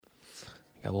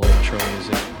Got a little intro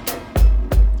music.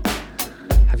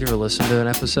 Have you ever listened to an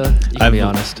episode? You can be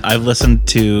honest. I've listened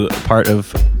to part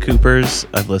of Cooper's.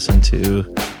 I've listened to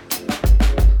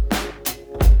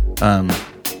God,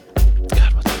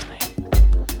 what's his name?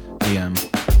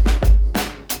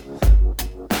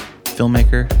 The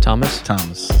filmmaker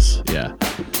Thomas. Yeah.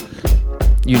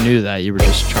 You knew that. You were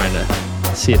just trying to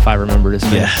see if I remembered his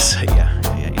name. Yes. Yeah.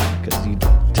 Because you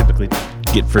typically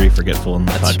get pretty forgetful in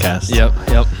the podcast. Yep.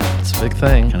 It's a big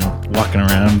thing. Kind of walking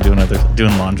around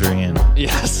doing laundry and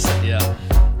Yes. Yeah.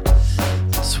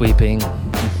 Sweeping,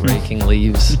 raking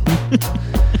leaves.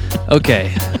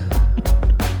 Okay.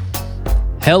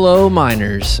 Hello,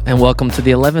 miners, and welcome to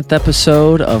the 11th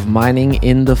episode of Mining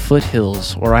in the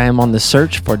Foothills, where I am on the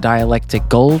search for dialectic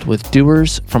gold with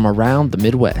doers from around the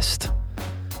Midwest.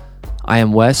 I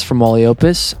am Wes from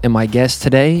Opus, and my guest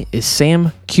today is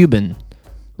Sam Kuban,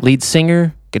 lead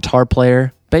singer, guitar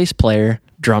player, bass player,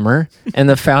 drummer, and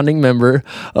the founding member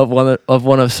of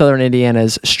one of Southern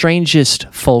Indiana's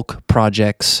strangest folk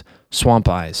projects,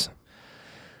 Swampy.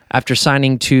 After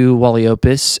signing to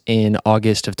Opus in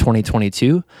August of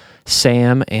 2022,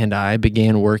 Sam and I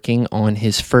began working on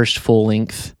his first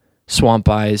full-length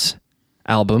Swampy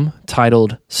album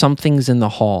titled Something's in the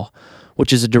Hall,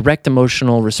 which is a direct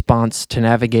emotional response to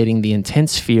navigating the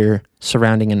intense fear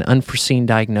surrounding an unforeseen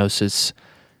diagnosis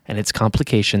and its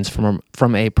complications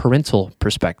from a parental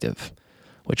perspective,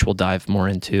 which we'll dive more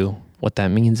into what that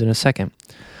means in a second.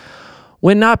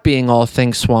 When not being all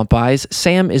things Swamp Eyes,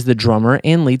 Sam is the drummer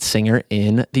and lead singer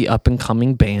in the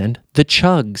up-and-coming band The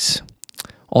Chugs,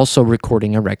 also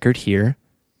recording a record here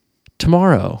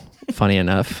tomorrow, funny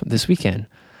enough, this weekend.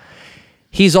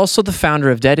 He's also the founder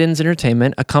of Dead Ends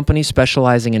Entertainment, a company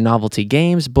specializing in novelty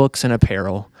games, books, and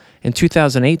apparel. In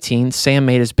 2018, Sam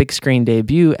made his big screen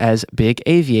debut as Big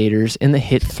Aviators in the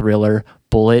hit thriller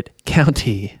Bullet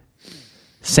County.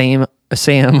 Sam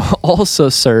also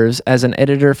serves as an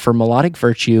editor for Melodic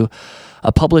Virtue,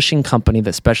 a publishing company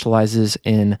that specializes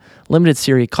in limited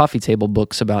series coffee table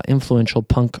books about influential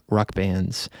punk rock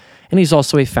bands. And he's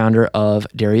also a founder of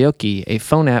Karaoke, a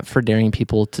phone app for daring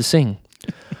people to sing.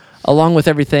 Along with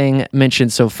everything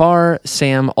mentioned so far,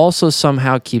 Sam also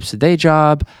somehow keeps a day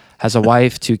job, has a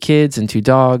wife, 2 kids, and 2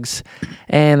 dogs,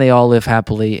 and they all live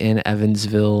happily in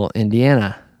Evansville,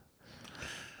 Indiana.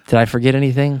 Did I forget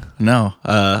anything? No,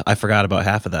 I forgot about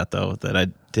half of that, though, that I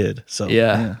did. So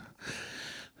yeah.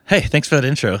 Hey, thanks for that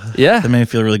intro. Yeah. That made me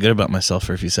feel really good about myself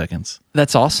for a few seconds.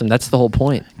 That's awesome. That's the whole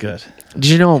point. Good. Did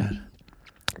you know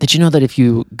that if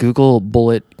you Google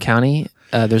Bullet County,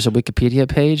 there's a Wikipedia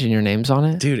page and your name's on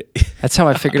it? Dude. That's how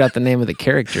I figured out the name of the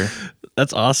character.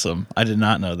 That's awesome. I did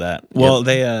not know that. Well,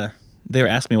 yep. They were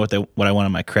asking me what I wanted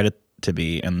my credit to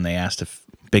be, and they asked if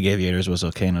Big Aviators was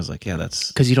okay, and I was like, yeah, that's...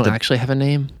 Because you don't actually have a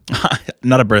name?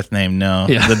 Not a birth name, no.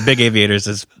 Yeah. The Big Aviators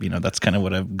is, that's kind of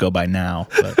what I go by now.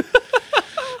 But,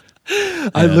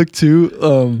 I looked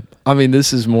too.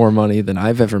 This is more money than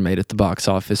I've ever made at the box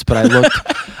office, but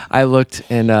I looked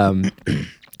and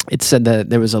it said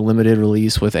that there was a limited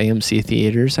release with AMC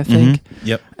Theaters, I think. Mm-hmm.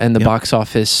 Yep. And the box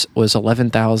office was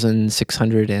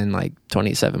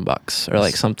 $11,627 or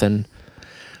like something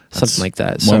like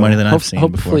that. More money than I've seen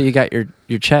hopefully before. You got your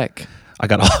check. I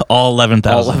got all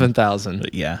 11,000. All 11,000.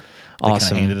 Yeah. Awesome. They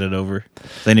kind of handed it over.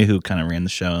 They knew who kind of ran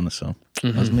the show, and so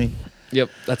that was me.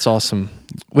 Yep, that's awesome.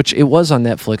 Which it was on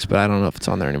Netflix, but I don't know if it's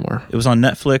on there anymore. It was on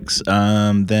Netflix.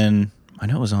 Then I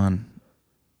know it was on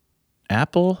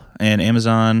Apple and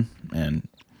Amazon, and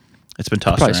it's been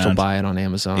tossed around. Probably still buy it on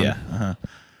Amazon. Yeah. Uh-huh.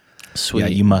 Sweet. Yeah,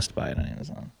 you must buy it on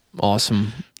Amazon.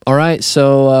 Awesome. All right,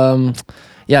 so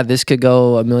this could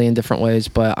go a million different ways,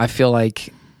 but I feel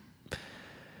like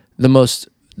the most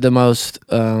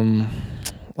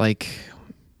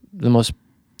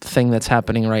thing that's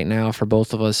happening right now for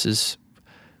both of us is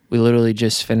we literally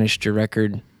just finished your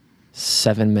record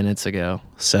 7 minutes ago.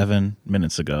 7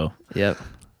 minutes ago. Yep.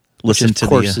 Listen Which, to of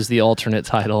course, is the alternate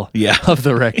title of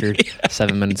the record.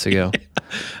 7 minutes ago.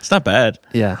 It's not bad.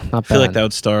 Yeah, not bad. I feel like that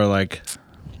would star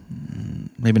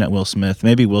maybe not Will Smith.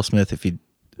 Maybe Will Smith if he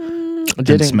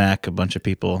didn't smack a bunch of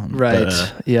people. Right.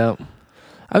 Yeah.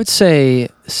 I would say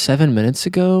 7 minutes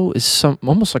ago is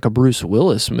almost like a Bruce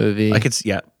Willis movie.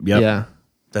 Yeah.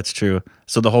 That's true.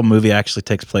 So the whole movie actually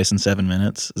takes place in 7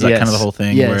 minutes. Is that kind of the whole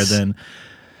thing? Yes. Where then,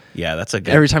 that's a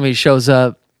good. Every time he shows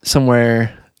up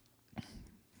somewhere,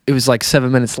 it was like 7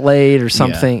 minutes late or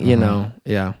something.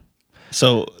 Yeah.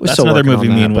 So that's another movie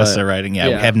me and Wes are writing. Yeah,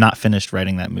 we have not finished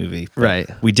writing that movie. Right.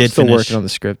 We did still finish working on the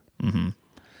script. Mm-hmm.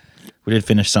 We did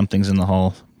finish Something's in the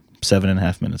Hall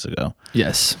 7.5 minutes ago.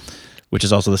 Yes. Which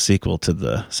is also the sequel to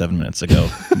the 7 minutes ago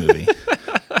movie.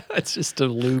 It's just a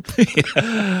loop.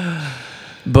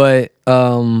 But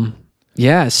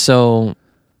yeah, so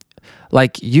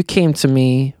like you came to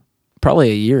me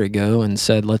probably a year ago and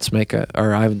said, let's make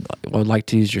I would like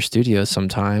to use your studio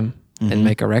sometime and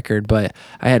make a record. But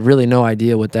I had really no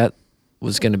idea what that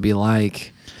was going to be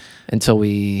like until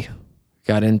we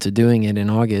got into doing it in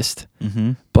August.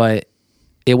 But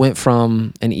it went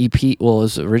from an EP. Well, it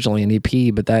was originally an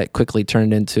EP, but that quickly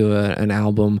turned into an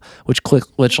album, which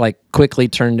quickly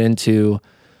turned into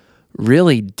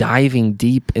really diving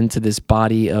deep into this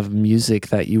body of music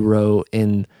that you wrote.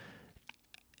 And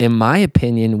in my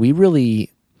opinion, we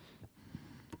really,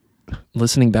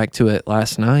 listening back to it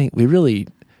last night, we really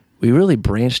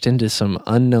branched into some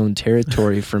unknown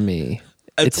territory for me.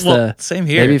 Same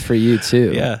here. Maybe for you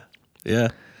too. Yeah.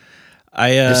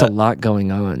 There's a lot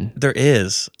going on. There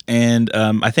is. And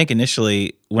I think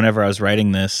initially, whenever I was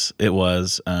writing this, it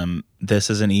was, this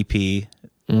is an EP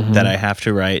that I have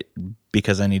to write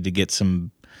because I need to get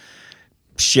some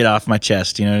shit off my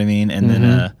chest, you know what I mean? And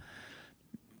then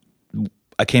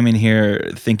I came in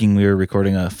here thinking we were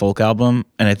recording a folk album,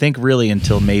 and I think really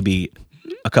until maybe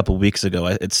a couple weeks ago,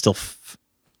 it still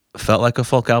felt like a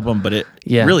folk album, but it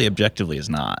really objectively is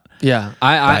not. Yeah,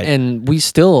 and we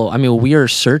are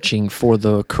searching for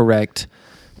the correct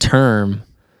term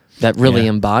that really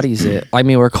embodies it. I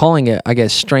mean, we're calling it, I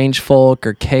guess, strange folk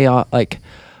or chaos,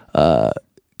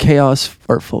 chaos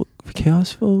or folk,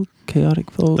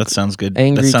 chaotic folk. That sounds good.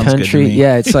 Angry that sounds country. Good to me.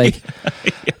 Yeah, it's like,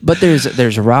 but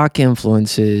there's rock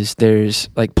influences, there's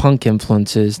like punk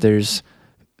influences, there's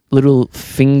little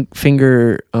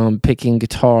finger picking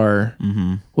guitar,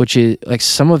 which is like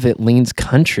some of it leans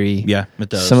country. Yeah, it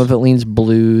does. Some of it leans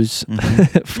blues.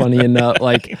 Funny enough,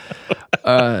 like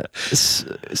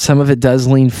some of it does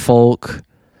lean folk.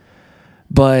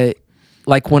 But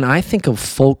like when I think of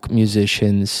folk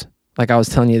musicians, like I was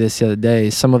telling you this the other day,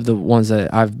 some of the ones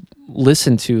that I've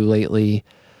listened to lately,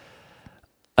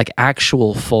 like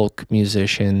actual folk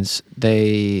musicians,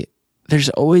 there's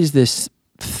always this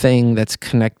thing that's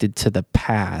connected to the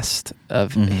past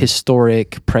of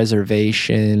historic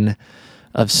preservation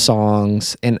of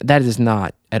songs, and that is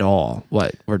not at all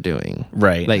what we're doing.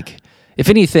 Right. Like, if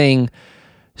anything,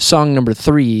 song number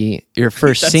 3, your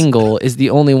first single, is the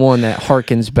only one that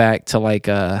harkens back to like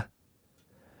a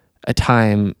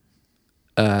time,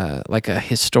 like a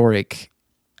historic.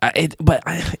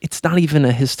 It's not even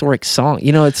a historic song.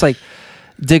 You know, it's like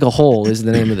Dig a Hole is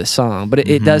the name of the song, but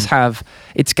it does have,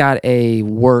 it's got a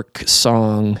work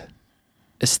song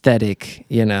aesthetic,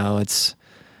 you know, it's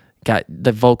got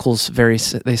the vocals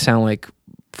they sound like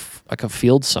a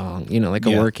field song, you know, like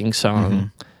a working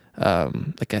song,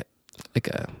 like a,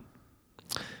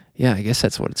 yeah, I guess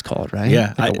that's what it's called, right?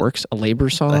 Yeah. Like a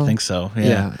labor song? I think so,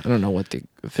 yeah. I don't know what the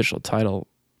official title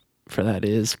for that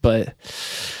is, but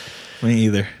me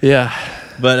either. Yeah.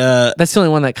 But that's the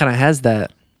only one that kind of has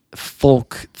that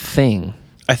folk thing.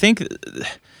 I feel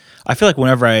like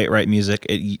whenever I write music,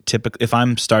 if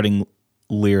I'm starting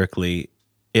lyrically,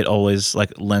 it always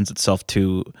like lends itself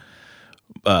to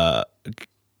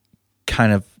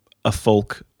kind of a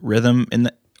folk rhythm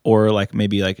or like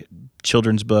maybe like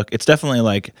children's book. It's definitely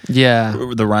like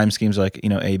the rhyme schemes, like, you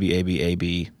know, A B A B A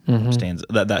B stands,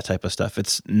 that type of stuff.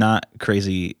 It's not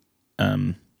crazy.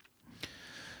 I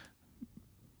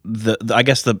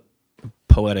guess the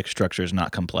poetic structure is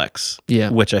not complex,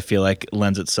 which I feel like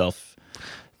lends itself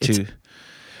to.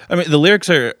 I mean, the lyrics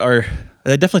are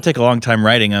they definitely take a long time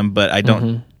writing them, but I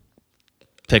don't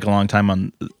take a long time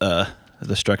on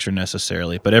the structure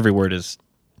necessarily. But every word is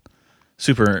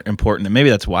super important, and maybe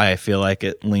that's why I feel like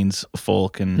it leans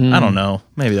folk. And I don't know,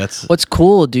 maybe that's what's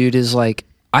cool, dude. Is like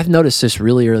I've noticed this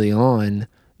really early on.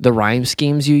 The rhyme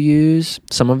schemes you use,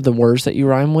 some of the words that you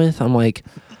rhyme with, I'm like,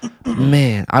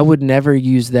 man, I would never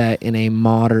use that in a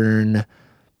modern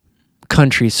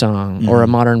country song or a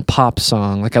modern pop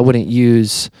song. Like I wouldn't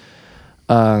use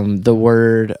the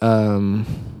word, oh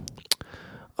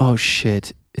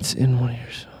shit, it's in one of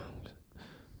your songs.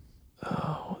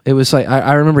 Oh, it was like,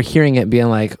 I remember hearing it being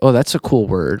like, oh, that's a cool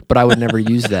word, but I would never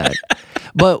use that.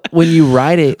 But when you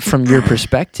write it from your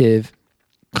perspective,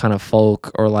 kind of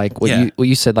folk, or like what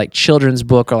you said, like children's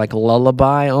book or like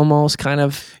lullaby almost kind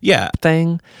of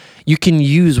thing, you can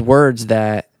use words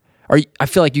that I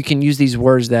feel like you can use these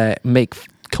words that make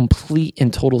complete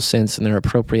and total sense and they're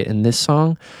appropriate in this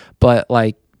song, but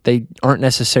like they aren't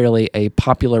necessarily a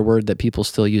popular word that people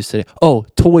still use today. Oh,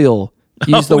 toil.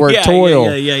 Use the word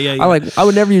toil. Yeah. I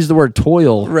would never use the word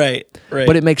toil. Right.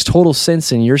 But it makes total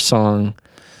sense in your song.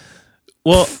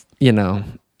 Well, you know.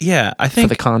 Yeah, I think for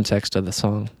the context of the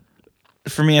song.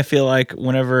 For me, I feel like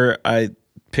whenever I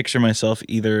picture myself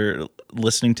either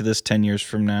listening to this 10 years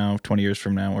from now, 20 years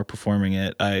from now, or performing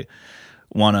it, I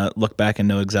want to look back and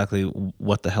know exactly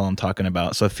what the hell I'm talking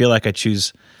about. So I feel like I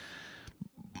choose,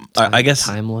 I guess,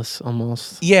 timeless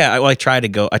almost. Yeah, I try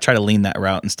to lean that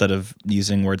route instead of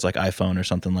using words like iPhone or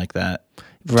something like that.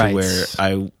 Right. To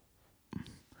where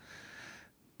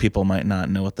people might not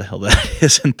know what the hell that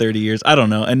is in 30 years. I don't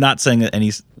know. And not saying that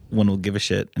anyone will give a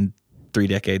shit in 3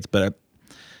 decades, but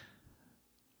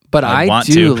I want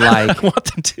do to. like I want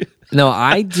them to. No,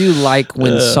 I do like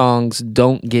when songs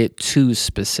don't get too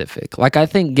specific. Like, I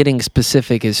think getting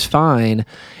specific is fine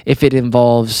if it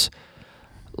involves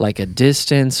like a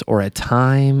distance or a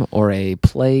time or a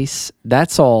place.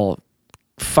 That's all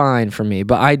fine for me.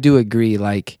 But I do agree,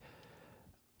 like,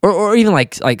 or even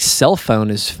like cell phone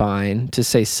is fine to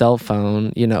say cell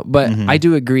phone, you know. But I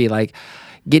do agree, like,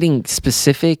 getting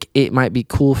specific, it might be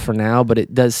cool for now, but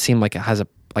it does seem like it has a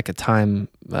time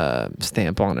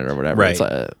stamp on it or whatever. Right. It's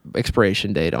a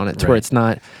expiration date on it, to where it's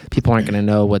not, people aren't going to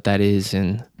know what that is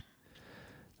in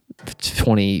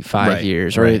 25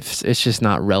 years, or it's just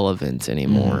not relevant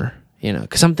anymore. You know,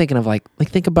 because I'm thinking of like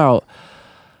think about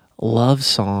love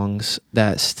songs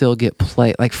that still get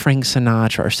played, like Frank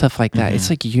Sinatra or stuff like that. It's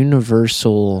like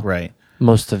universal, right?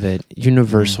 Most of it,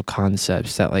 universal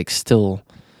concepts that like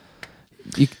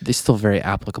they're still very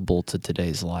applicable to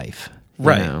today's life,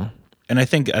 right? Know? And I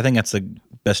think that's the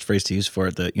best phrase to use for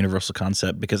it, the universal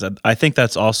concept, because I think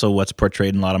that's also what's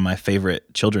portrayed in a lot of my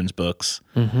favorite children's books,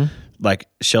 like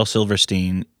Shel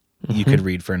Silverstein. You could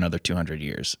read for another 200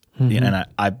 years, and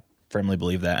I firmly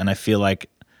believe that, and I feel like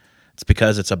it's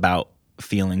because it's about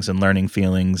feelings and learning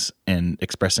feelings and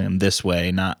expressing them this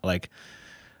way, not like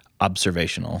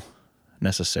observational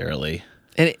necessarily.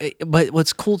 But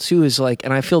what's cool too is like,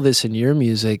 and I feel this in your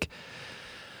music,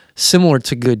 similar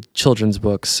to good children's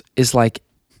books, is like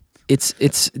it's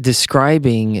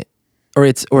describing, or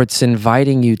it's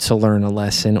inviting you to learn a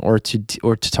lesson or to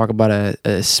talk about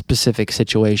a specific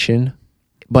situation,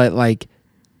 but like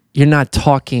you're not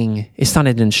talking, it's not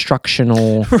an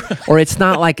instructional, or it's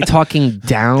not like talking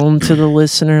down to the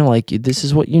listener, like this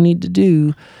is what you need to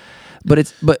do.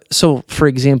 But so for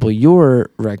example, your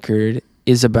record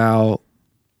is about,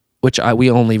 which we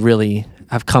only really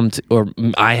have come to, or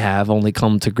I have only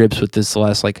come to grips with this the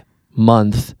last like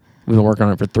month. We've been working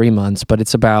on it for 3 months, but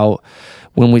it's about,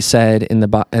 when we said in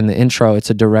the intro, it's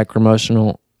a direct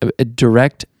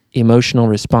emotional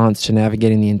response to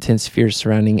navigating the intense fears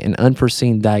surrounding an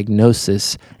unforeseen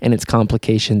diagnosis and its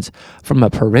complications from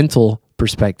a parental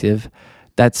perspective.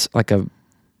 That's like a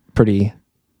pretty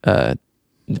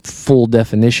full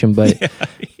definition, but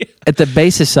at the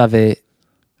basis of it,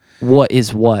 what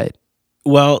is what?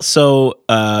 Well, so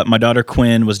my daughter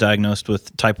Quinn was diagnosed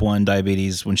with type 1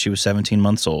 diabetes when she was 17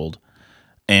 months old,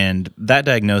 and that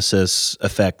diagnosis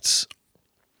affects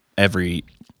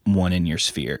everyone in your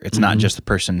sphere. It's not just the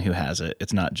person who has it.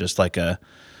 It's not just like I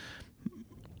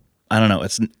don't know.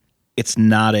 It's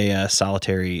not a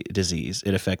solitary disease.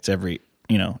 It affects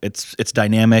it's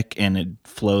dynamic, and it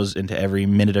flows into every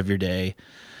minute of your day.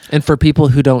 And for people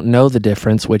who don't know the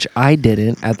difference, which I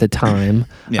didn't at the time,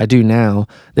 I do now,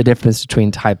 the difference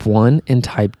between type 1 and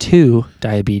type 2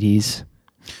 diabetes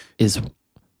is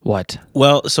what?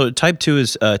 Well, so type 2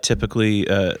 is typically,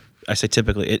 I say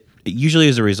typically, it usually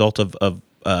is a result of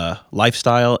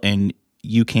lifestyle, and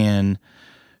you can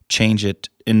change it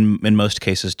in most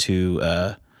cases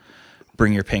to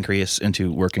bring your pancreas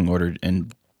into working order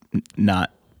and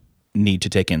not need to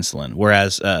take insulin.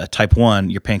 Whereas type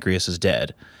 1, your pancreas is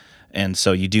dead. And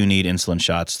so you do need insulin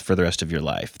shots for the rest of your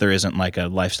life. There isn't like a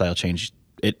lifestyle change.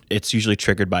 It's usually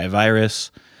triggered by a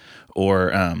virus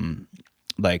or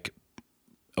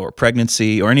or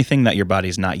pregnancy or anything that your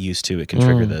body's not used to. It can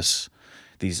trigger these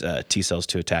T cells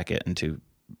to attack it and to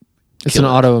It's an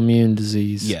autoimmune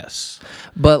disease. Yes.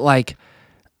 But like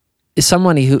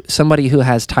somebody who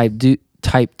has type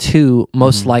 2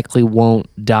 most likely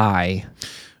won't die.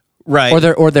 Right.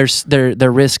 Or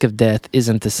their risk of death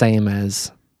isn't the same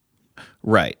as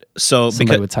right. So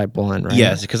somebody with type 1, right?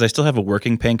 Yes, because I still have a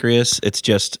working pancreas. It's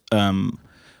just well,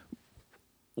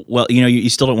 you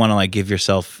still don't want to like give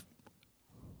yourself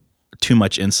too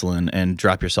much insulin and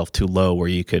drop yourself too low where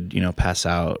you could, pass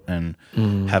out and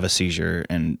have a seizure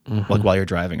and like while you're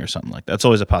driving or something like that. That's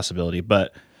always a possibility,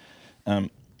 but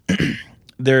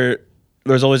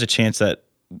there's always a chance that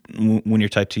when you're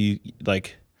type 2,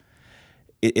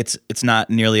 it's not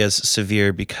nearly as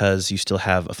severe because you still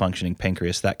have a functioning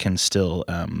pancreas that can still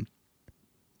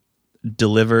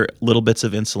deliver little bits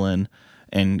of insulin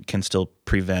and can still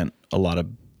prevent a lot of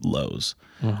lows.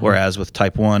 Whereas with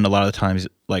type 1, a lot of the times,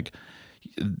 like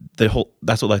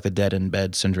that's what like the dead in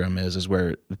bed syndrome is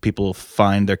where people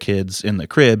find their kids in the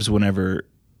cribs whenever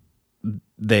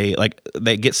they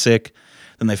get sick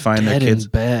and they find Dead their kids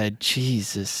in bed.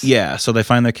 Jesus. Yeah, so they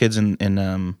find their kids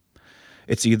in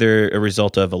it's either a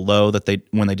result of a low that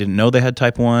when they didn't know they had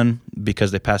type 1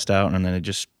 because they passed out and then they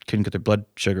just couldn't get their blood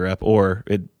sugar up, or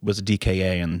it was a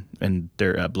DKA and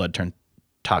their blood turned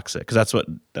toxic, because that's what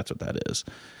that is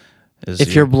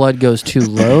If your blood goes too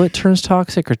low, it turns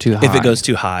toxic, or too high? If it goes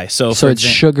too high. So it's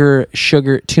sugar,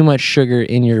 too much sugar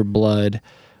in your blood,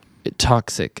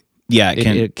 toxic. Yeah,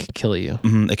 it can kill you.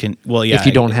 It can. Well, yeah. If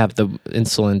you don't have the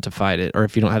insulin to fight it, or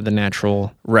if you don't have the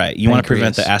natural. Right. You want to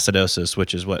prevent the acidosis,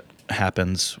 which is what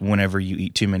happens whenever you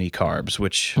eat too many carbs,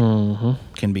 which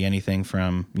can be anything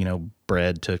from,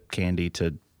 bread to candy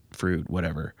to fruit,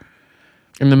 whatever.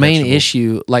 And the main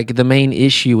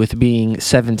issue with being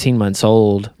 17 months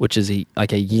old, which is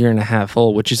like a year and a half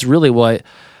old, which is really what,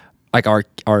 like our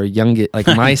youngest, like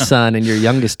my son and your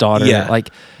youngest daughter, like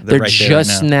they're right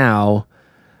just now.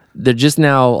 They're just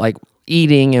now like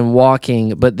eating and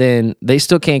walking, but then they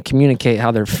still can't communicate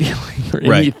how they're feeling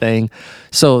or anything.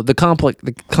 So the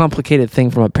complicated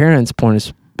thing from a parent's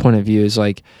point of view is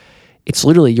like, it's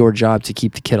literally your job to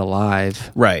keep the kid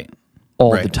alive,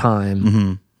 all the time.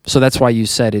 Mm-hmm. So that's why you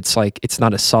said it's like, it's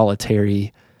not a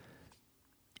solitary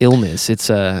illness. It's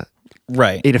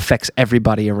it affects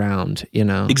everybody around,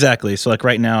 Exactly. So like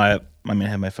right now, I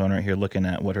have my phone right here looking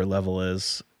at what her level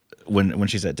is when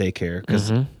she's at daycare,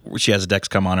 because she has a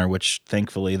Dexcom on her, which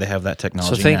thankfully they have that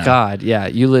technology. So thank God,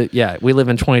 we live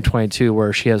in 2022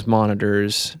 where she has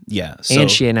monitors. Yeah, and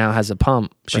she now has a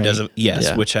pump. She does,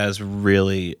 which has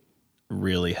really,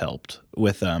 really helped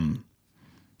with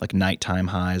like nighttime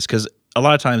highs, because a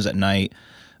lot of times at night,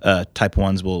 type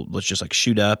 1s will just like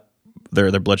shoot up.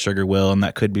 Their blood sugar will, and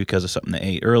that could be because of something they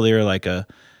ate earlier, like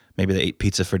maybe they ate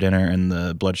pizza for dinner and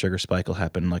the blood sugar spike will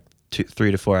happen like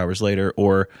 3 to 4 hours later,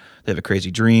 or they have a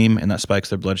crazy dream and that spikes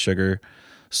their blood sugar.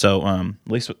 So at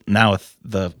least now with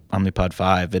the Omnipod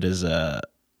 5,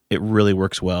 it really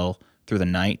works well through the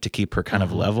night to keep her kind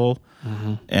of level,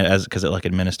 and because it like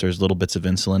administers little bits of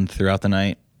insulin throughout the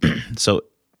night. So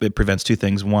it prevents two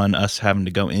things: one, us having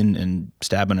to go in and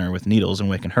stabbing her with needles and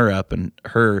waking her up, and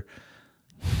her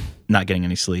not getting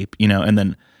any sleep, and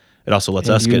then it also lets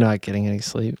us not getting any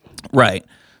sleep. Right.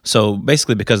 So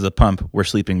basically, because of the pump, we're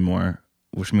sleeping more,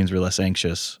 which means we're less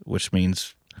anxious, which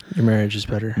means your marriage is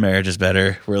better.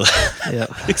 We're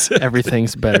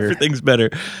Everything's better. Everything's better.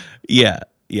 Yeah.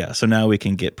 Yeah. So now we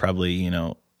can get probably,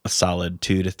 a solid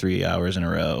 2 to 3 hours in a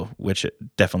row, which it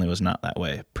definitely was not that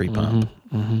way pre-pump.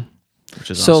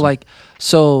 Which is awesome.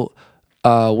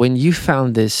 When you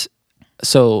found this,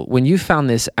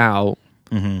 out,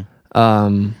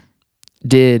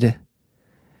 did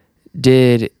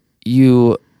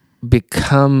you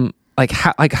become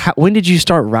how when did you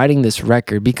start writing this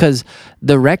record? Because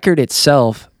the record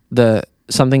itself, the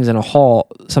Something's in the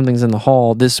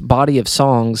Hall, this body of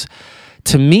songs,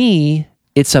 to me,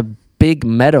 it's a big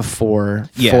metaphor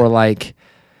for like,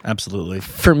 absolutely.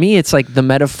 For me, it's like the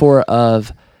metaphor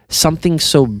of something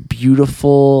so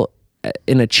beautiful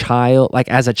in a child. Like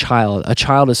as a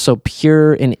child is so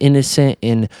pure and innocent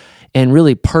and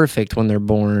really perfect when they're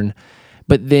born,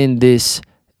 but then this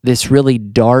really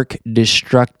dark,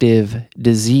 destructive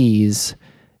disease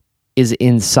is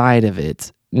inside of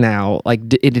it now. Like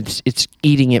it's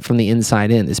eating it from the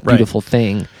inside in. This beautiful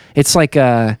thing. It's like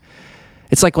when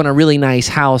a really nice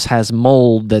house has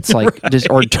mold that's like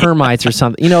or termites or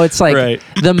something. It's like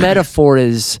the metaphor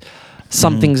is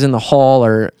something's in the hall,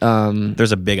 or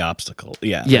there's a big obstacle.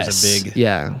 Yeah. Yes. There's a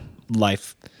big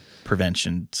life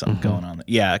prevention something going on.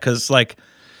 Yeah, because like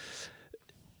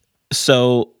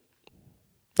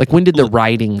when did the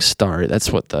writing start?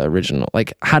 That's what the original,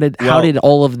 like how did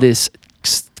all of this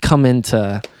come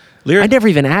into I never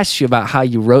even asked you about how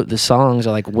you wrote the songs,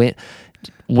 or like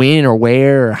when or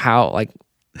where or how, like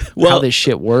how this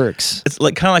shit works. It's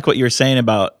like kind of like what you were saying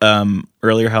about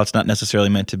earlier, how it's not necessarily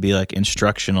meant to be like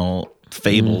instructional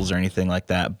fables or anything like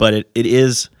that, but it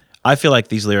is. I feel like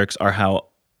these lyrics are how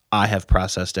I have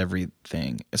processed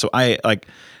everything. So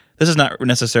this is not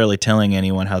necessarily telling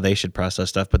anyone how they should process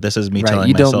stuff, but this is me telling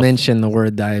you myself. Don't mention the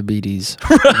word diabetes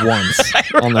once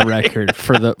on the record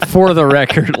for the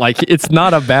record. Like it's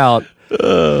not about.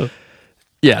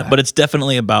 Yeah, but it's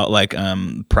definitely about like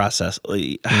process,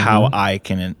 how I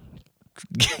can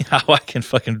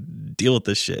fucking deal with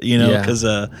this shit, because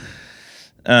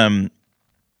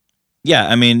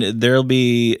I mean, there'll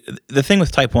be the thing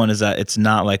with type 1 is that it's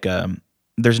not like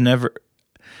there's never.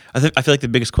 I feel like the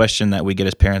biggest question that we get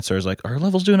as parents is like, are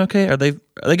levels doing okay? Are they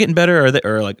getting better?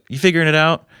 Or like you figuring it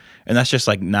out? And that's just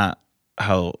like not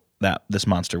how this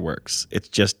monster works.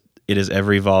 It is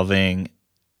ever evolving,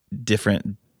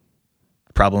 different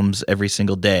problems every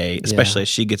single day, especially as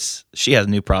she has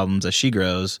new problems as she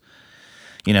grows.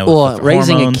 You know, well, with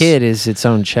raising hormones. a kid is its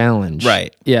own challenge.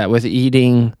 Right. Yeah, with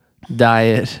eating,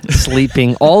 diet,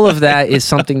 sleeping, all of that is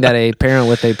something that a parent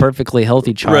with a perfectly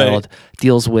healthy child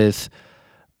deals with.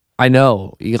 I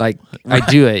know, I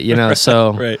do it,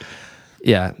 so Right.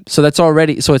 yeah. So that's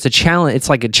already, so it's a challenge. It's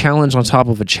like a challenge on top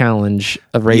of a challenge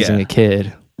of raising a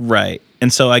kid. Right.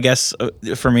 And so I guess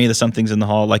for me, the Something's in the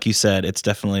Hall, like you said, it's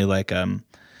definitely like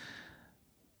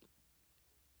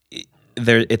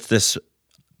it's this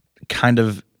kind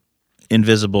of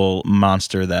invisible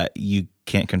monster that you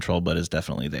can't control, but is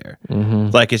definitely there.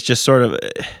 Mm-hmm. Like it's just sort of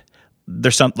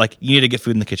there's some like you need to get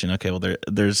food in the kitchen. Okay, well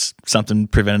there's something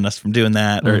preventing us from doing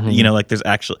that, or like there's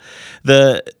actually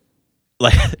the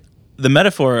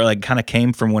metaphor like kind of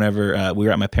came from whenever we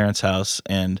were at my parents' house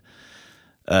and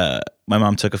my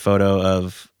mom took a photo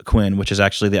of Quinn, which is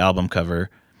actually the album cover.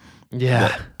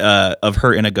 Yeah. Of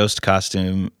her in a ghost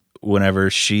costume whenever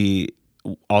she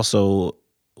also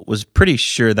was pretty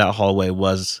sure that hallway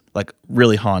was like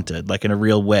really haunted, like in a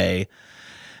real way.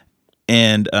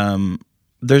 And who,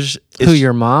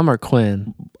 your mom or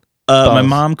Quinn? My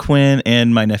mom, Quinn,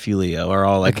 and my nephew Leo are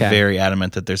all like very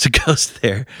adamant that there's a ghost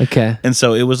there. Okay. And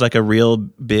so it was like a real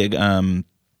big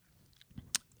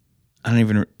I don't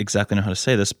even exactly know how to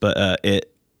say this, but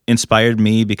it inspired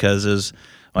me because as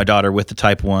my daughter with the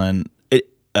type 1, it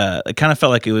kind of felt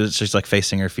like it was just like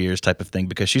facing her fears type of thing,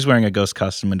 because she's wearing a ghost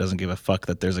costume and doesn't give a fuck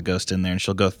that there's a ghost in there, and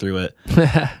she'll go through it.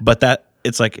 But that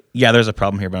it's like, yeah, there's a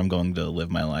problem here, but I'm going to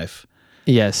live my life.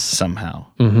 Yes. Somehow.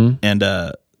 Mm-hmm. And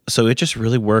so it just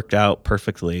really worked out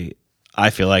perfectly.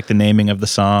 I feel like the naming of the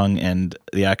song and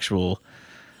the actual,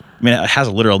 I mean, it has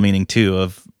a literal meaning too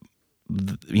of,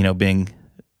 being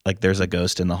like there's a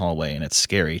ghost in the hallway and it's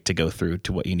scary to go through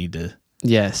to what you need to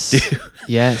Yes. do.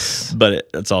 Yes. But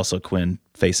it's also Quinn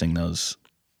facing those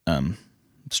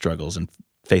struggles and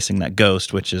facing that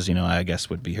ghost, which is, I guess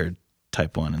would be her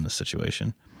type 1 in this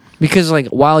situation. Because like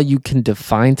while you can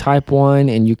define type 1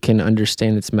 and you can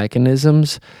understand its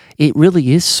mechanisms, it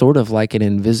really is sort of like an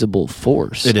invisible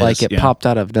force. It like is, it popped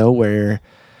out of nowhere,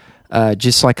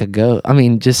 just like a ghost. I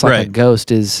mean, just like a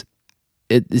ghost is.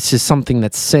 It's just something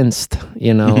that's sensed,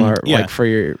 or like for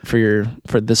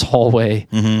this hallway.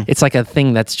 Mm-hmm. It's like a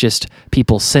thing that's just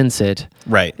people sense it.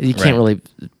 Right. You can't really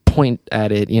point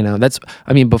at it.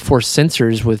 Before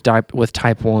sensors with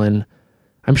type 1,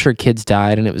 I'm sure kids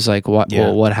died, and it was like, what? Yeah.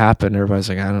 Well, what happened? Everybody's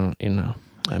like, I don't,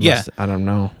 I don't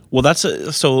know. Well, that's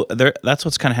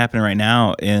what's kind of happening right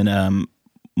now in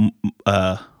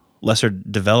lesser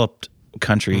developed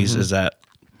countries. Is that,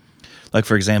 like,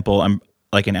 for example,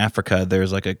 like in Africa,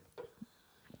 there's like a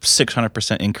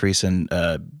 600% increase in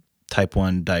type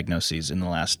 1 diagnoses in the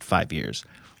last 5 years.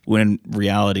 When in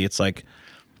reality, it's like,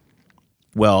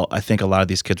 well, I think a lot of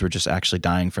these kids were just actually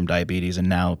dying from diabetes, and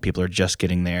now people are just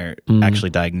getting there,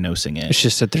 actually diagnosing it. It's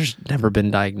just that there's never been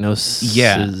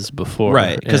diagnoses before.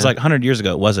 Right, because like 100 years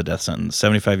ago, it was a death sentence.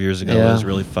 75 years ago, it was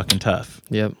really fucking tough.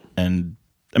 Yep. And,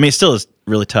 I mean, it still is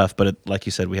really tough, but like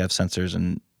you said, we have sensors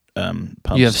and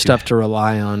pumps. You have stuff to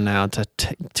rely on now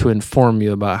to inform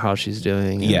you about how she's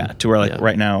doing. To where like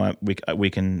right now we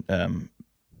can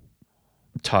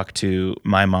talk to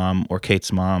my mom or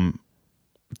Kate's mom,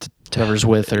 whoever's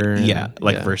with her.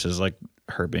 Versus like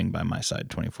her being by my side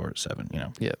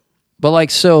 24/7. Yeah. But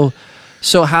like so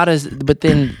how does? But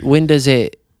then when does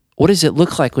it? What does it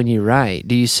look like when you write?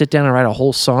 Do you sit down and write a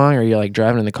whole song, or are you like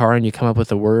driving in the car and you come up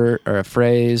with a word or a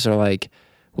phrase, or like?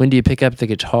 When do you pick up the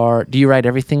guitar? Do you write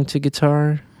everything to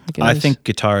guitar? I think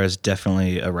guitar is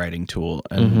definitely a writing tool,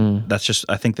 and that's just,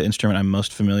 I think, the instrument I'm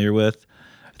most familiar with.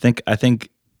 I think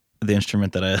the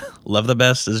instrument that I love the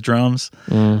best is drums,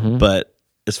 but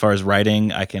as far as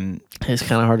writing, it's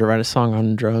kind of hard to write a song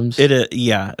on drums.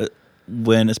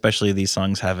 When especially these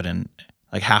songs have it in,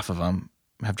 like half of them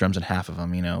have drums in half of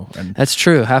them, and that's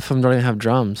true. Half of them don't even have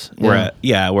drums.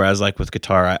 Whereas like with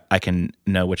guitar, I can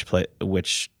know which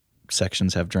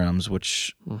sections have drums,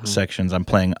 which sections I'm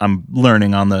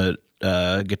learning on the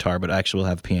guitar, but actually will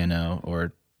have piano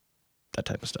or that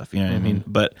type of stuff. You know what I mean?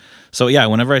 But so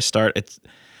whenever I start,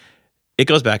 it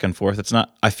goes back and forth. It's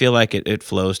not, I feel like it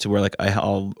flows to where like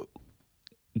I'll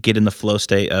get in the flow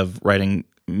state of writing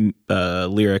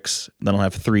lyrics, then I'll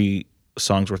have 3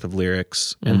 songs worth of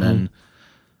lyrics, and then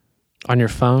on your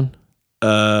phone.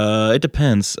 It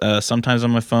depends. Sometimes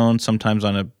on my phone, sometimes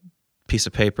on a piece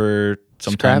of paper,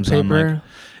 sometimes scrap paper. On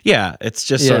like, it's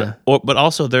just sort of, but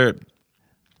also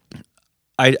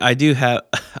I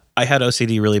had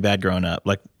OCD really bad growing up,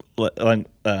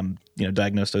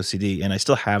 diagnosed OCD, and I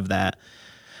still have that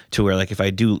to where like if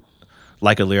I do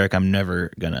like a lyric, I'm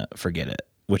never gonna forget it.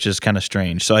 which is kind of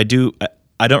strange. So I don't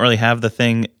really have the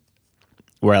thing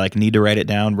where I like need to write it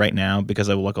down right now because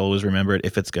I will like always remember it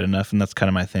if it's good enough, and that's kind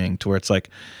of my thing. To where it's like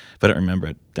if I don't remember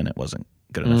it, then it wasn't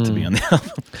good enough to be on the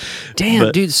album.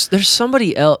 Damn, dude, there's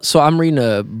somebody else. So I'm reading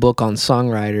a book on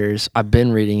songwriters. I've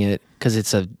been reading it because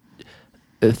it's a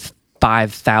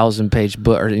 5,000 page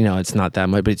book, or it's not that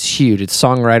much, but it's huge. It's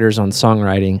songwriters on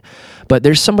songwriting. But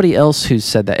there's somebody else who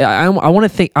said that. I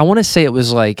want to say it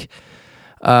was like,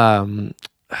 oh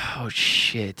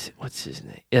shit, what's his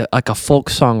name? Like a folk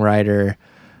songwriter.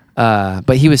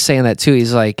 But he was saying that too.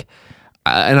 He's like,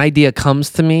 an idea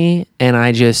comes to me and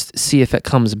I just see if it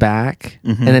comes back.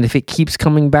 And then if it keeps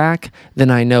coming back, then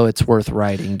I know it's worth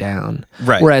writing down.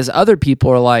 Right. Whereas other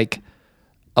people are like,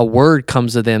 a word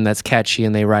comes to them that's catchy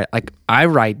and they write, like I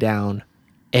write down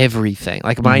everything.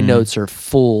 Like my notes are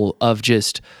full of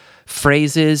just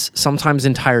phrases. Sometimes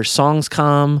entire songs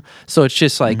come. So it's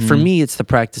just like, for me, it's the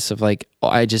practice of like,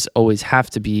 I just always have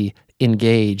to be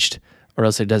engaged or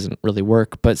else it doesn't really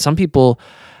work. But some people,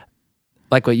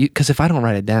 like what you, because if I don't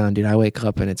write it down, dude, I wake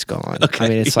up and it's gone. Okay, I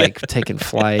mean, it's like taking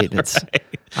flight. And it's,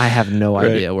 I have no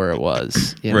idea where it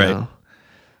was, you know?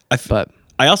 But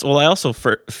I also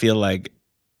feel like,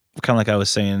 kind of like I was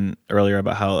saying earlier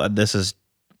about how the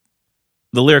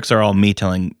lyrics are all me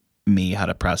telling me how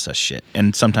to process shit.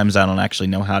 And sometimes I don't actually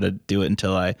know how to do it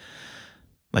until I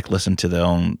like listen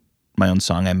to my own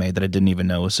song I made that I didn't even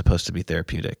know was supposed to be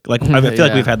therapeutic. Like I feel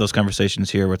like we've had those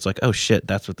conversations here where it's like, oh shit,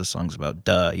 that's what the song's about.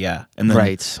 Duh, yeah. And then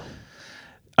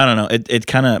I don't know. It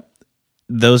kind of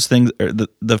those things, or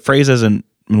the phrases and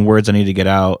words I need to get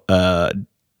out that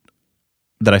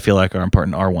I feel like are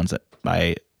important are ones that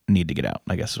I need to get out,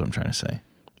 I guess is what I'm trying to say.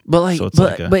 But like, so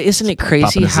but isn't it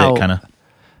crazy how kind of?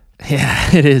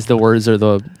 Yeah, it is. The words are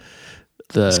the.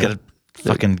 Just gotta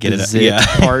fucking get it out.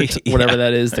 Part, whatever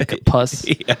that is, the pus.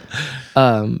 Yeah.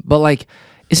 But like,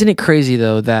 isn't it crazy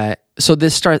though that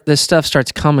this stuff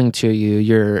starts coming to you?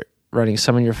 You're writing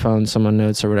some on your phone, some on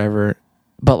notes or whatever.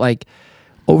 But like,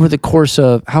 over the course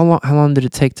of how long did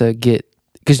it take to get?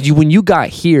 Because when you got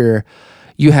here,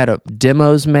 you had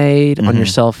demos made on your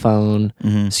cell phone,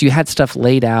 so you had stuff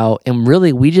laid out, and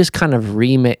really we just kind of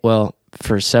remade. Well,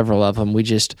 for several of them, we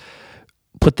just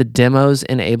put the demos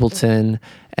in Ableton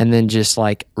and then just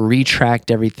like retracked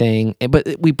everything.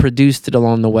 But we produced it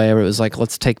along the way, where it was like,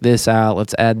 let's take this out,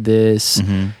 let's add this.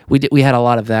 We had a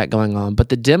lot of that going on, but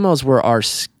the demos were our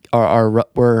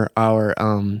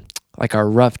like our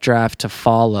rough draft to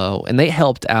follow, and they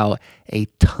helped out a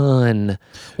ton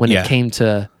when it came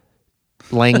to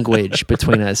language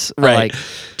between us. Right. Like,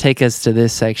 take us to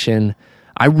this section.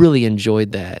 I really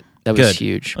enjoyed that. That was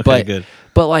huge. Okay, good.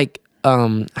 But like,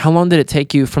 how long did it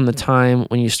take you from the time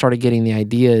when you started getting the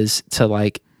ideas to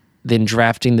like then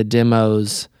drafting the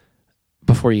demos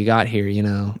before you got here,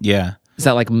 Yeah. Is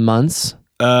that like months?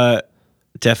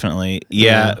 Definitely.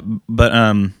 Yeah.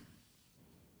 But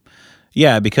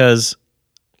yeah, because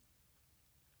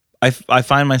I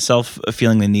find myself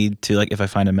feeling the need to, like, if I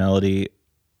find a melody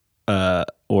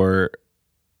or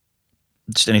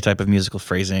just any type of musical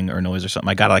phrasing or noise or something,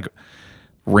 I gotta like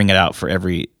ring it out for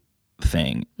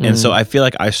everything. And so I feel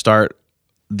like I start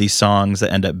these songs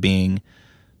that end up being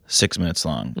 6 minutes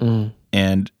long,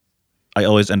 and I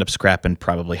always end up scrapping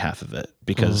probably half of it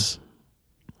because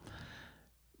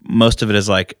most of it is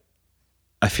like,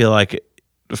 I feel like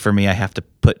for me, I have to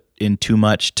put in too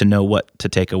much to know what to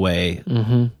take away,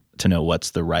 to know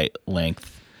what's the right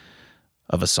length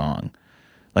of a song.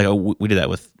 Like we did that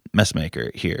with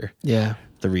Messmaker here. Yeah.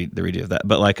 The redo of that.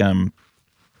 But like,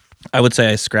 I would say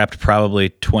I scrapped probably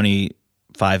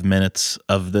 25 minutes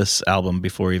of this album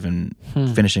before even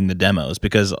finishing the demos,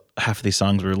 because half of these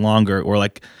songs were longer, or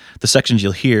like the sections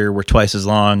you'll hear were twice as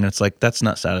long. And it's like, that's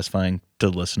not satisfying to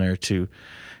the listener to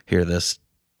hear this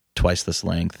twice this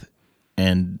length.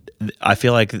 And I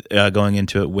feel like going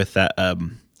into it with that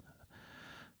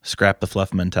scrap the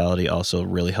fluff mentality also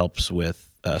really helps with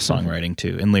songwriting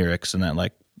too, and lyrics, and that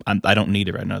like I don't need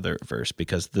to write another verse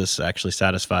because this actually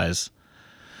satisfies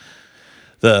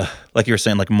the, like you were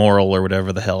saying, like moral or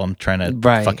whatever the hell I'm trying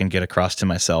to fucking get across to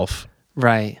myself.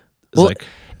 Right. Well, like,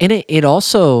 and it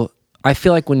also, I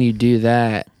feel like when you do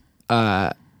that,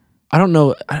 I don't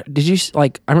know, did you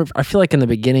like, I feel like in the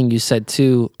beginning you said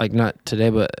too, like not today,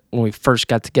 but when we first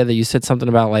got together, you said something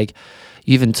about like,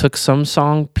 you even took some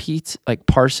song like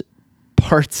parts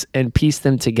and pieced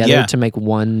them together to make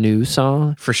one new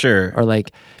song. For sure. Or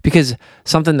like, because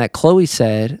something that Chloe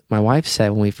said, my wife said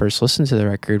when we first listened to the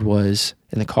record was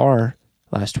in the car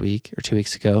last week or 2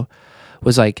 weeks ago,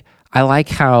 was like, I like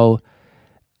how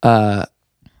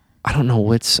I don't know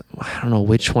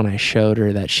which one I showed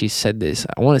her that she said this.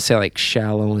 I want to say like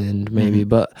Shallow End maybe,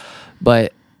 but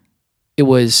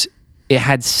it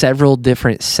had several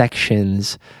different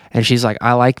sections, and she's like,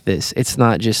 I like this. It's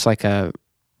not just like a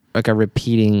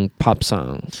repeating pop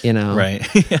song, you know? Right.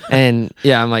 And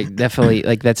yeah, I'm like, definitely,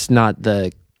 like, that's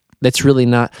really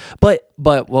not, but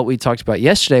what we talked about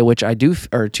yesterday, which I do,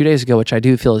 or 2 days ago, which I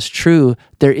do feel is true,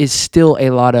 there is still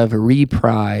a lot of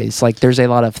reprise. Like, there's a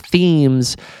lot of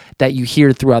themes that you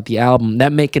hear throughout the album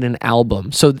that make it an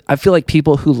album. So I feel like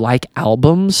people who like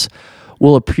albums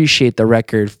will appreciate the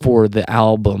record for the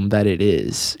album that it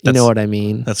is. You know what I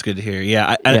mean? That's good to hear.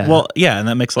 Yeah. Well, yeah, and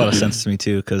that makes a lot of sense to me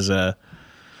too, because, I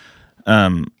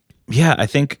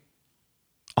think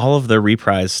all of the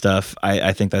reprise stuff,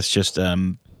 I think that's just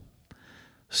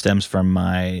stems from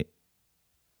my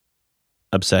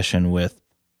obsession with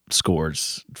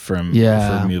scores for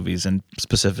movies, and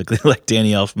specifically like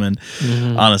Danny Elfman.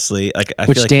 Honestly, like I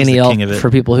feel like he's the king of it. For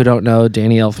people who don't know,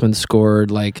 Danny Elfman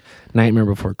scored like Nightmare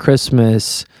Before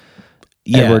Christmas,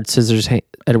 Edward Scissorhands.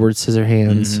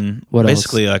 What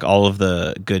basically else? like all of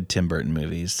the good Tim Burton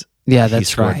movies. Yeah, he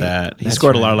scored right. That he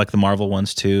scored a lot of like the Marvel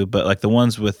ones too, but like the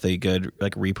ones with the good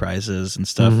like reprises and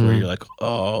stuff where you're like,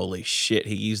 oh, holy shit,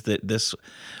 he used it this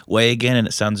way again and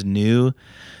it sounds new.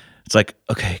 It's like,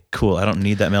 okay, cool. I don't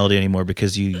need that melody anymore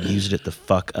because you used it the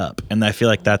fuck up. And I feel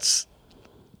like that's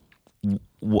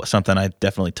something I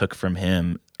definitely took from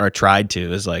him, or tried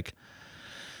to, is like,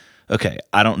 okay,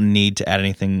 I don't need to add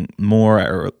anything more,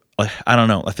 or like, I don't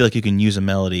know. I feel like you can use a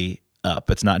melody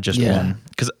up. It's not just one.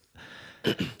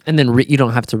 And then you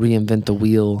don't have to reinvent the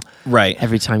wheel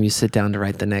every time you sit down to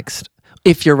write the next.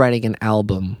 If you're writing an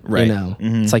album, you know,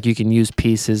 it's like you can use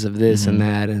pieces of this and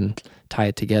that and tie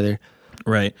it together.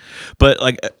 Right. But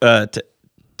like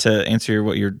to answer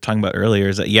what you're talking about earlier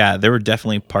is that, yeah, there were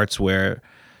definitely parts where,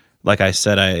 like I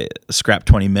said, I scrapped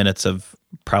 20 minutes of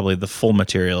probably the full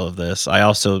material of this. I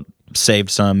also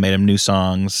saved some, made them new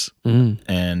songs,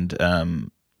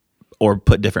 and or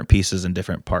put different pieces in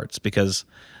different parts because,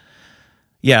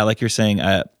 yeah, like you're saying,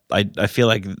 I feel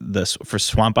like this for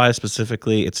Swampy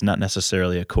specifically, it's not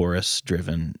necessarily a chorus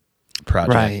driven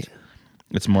project. Right.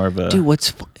 It's more of a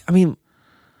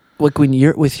like when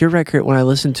you're with your record, when I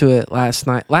listened to it last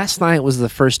night was the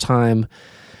first time,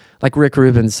 like Rick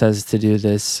Rubin says to do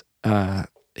this.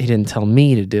 He didn't tell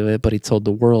me to do it, but he told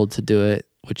the world to do it,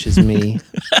 which is me.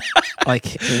 Like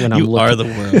when you are the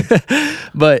world.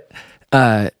 But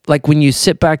like when you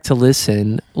sit back to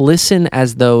listen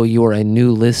as though you're a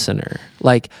new listener.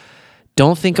 Like,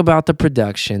 don't think about the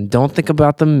production. Don't think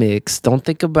about the mix. Don't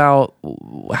think about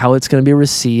how it's going to be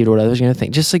received or what others are going to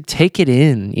think. Just like take it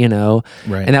in, you know?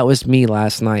 Right. And that was me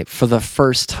last night for the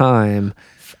first time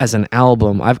as an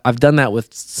album. I've done that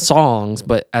with songs,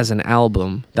 but as an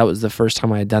album, that was the first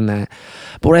time I had done that.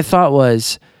 But what I thought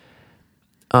was,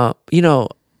 you know,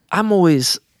 I'm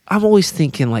always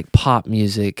thinking like pop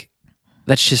music.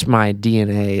 That's just my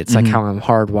DNA. It's like how I'm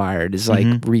hardwired, is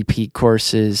like repeat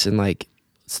courses and like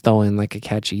throw in like a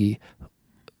catchy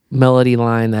melody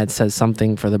line that says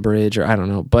something for the bridge, or I don't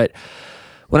know. But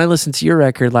when I listened to your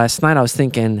record last night, I was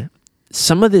thinking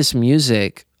some of this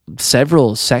music,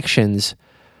 several sections,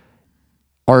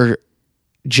 are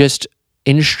just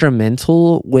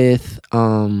instrumental with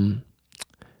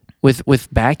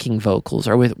backing vocals,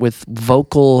 or with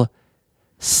vocal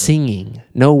singing,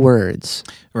 no words,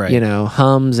 right? You know,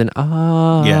 hums and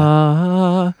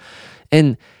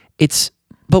and it's.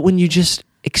 But when you just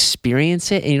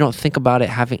experience it and you don't think about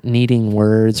it needing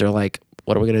words, or like,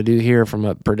 what are we gonna do here from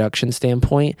a production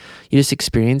standpoint? You just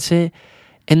experience it,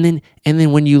 and then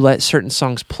when you let certain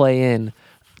songs play in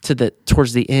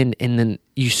towards the end, and then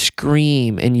you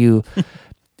scream and you,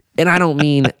 and I don't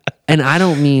mean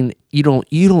you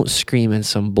don't scream in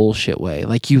some bullshit way.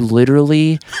 Like, you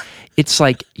literally, it's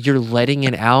like you're letting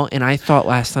it out. And I thought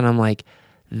last time, I'm like,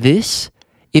 this,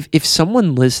 if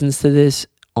someone listens to this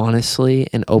honestly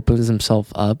and opens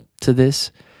themselves up to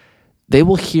this, they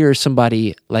will hear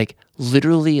somebody like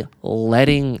literally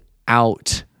letting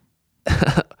out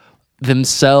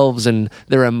themselves and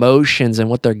their emotions and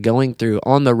what they're going through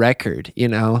on the record, you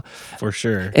know? For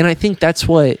sure. And I think that's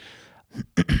what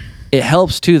it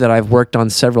helps too, that I've worked on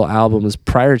several albums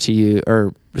prior to you,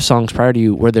 or songs prior to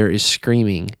you, where there is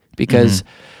screaming, because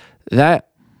that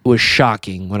was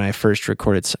shocking when I first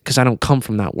recorded, because I don't come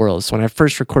from that world. So when I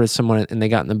first recorded someone and they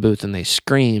got in the booth and they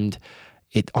screamed,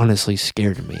 it honestly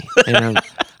scared me. And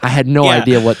I had no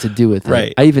idea what to do with it.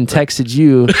 Right. I even texted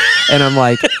you and I'm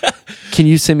like, can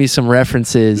you send me some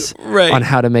references on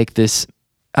how to make this,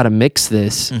 how to mix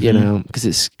this, you know,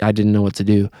 because I didn't know what to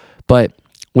do. But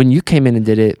when you came in and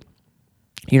did it,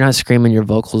 you're not screaming your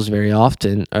vocals very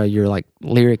often, or your like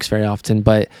lyrics very often,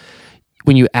 but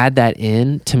when you add that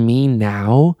in, to me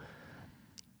now,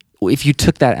 if you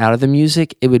took that out of the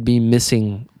music, it would be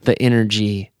missing the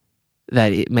energy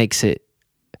that it makes it,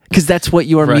 because that's what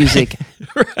your music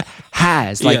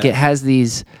has. Like it has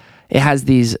these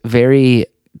very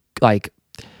like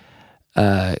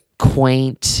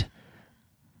quaint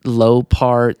low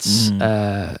parts.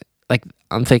 Like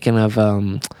I'm thinking of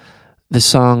the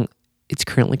song. It's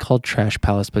currently called Trash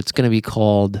Palace, but it's going to be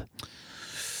called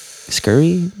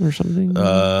Scurry or something. Boy,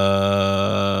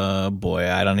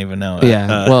 I don't even know.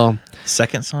 Yeah, well,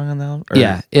 second song on the album.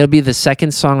 Yeah, it'll be the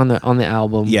second song on the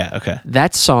album. Yeah, okay.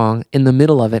 That song in the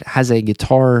middle of it has a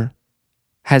guitar,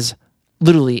 has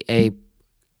literally a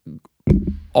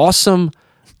awesome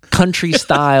country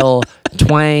style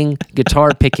twang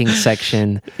guitar picking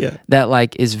section that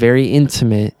like is very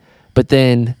intimate, but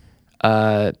then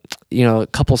a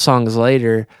couple songs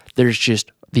later there's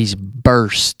just these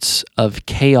bursts of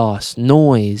chaos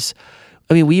noise.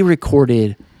 I mean, we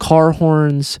recorded car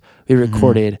horns, we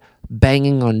recorded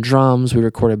banging on drums, we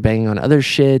recorded banging on other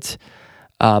shit,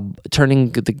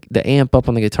 turning the amp up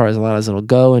on the guitar as loud as it'll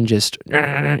go, and just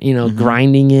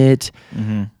grinding it.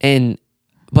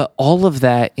 But all of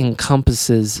that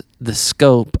encompasses the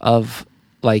scope of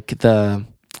like the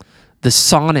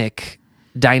sonic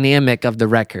dynamic of the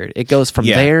record. It goes from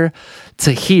there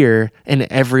to here and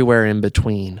everywhere in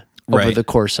between over the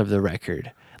course of the record.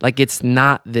 Like it's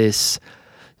not this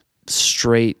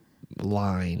straight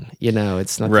line,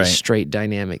 it's not this straight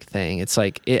dynamic thing. It's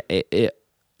like it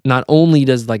not only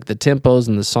does like the tempos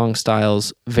and the song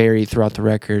styles vary throughout the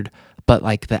record, but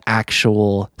like the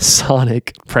actual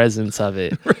sonic presence of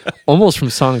it, almost from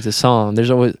song to song. There's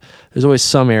always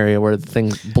some area where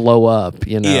things blow up,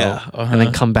 and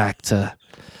then come back to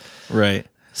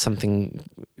something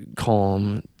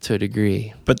calm to a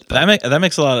degree. But that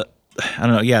makes a lot of, I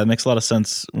don't know. Yeah, it makes a lot of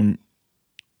sense when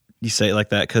you say it like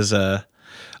that, because I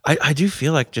do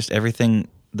feel like just everything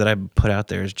that I put out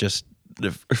there is just,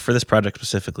 for this project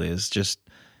specifically, is just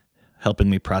helping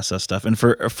me process stuff. And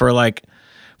for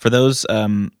those,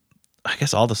 I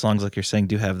guess all the songs, like you're saying,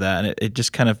 do have that, and it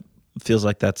just kind of feels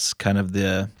like that's kind of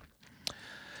the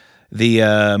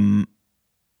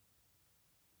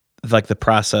like the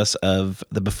process of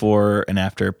the before and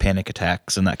after panic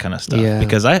attacks and that kind of stuff. Yeah.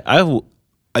 Because I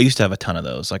used to have a ton of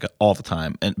those, like all the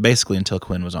time, and basically until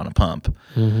Quinn was on a pump.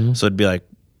 So it'd be like,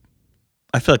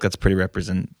 I feel like that's pretty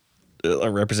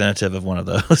representative of one of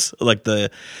those. Like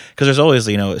because there's always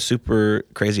a super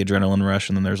crazy adrenaline rush,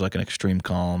 and then there's like an extreme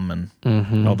calm and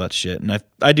all that shit. And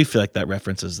I do feel like that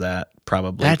references that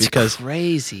probably. That's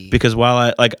crazy. Because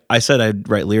while I said I'd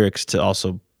write lyrics to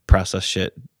also process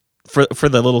shit for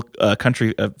the little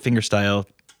country fingerstyle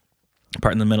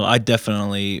part in the middle, I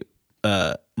definitely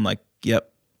I'm like,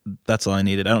 yep, that's all I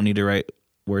needed. I don't need to write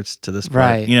words to this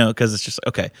part, because it's just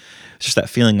okay. It's just that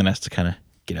feeling that has to kind of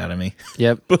get out of me.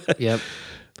 Yep. But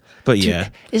Dude, yeah,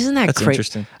 isn't that that's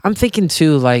interesting? I'm thinking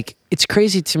too, like it's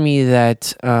crazy to me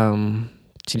that do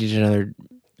you need another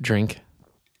drink?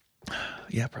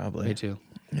 Yeah, probably. Me too.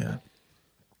 Yeah.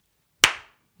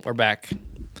 We're back.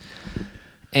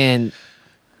 And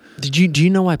do you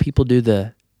know why people do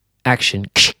the action?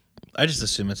 I just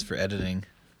assume it's for editing.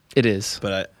 It is.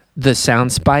 But the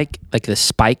sound spike, like the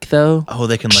spike though. Oh,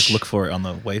 they can like look for it on the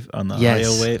audio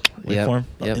waveform.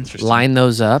 Oh, interesting. Line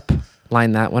those up.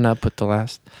 Line that one up with the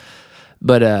last.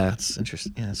 But that's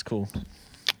interesting. Yeah, that's cool.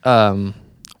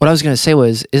 What I was gonna say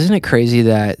was, isn't it crazy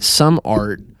that some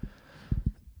art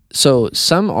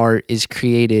is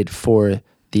created for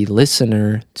the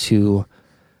listener to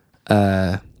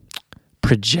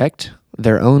project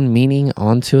their own meaning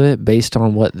onto it based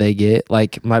on what they get?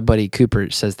 Like my buddy Cooper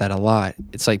says that a lot.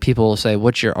 It's like people will say,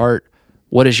 "What's your art?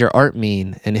 What does your art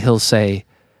mean?" And he'll say,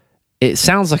 it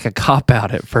sounds like a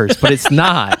cop-out at first, but it's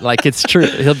not. Like, it's true.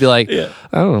 He'll be like, I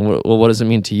don't know. Well, what does it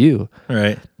mean to you?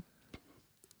 Right.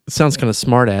 It sounds kind of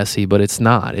smart-assy, but it's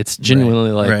not. It's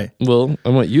genuinely well, I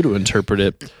want you to interpret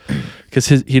it, because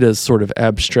he does sort of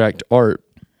abstract art.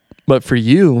 But for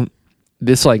you,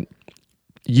 this, like,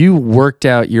 you worked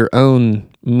out your own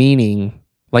meaning.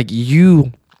 Like,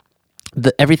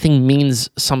 everything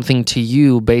means something to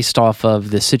you based off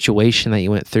of the situation that you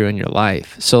went through in your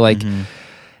life. So, like,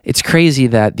 it's crazy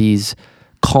that these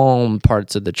calm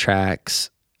parts of the tracks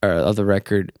of the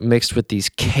record mixed with these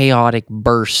chaotic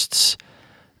bursts,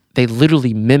 they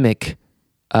literally mimic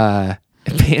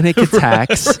panic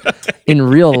attacks in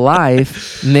real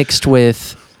life mixed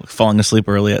with falling asleep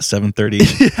early at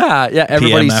 7:30. Yeah.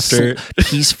 Everybody's after.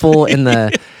 peaceful in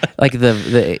the like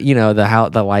the you know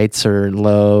the lights are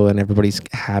low and everybody's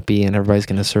happy and everybody's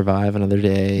gonna survive another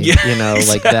day. Yeah, you know,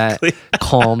 like that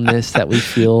calmness that we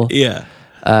feel. Yeah.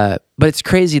 But it's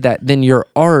crazy that then your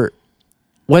art,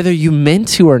 whether you meant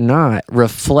to or not,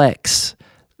 reflects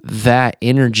that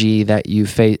energy that you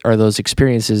face or those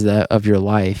experiences of your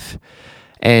life,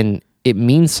 and it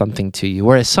means something to you.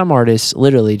 Whereas some artists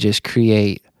literally just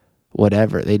create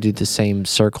whatever. They do the same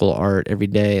circle art every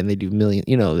day and they do million,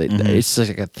 it's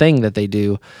like a thing that they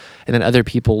do. And then other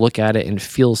people look at it and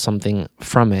feel something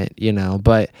from it,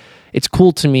 but it's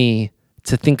cool to me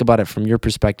to think about it from your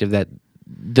perspective that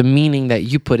the meaning that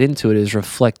you put into it is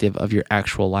reflective of your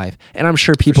actual life. And I'm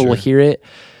sure people will hear it.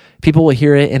 People will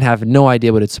hear it and have no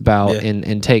idea what it's about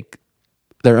and take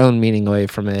their own meaning away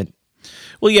from it.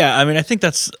 Well, yeah, I mean, I think I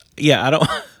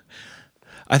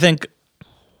think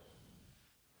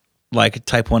like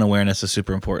type 1 awareness is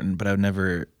super important, but I would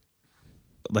never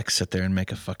like sit there and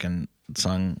make a fucking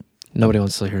song. Nobody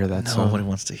wants to hear that song. Nobody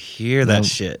wants to hear that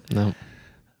shit. No.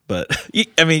 But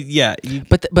I mean, yeah.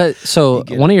 But so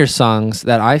one of your songs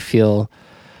that I feel,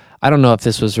 I don't know if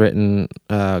this was written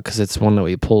because it's one that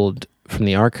we pulled from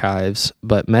the archives,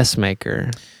 but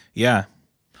Messmaker. Yeah.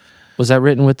 Was that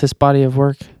written with this body of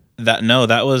work? That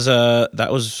was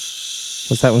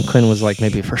Was that when Quinn was like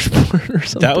maybe firstborn or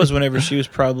something? That was whenever she was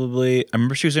probably, I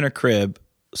remember she was in her crib.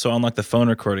 So on like the phone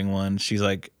recording one, she's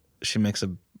like, she makes I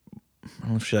don't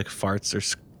know if she like farts or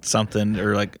something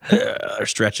or like or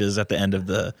stretches at the end of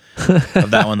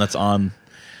of that one that's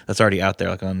already out there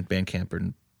like on Bandcamp or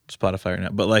Spotify right now.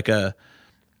 But like no,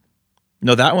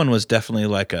 that one was definitely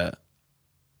like it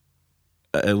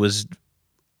was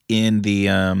in the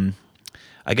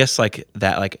I guess like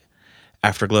that like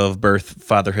afterglow of birth,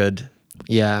 fatherhood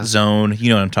zone. You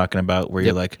know what I'm talking about, where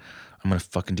you're like, I'm gonna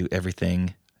fucking do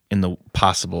everything in the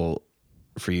possible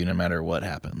for you no matter what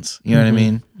happens. You know what I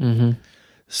mean? Mm-hmm.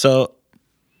 So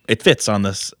it fits on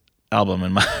this album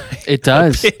in my It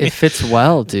does. opinion. It fits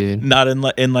well, dude. Not in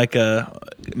like a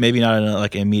maybe not in a,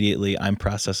 like immediately I'm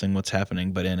processing what's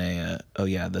happening, but in a oh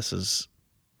yeah, this is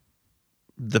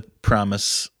the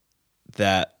promise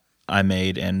that I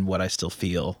made and what I still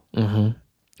feel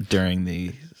during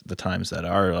the times that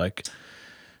are like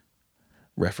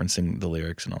referencing the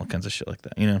lyrics and all kinds of shit like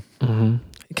that, you know?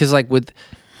 Because like with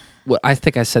what I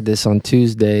think I said this on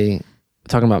Tuesday,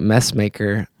 talking about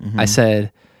Messmaker, I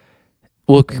said,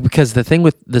 well, because the thing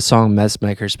with the song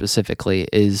Messmaker specifically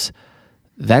is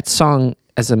that song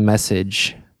as a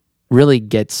message really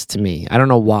gets to me. I don't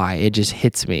know why. It just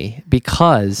hits me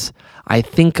because I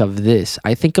think of this.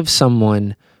 I think of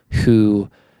someone who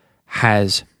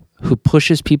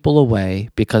pushes people away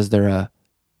because they're a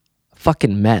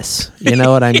fucking mess. You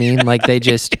know what I mean? Like they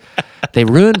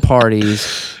ruin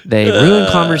parties, they ruin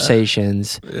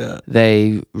conversations,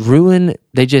 they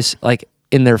just like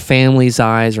in their family's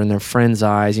eyes or in their friends'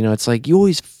 eyes, it's like, you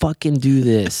always fucking do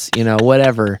this,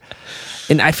 whatever.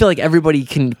 And I feel like everybody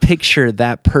can picture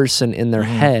that person in their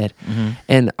head.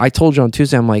 And I told you on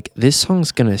Tuesday, I'm like, this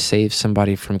song's going to save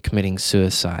somebody from committing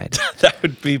suicide. That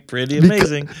would be pretty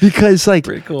amazing. Because like,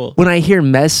 pretty cool. When I hear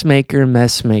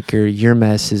Messmaker, your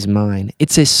mess is mine,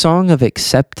 it's a song of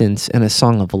acceptance and a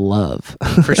song of love.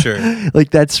 For sure. Like,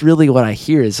 that's really what I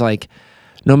hear is like,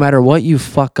 no matter what you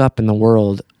fuck up in the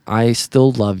world, I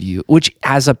still love you, which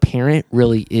as a parent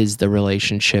really is the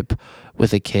relationship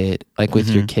with a kid, like with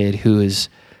your kid who is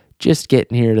just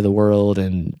getting here to the world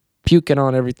and puking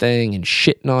on everything and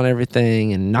shitting on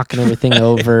everything and knocking everything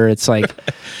over. It's like,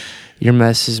 your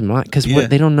mess is mine. Because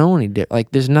they don't know any different.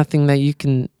 Like, there's nothing that you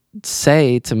can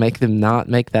say to make them not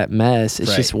make that mess.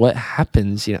 It's just what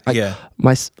happens,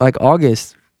 Like,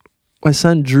 August, my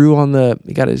son drew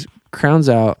he got his crowns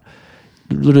out,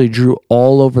 literally drew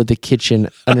all over the kitchen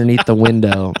underneath the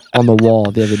window on the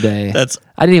wall the other day.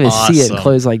 I didn't even see it. And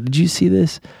Chloe's like, did you see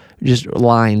this? Just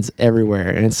lines everywhere.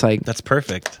 And it's like, that's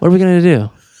perfect. What are we going to do?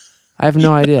 I have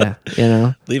no idea,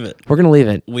 Leave it. We're going to leave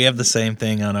it. We have the same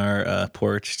thing on our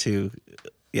porch too.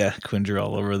 Yeah, Quinn drew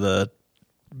all over the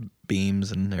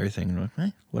beams and everything. We're like,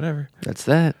 hey, whatever. That's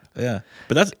that. Yeah.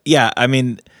 But I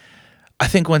mean, I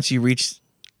think once you reach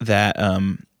that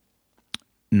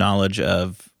knowledge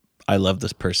of, I love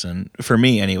this person, for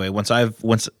me anyway, once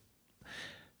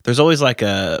there's always like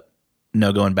a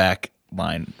no going back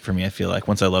line for me. I feel like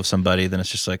once I love somebody, then it's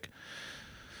just like,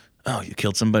 oh, you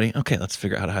killed somebody? Okay, let's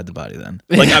figure out how to hide the body then.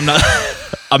 Like I'm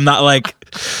not like,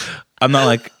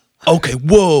 okay,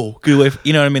 whoa, get away.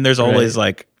 You know what I mean? There's always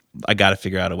like, I got to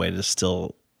figure out a way to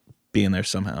still be in there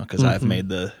somehow because I've made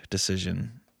the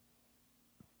decision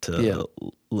to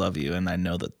love you, and I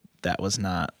know that that was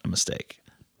not a mistake.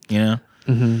 You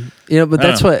know? But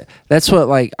that's what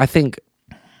like I think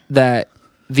that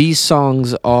these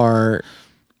songs are.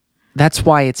 That's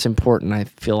why it's important, I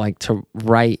feel like, to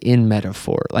write in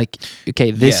metaphor. Like,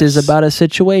 okay, this is about a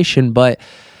situation, but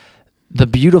the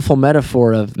beautiful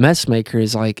metaphor of Messmaker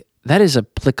is like, that is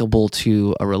applicable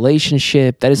to a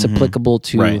relationship. That is applicable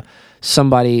to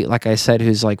somebody, like I said,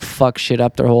 who's like fuck shit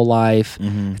up their whole life.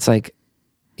 It's like,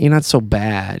 you're not so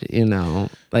bad,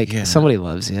 Like somebody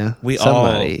loves you. We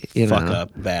somebody, all fuck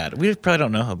up bad. We probably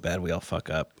don't know how bad we all fuck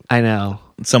up. I know.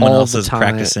 Someone else is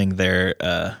practicing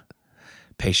their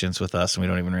patience with us, and we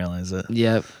don't even realize it.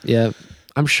 Yep.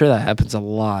 I'm sure that happens a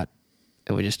lot,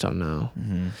 and we just don't know.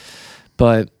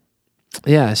 But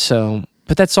yeah,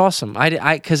 but that's awesome.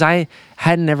 Because I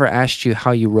had never asked you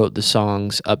how you wrote the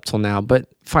songs up till now, but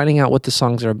finding out what the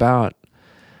songs are about,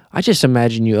 I just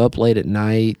imagine you up late at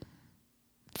night,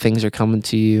 things are coming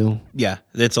to you. Yeah,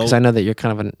 it's all. Because I know that you're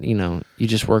kind of you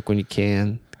just work when you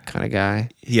can kind of guy.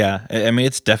 Yeah, I mean,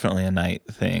 it's definitely a night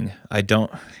thing.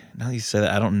 Now that you say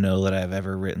that, I don't know that I've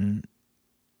ever written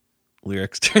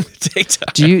lyrics during the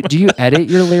daytime. Do you edit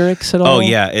your lyrics at all? Oh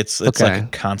yeah, it's like a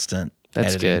constant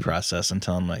editing process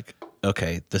until I'm like,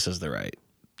 okay, this is the right.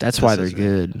 That's why they're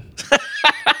good.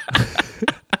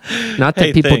 Not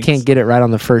that people can't get it right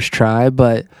on the first try,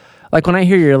 but like when I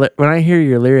hear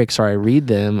your lyrics or I read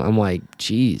them, I'm like,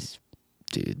 geez,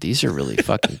 dude, these are really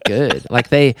fucking good. Like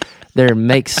they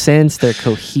make sense. They're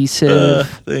cohesive.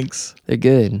 Thanks. They're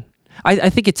good.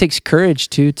 I think it takes courage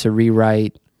too to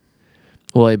rewrite.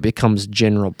 Well, it becomes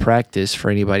general practice for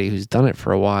anybody who's done it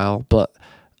for a while, but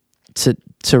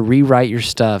to rewrite your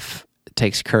stuff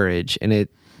takes courage,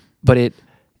 but it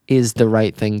is the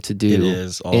right thing to do. It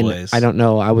is always. And I don't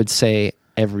know. I would say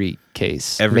every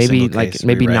case. Maybe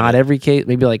not every case.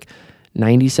 Maybe like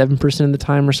 97% of the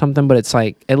time or something. But it's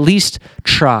like at least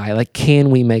try. Like,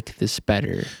 can we make this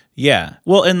better? Yeah.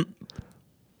 Well,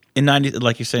 in 90,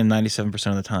 like you're saying, 97%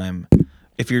 of the time,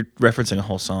 if you're referencing a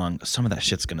whole song, some of that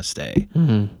shit's gonna stay.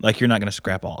 Like you're not gonna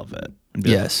scrap all of it. And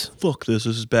be like, fuck this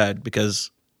is bad.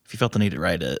 Because if you felt the need to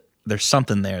write it, there's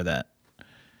something there that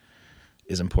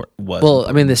is important.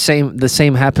 I mean, the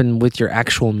same happened with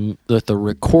with the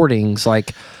recordings.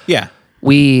 Like,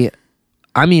 we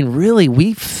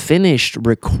finished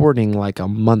recording like a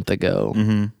month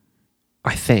ago.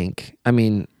 I think. I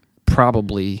mean,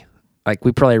 probably. Like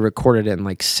we probably recorded it in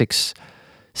like 6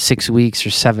 weeks or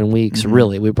 7 weeks.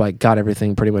 Really, we like got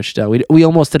everything pretty much done. We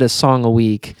almost did a song a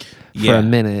week for a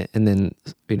minute, and then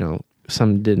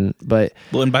some didn't. But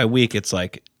and by week, it's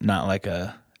like not like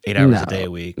 8 hours a day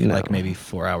a week, like maybe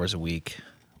 4 hours a week.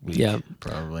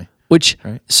 Probably.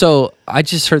 So I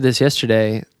just heard this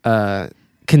yesterday.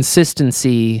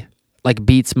 Consistency like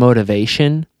beats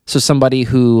motivation. So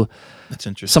that's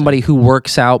interesting. Somebody who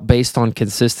works out based on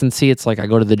consistency. It's like I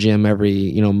go to the gym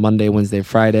every Monday, Wednesday,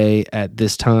 Friday at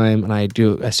this time, and I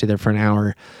stay there for an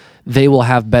hour. They will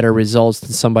have better results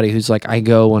than somebody who's like, I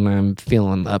go when I'm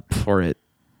feeling up for it,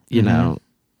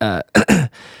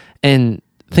 And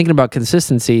thinking about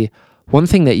consistency, one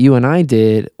thing that you and I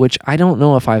did, which I don't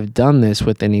know if I've done this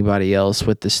with anybody else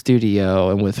with the studio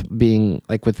and with being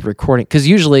like with recording, because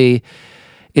usually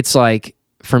it's like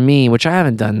for me, which I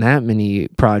haven't done that many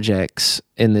projects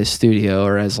in this studio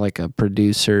or as like a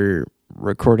producer,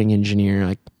 recording engineer.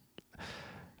 Like,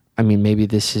 I mean, maybe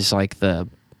this is like the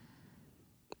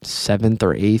 7th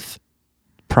or 8th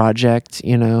project,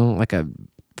 like a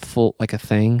full, like a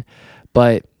thing.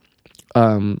 But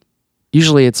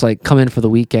usually it's like come in for the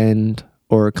weekend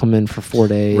or come in for 4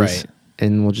 days, right,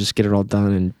 and we'll just get it all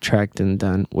done and tracked and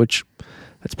done, which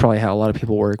that's probably how a lot of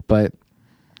people work. But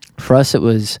for us, it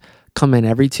was come in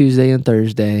every Tuesday and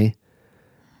Thursday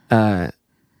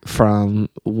from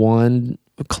 1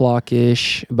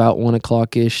 o'clock-ish, about 1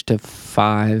 o'clock-ish to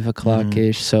 5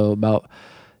 o'clock-ish, so about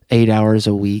 8 hours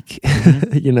a week,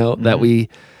 that we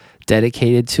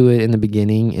dedicated to it in the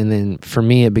beginning. And then for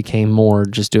me, it became more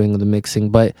just doing the mixing.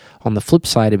 But on the flip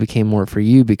side, it became more for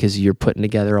you because you're putting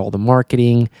together all the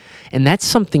marketing. And that's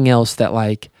something else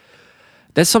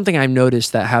that's something I've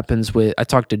noticed that happens with, I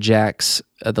talked to Jax,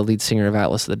 the lead singer of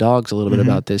Atlas of the Dogs, a little bit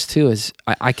about this too, is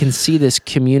I can see this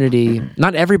community,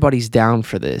 not everybody's down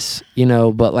for this,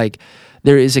 but like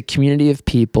there is a community of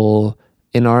people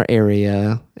in our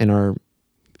area, in our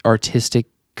artistic,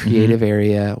 creative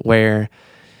area where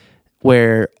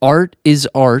art is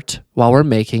art while we're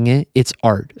making it. It's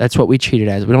art. That's what we treat it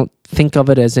as. We don't think of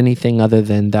it as anything other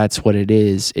than that's what it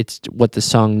is. It's what the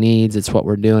song needs. It's what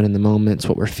we're doing in the moment. It's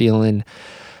what we're feeling.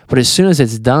 But as soon as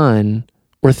it's done,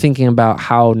 we're thinking about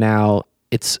how now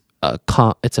it's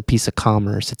it's a piece of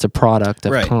commerce. It's a product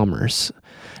of Right. commerce.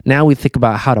 Now we think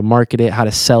about how to market it, how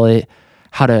to sell it,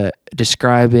 how to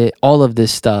describe it, all of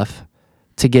this stuff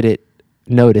to get it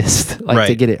noticed, like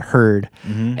to Right. get it heard.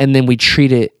 And then we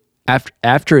treat it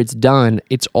after it's done,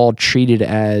 it's all treated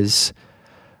as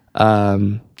I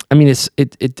mean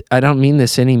I don't mean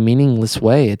this any meaningless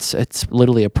way. It's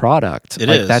literally a product. It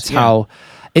like is, that's yeah. how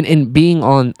and being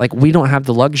on, like, we don't have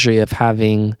the luxury of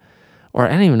having, or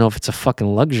I don't even know if it's a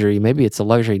fucking luxury. Maybe it's a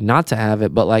luxury not to have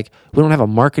it, but like we don't have a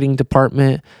marketing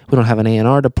department. We don't have an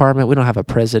A&R department. We don't have a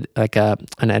president, like an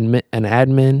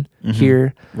admin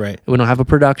here. Right. We don't have a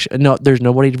production. No, there's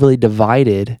nobody really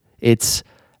divided. It's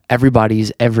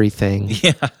everybody's everything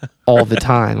all the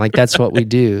time. Like that's what we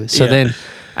do. So then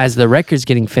as the record's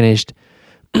getting finished,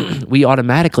 we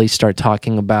automatically start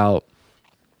talking about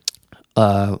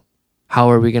how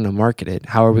are we going to market it?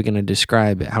 How are we going to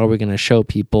describe it? How are we going to show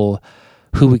people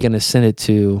who we're going to send it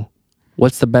to?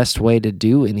 What's the best way to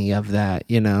do any of that,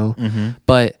 you know?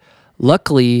 But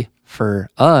luckily for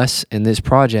us in this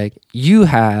project, you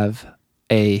have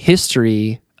a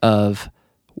history of,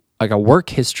 like a work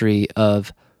history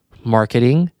of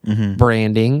marketing,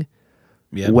 branding,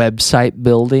 website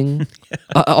building,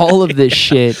 all of this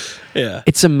shit. Yeah.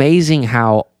 It's amazing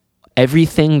how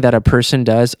everything that a person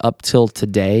does up till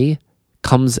today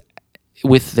comes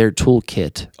with their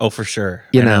toolkit. Oh, for sure.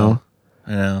 You I know?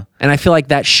 know. And I feel like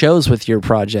that shows with your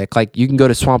project. Like you can go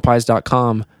to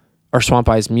swampeyes.com or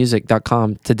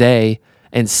swampeyesmusic.com today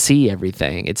and see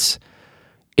everything. It's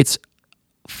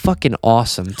fucking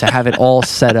awesome to have it all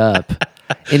set up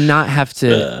and not have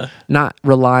to not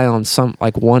rely on some,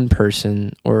 like, one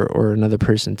person or another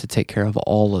person to take care of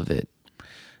all of it. You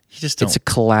just don't. It's a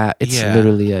collab. It's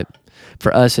literally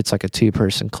for us, it's like a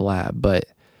 2-person collab, but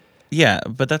Yeah,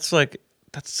 but that's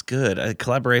good.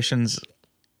 Collaborations,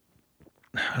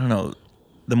 I don't know,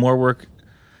 the more work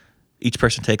each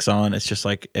person takes on, it's just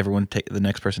like the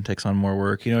next person takes on more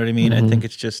work. You know what I mean? I think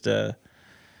it's just, I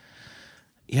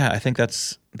think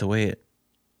that's the way it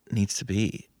needs to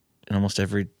be in almost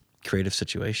every creative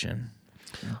situation.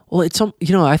 well, it's,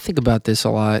 I think about this a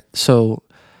lot. So,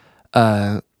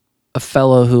 a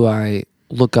fellow who I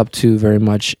look up to very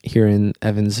much here in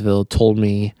Evansville told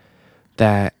me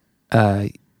that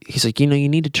he's like, you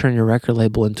need to turn your record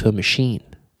label into a machine,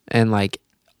 and like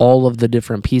all of the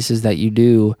different pieces that you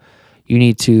do, you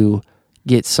need to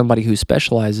get somebody who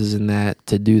specializes in that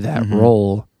to do that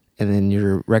role, and then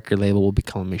your record label will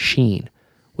become a machine,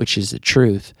 which is the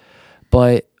truth.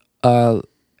 But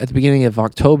at the beginning of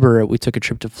October, we took a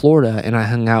trip to Florida, and I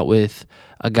hung out with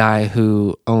a guy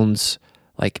who owns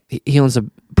a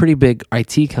pretty big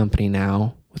IT company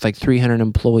now with like 300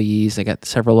 employees. They got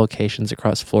several locations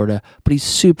across Florida, but he's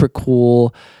super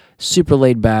cool, super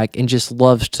laid back, and just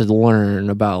loves to learn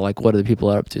about like what other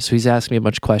people are up to. So he's asking me a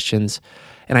bunch of questions,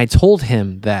 and I told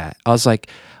him that. I was like,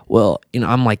 well,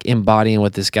 I'm like embodying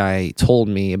what this guy told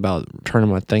me about turning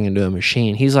my thing into a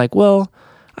machine. He's like, well,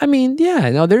 I mean, yeah,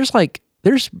 no,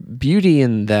 there's beauty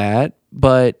in that,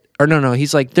 but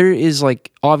he's like, there is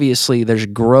like, obviously there's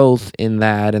growth in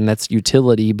that, and that's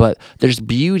utility, but there's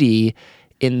beauty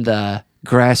in the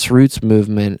grassroots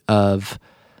movement of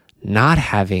not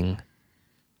having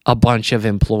a bunch of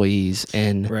employees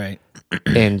and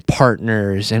and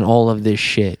partners and all of this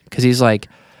shit. Because he's like,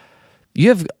 you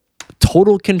have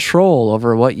total control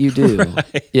over what you do,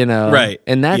 Right.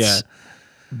 And that's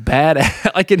bad.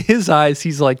 Like in his eyes,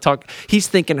 he's like he's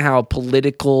thinking how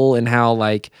political and how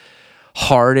like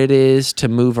hard it is to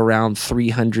move around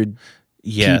 300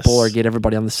 people or get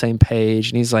everybody on the same page.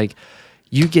 And he's like,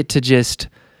 you get to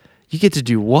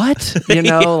do what?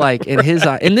 Like in his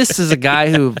eye. And this is a guy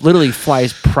who literally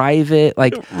flies private,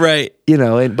 like, Right.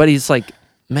 But he's like,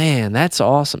 man, that's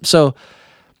awesome. So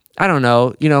I don't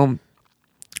know,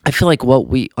 I feel like what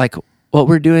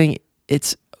we're doing,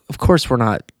 it's, of course we're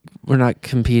not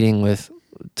competing with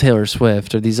Taylor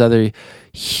Swift or these other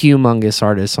humongous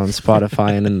artists on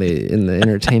Spotify and in the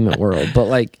entertainment world, but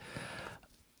like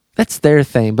that's their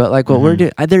thing. But like what we're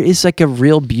doing, there is like a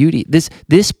real beauty.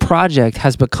 This project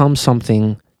has become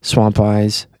something, Swamp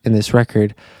Eyes, and this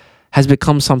record has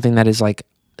become something that is like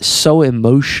so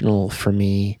emotional for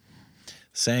me.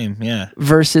 Same, yeah.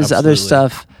 Versus Absolutely.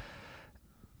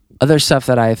 other stuff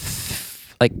that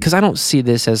I've like, because I don't see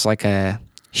this as like a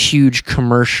huge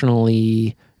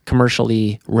commercially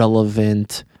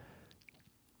relevant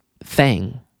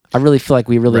thing. I really feel like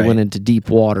we really went into deep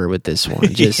water with this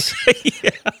one. Just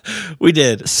we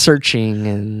did searching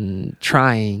and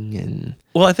trying and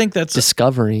I think that's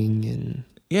discovering and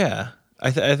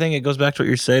I think it goes back to what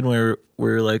you're saying, where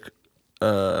we're like,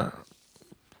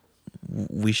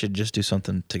 we should just do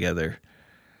something together.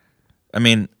 I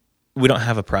mean, we don't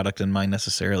have a product in mind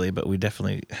necessarily, but we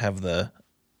definitely have the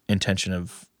intention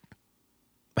of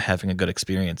having a good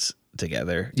experience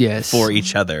together. Yes. For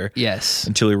each other. Yes.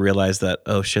 Until we realize that,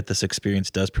 oh shit, this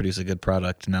experience does produce a good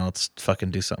product. Now let's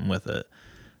fucking do something with it.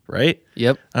 Right?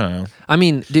 Yep. I don't know. I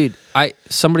mean, dude,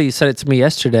 somebody said it to me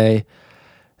yesterday.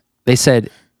 They said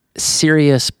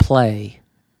serious play.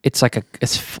 It's like a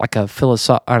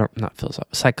psychological. I don't know.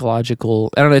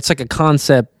 It's like a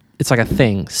concept. It's like a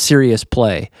thing. Serious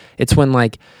play. It's when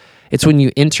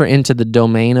you enter into the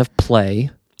domain of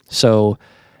play. So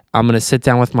I'm gonna sit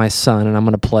down with my son and I'm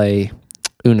gonna play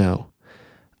Uno.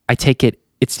 I take it.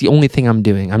 It's the only thing I'm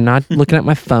doing. I'm not looking at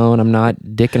my phone. I'm not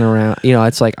dicking around.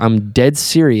 It's like I'm dead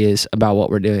serious about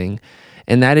what we're doing.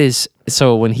 And that is,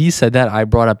 so when he said that, I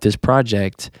brought up this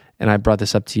project, and I brought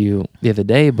this up to you the other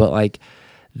day, but like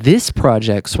this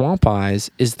project, Swamp Eyes,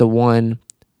 is the one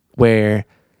where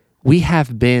we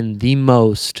have been the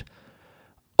most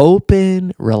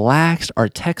open, relaxed. Our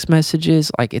text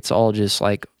messages, like it's all just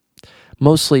like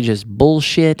mostly just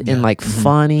bullshit and like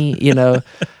funny,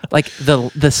 like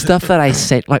the stuff that I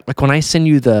sent, like when I send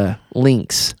you the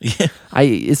links,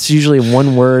 it's usually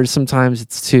one word. Sometimes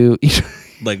it's two,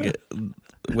 like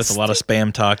with a lot of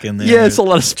spam talk in there. Yeah, it's a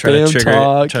lot of spam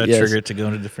talk. Try to trigger it to go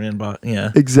into different inbox.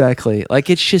 Yeah, exactly. Like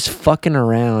it's just fucking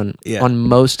around on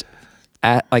most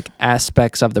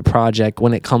aspects of the project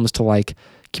when it comes to like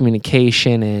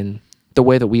communication and the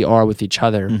way that we are with each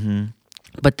other. Mm-hmm.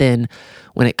 But then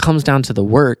when it comes down to the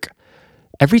work,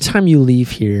 every time you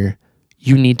leave here,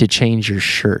 you need to change your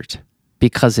shirt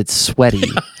because it's sweaty.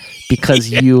 Because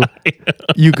you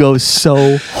go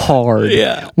so hard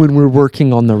when we're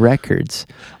working on the records.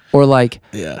 Or like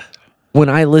when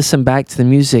I listen back to the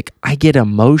music, I get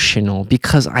emotional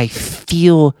because I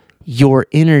feel your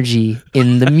energy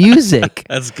in the music.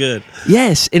 That's good.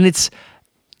 Yes, and it's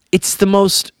the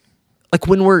most, like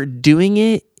when we're doing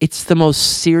it, it's the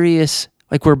most serious,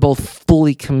 like we're both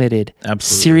fully committed.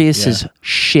 Absolutely. Serious as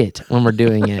shit when we're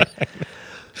doing it.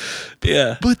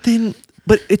 Yeah.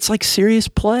 But it's like serious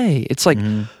play. It's like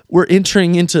we're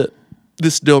entering into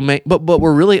this domain, but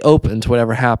we're really open to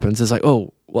whatever happens. It's like,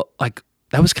 oh, well, like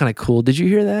that was kind of cool. Did you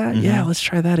hear that? Mm-hmm. Yeah, let's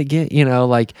try that again.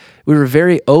 Like we were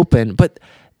very open, but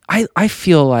I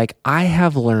feel like I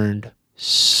have learned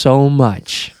so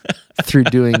much through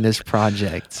doing this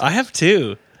project. I have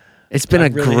too. It's been a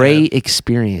really great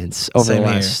experience over the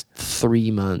last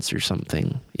 3 months or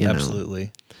something.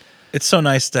 Absolutely. It's so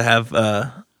nice to have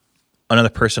another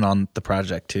person on the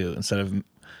project too, instead of,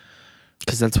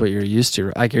 because that's what you're used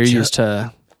to. Like you're used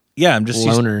to. Yeah, I'm just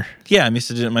loner. I'm used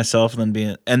to doing it myself, and then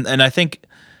being and I think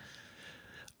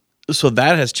so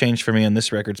that has changed for me on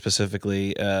this record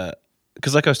specifically.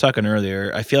 Because like I was talking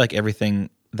earlier, I feel like everything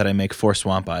that I make for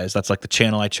Swamp Eyes, that's like the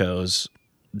channel I chose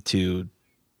to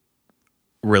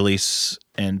release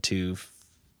and to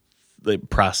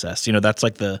process. That's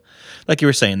like like you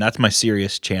were saying, that's my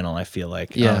serious channel, I feel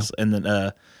like. Yeah. And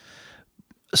then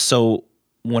so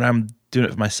when I'm doing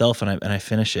it for myself and I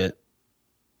finish it,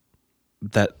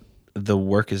 that the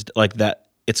work is like that,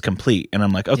 it's complete, and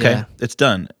I'm like, okay, it's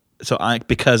done. So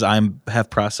because have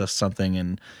processed something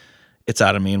and it's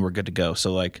out of me and we're good to go.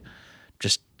 So like,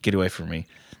 just get away from me.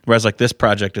 Whereas like this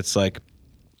project, it's like,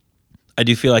 I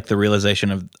do feel like the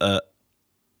realization of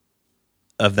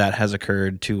that has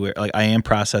occurred to where like I am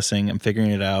processing, I'm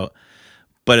figuring it out,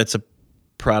 but it's a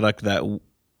product that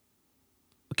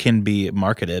can be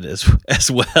marketed as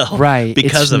well. Right.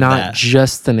 Because it's of not that.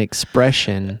 just an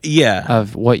expression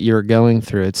of what you're going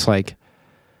through. It's like,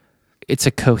 it's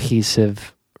a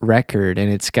cohesive record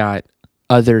and it's got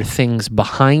other things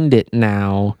behind it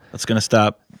now. That's going to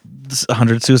stop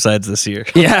 100 suicides this year.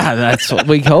 Yeah, that's what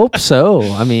we hope so.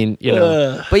 I mean,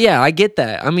 but yeah, I get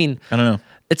that. I mean, I don't know.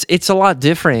 It's a lot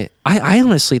different. I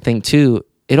honestly think too,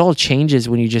 it all changes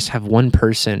when you just have one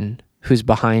person who's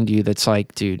behind you that's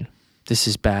like, dude, this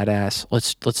is badass.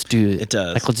 Let's do it. It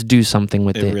does. Like, let's do something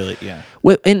with it. It really, yeah.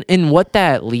 And what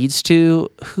that leads to,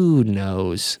 who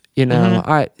knows?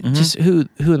 Just who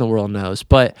in the world knows?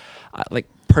 But like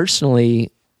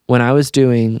personally, when I was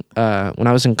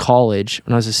in college,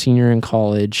 when I was a senior in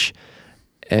college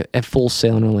at Full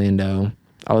Sail in Orlando,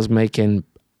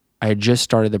 I had just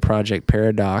started the project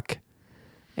Paradoc,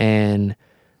 and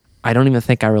I don't even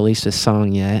think I released a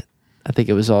song yet. I think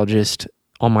it was all just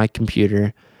on my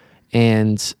computer.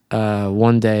 And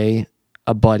one day,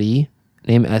 a buddy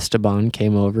named Esteban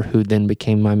came over, who then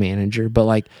became my manager. But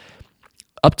like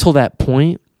up till that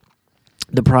point,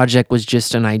 the project was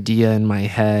just an idea in my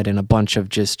head and a bunch of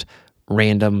just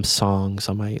random songs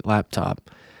on my laptop.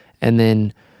 And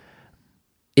then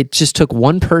it just took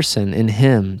one person and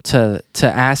him to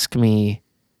ask me,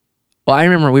 Well, I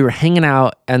remember we were hanging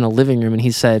out in the living room, and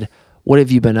he said, "What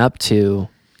have you been up to?"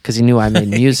 Because he knew I made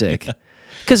music.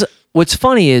 Because what's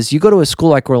funny is you go to a school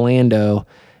like Orlando,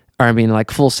 or I mean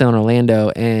like Full Sail in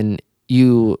Orlando, and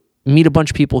you meet a bunch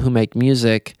of people who make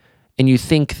music, and you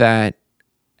think that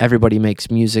everybody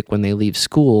makes music when they leave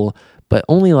school, but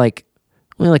only like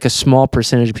a small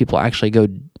percentage of people actually go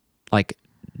like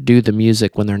do the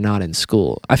music when they're not in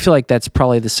school. I feel like that's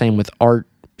probably the same with art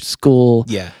school,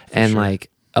 and like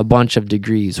a bunch of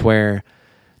degrees where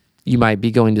you might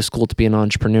be going to school to be an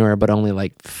entrepreneur, but only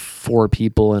like 4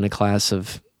 people in a class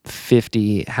of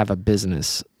 50 have a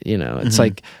business. You know, it's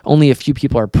like only a few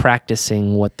people are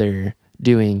practicing what they're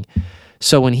doing.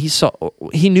 So when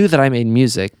he knew that I made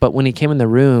music, but when he came in the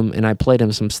room and I played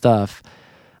him some stuff,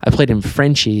 I played him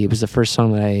Frenchie. It was the first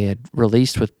song that I had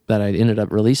that I ended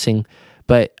up releasing,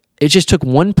 but it just took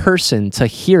one person to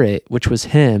hear it, which was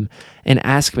him, and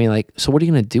ask me like, "So what are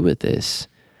you going to do with this?"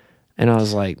 And I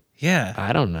was like,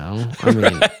 I don't know. I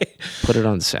mean, put it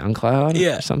on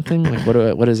SoundCloud or something. Like,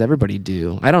 what does everybody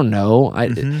do? I don't know. I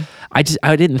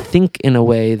didn't think in a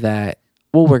way that,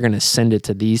 well, we're going to send it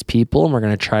to these people and we're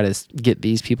going to try to get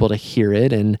these people to hear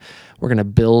it and we're going to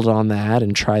build on that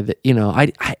and try that. You know,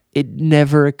 it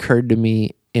never occurred to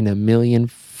me in a million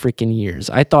freaking years.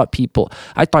 I thought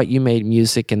you made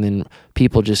music and then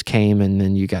people just came and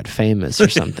then you got famous or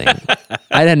something.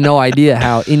 I had no idea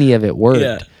how any of it worked.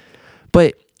 Yeah.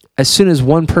 But as soon as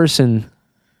one person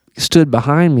stood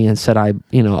behind me and said,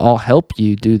 I'll help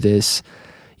you do this,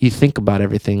 you think about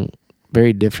everything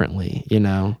very differently, you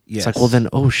know? Yes. It's like, well then,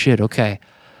 oh shit, okay,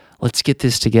 let's get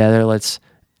this together. Let's,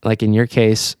 like in your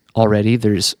case already,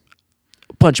 there's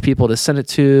a bunch of people to send it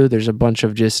to. There's a bunch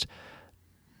of just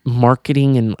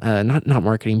marketing and not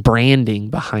marketing, branding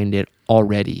behind it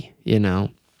already, you know?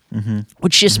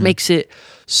 Which just makes it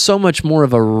so much more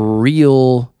of a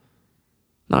real,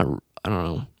 I don't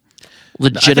know,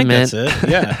 legitimate,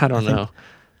 I don't know,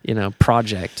 you know,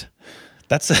 project.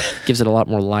 Gives it a lot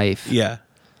more life. Yeah.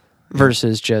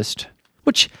 Versus just,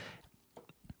 which,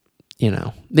 you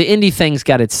know, the indie thing's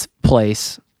got its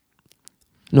place.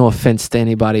 No offense to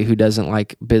anybody who doesn't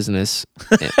like business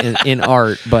in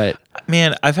art, but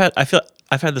man, I've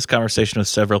had this conversation with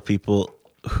several people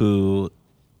who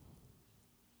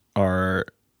are,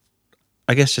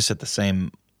 I guess, just at the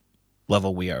same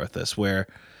level we are with this, where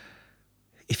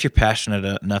if you're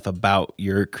passionate enough about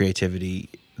your creativity,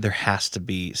 there has to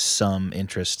be some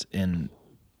interest in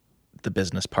the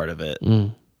business part of it,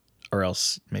 or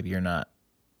else maybe you're not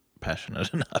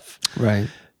passionate enough. Right.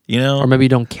 You know? Or maybe you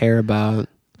don't care about,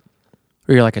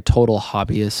 or you're like a total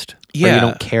hobbyist. Yeah. Or you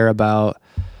don't care about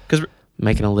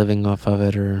making a living off of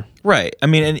it, or... Right. I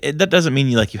mean, and that doesn't mean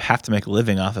you have to make a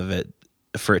living off of it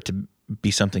for it to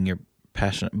be something you're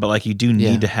passionate, but like you do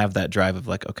need to have that drive of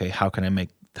like, okay, how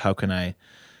can I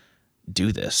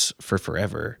do this for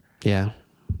forever? Yeah.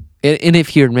 And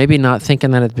if you're maybe not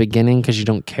thinking that at the beginning because you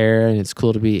don't care and it's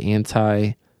cool to be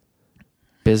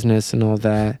anti-business and all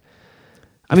that,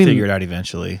 I mean, figure it out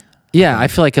eventually. Yeah, I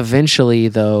feel like eventually,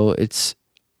 though, it's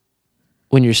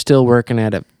when you're still working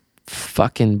at a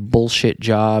fucking bullshit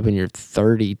job and you're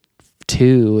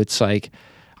 32, it's like,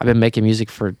 I've been making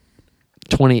music for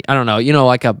 20, I don't know, you know,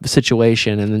 like a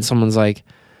situation, and then someone's like,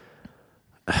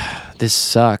 this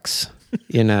sucks.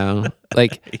 You know,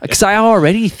 like, because I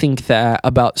already think that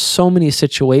about so many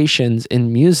situations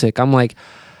in music. I'm like,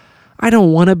 I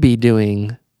don't want to be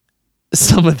doing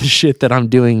some of the shit that I'm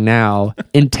doing now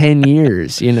in 10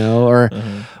 years, you know,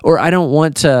 or I don't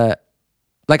want to,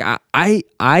 like,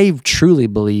 I truly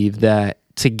believe that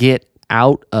to get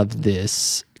out of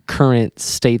this current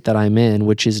state that I'm in,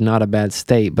 which is not a bad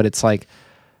state, but it's like,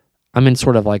 I'm in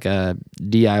sort of like a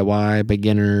DIY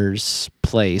beginner's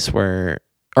place where,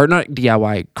 or not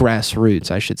DIY, grassroots,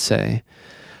 I should say.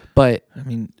 But I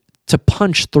mean, to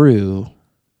punch through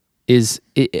is,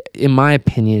 in my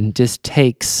opinion, just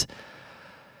takes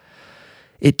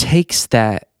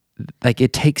that, like,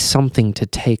 it takes something to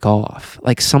take off.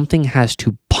 Like, something has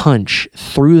to punch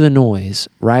through the noise,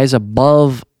 rise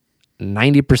above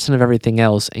 90% of everything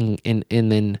else, and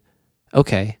then,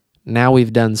 okay, now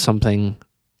we've done something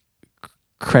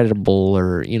credible,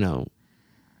 or, you know.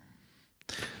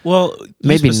 Well,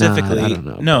 maybe not. I don't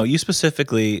know. No, you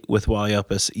specifically with Wally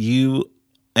Opus,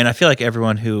 and I feel like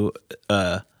everyone who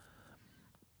I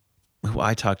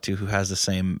talk to who has the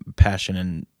same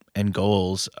passion and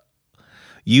goals,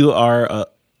 you are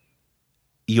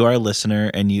a listener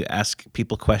and you ask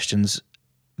people questions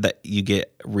that you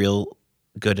get real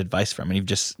good advice from, and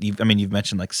you've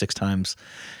mentioned like 6 times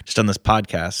just on this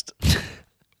podcast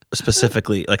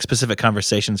specifically, like specific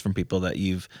conversations from people that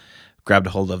you've grabbed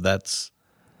a hold of. That's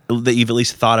that you've at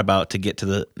least thought about to get to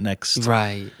the next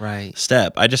right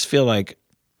step. I just feel like,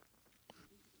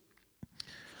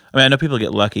 I mean, I know people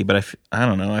get lucky, but I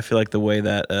don't know. I feel like the way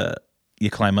that you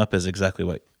climb up is exactly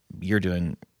what you're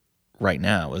doing right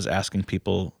now, is asking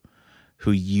people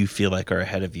who you feel like are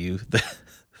ahead of you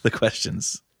the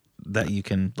questions that you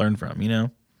can learn from, you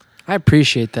know? I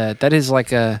appreciate that. That is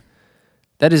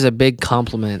a big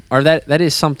compliment, or that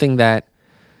is something that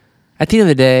at the end of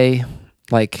the day,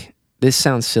 like, this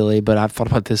sounds silly, but I've thought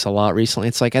about this a lot recently.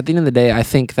 It's like, at the end of the day, I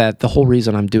think that the whole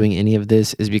reason I'm doing any of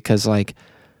this is because, like,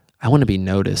 I want to be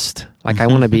noticed. Like, I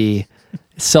want to be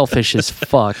selfish as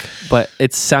fuck, but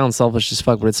it sounds selfish as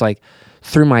fuck, but it's like,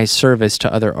 through my service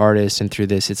to other artists and through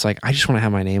this, it's like, I just want to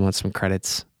have my name on some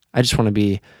credits. I just want to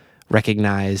be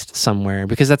recognized somewhere,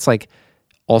 because that's like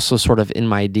also sort of in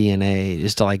my DNA,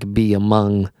 is to like be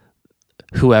among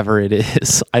whoever it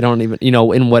is. I don't even,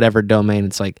 in whatever domain,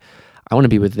 it's like, I want to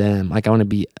be with them. Like, I want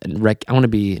to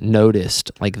be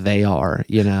noticed like they are,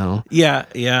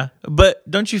 Yeah. But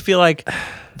don't you feel like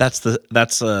that's like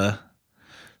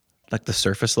the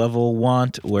surface level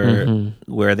want, where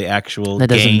the actual that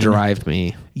doesn't gain, drive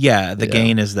me. Yeah, the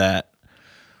gain is that,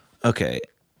 okay,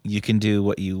 you can do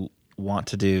what you want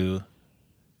to do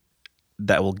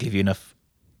that will give you enough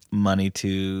money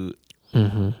to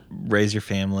raise your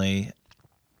family,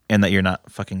 and that you're not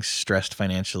fucking stressed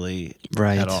financially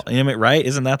at all. You know, right?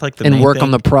 Isn't that like the main work thing?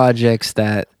 on the projects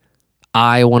that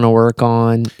I want to work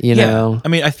on, you know? I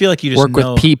mean, I feel like you just work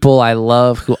with people I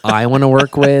love who I want to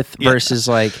work with versus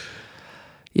like,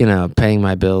 paying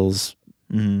my bills.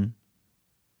 Mm-hmm.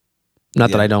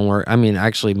 Not that I don't work. I mean,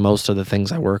 actually, most of the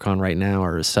things I work on right now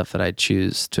are stuff that I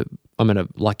choose to. I'm in a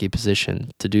lucky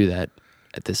position to do that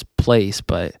at this place,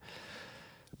 but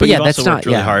yeah, you've that's also not worked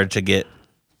really hard to get.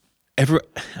 I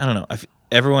don't know.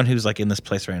 Everyone who's like in this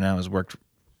place right now has worked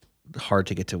hard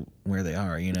to get to where they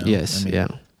are. Yes. Yeah.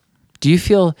 Do you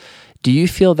feel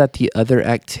that the other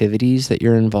activities that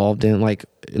you're involved in, like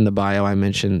in the bio, I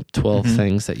mentioned 12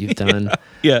 things that you've done,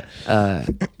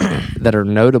 that are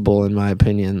notable in my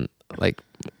opinion, like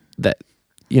that,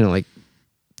 like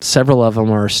several of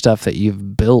them are stuff that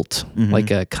you've built,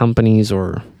 like companies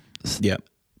or. Yeah.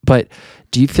 But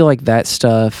do you feel like that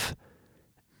stuff,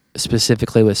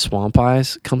 specifically with Swamp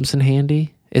Eyes, comes in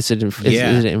handy? Is it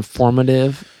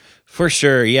informative? For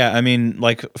sure, yeah. I mean,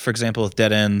 like, for example, with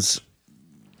Dead Ends,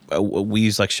 we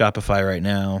use like Shopify right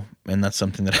now, and that's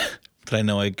something that I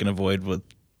know I can avoid with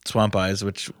Swamp Eyes,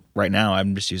 which right now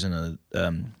I'm just using a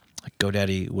like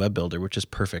GoDaddy web builder, which is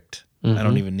perfect. I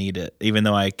don't even need it, even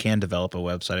though I can develop a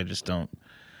website. I just don't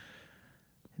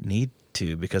need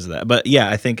to because of that. But yeah,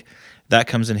 I think that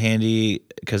comes in handy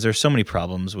because there's so many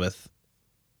problems and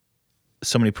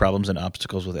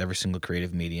obstacles with every single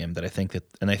creative medium that I think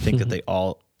that they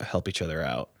all help each other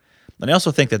out. And I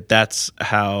also think that that's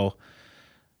how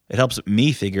it helps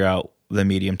me figure out the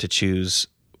medium to choose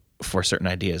for certain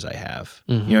ideas I have.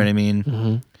 You know what I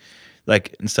mean?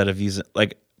 Like, instead of using,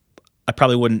 like, I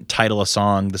probably wouldn't title a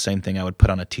song the same thing I would put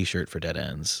on a t-shirt for Dead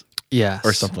Ends. Yes.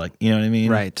 Or something like, you know what I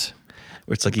mean? Right.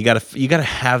 Where it's like, you gotta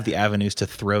have the avenues to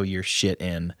throw your shit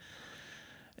in.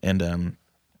 And,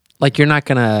 like, you're not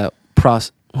gonna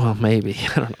well, maybe.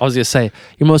 I don't know. I was going to say,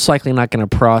 you're most likely not going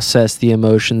to process the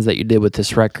emotions that you did with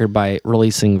this record by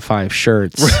releasing 5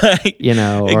 shirts. Right.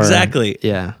 Exactly.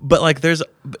 Yeah. But like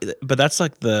but that's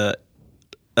like the,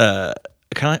 kind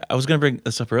of like, I was going to bring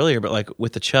this up earlier, but like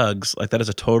with the Chugs, like that is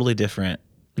a totally different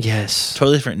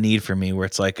need for me, where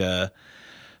it's like a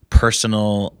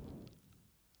personal,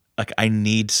 like I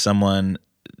need someone,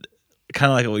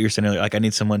 kind of like what you were saying earlier, like I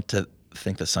need someone to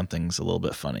think that something's a little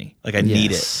bit funny. Like I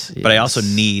need it, but I also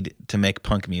need to make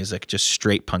punk music, just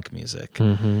straight punk music.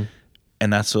 And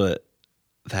that's what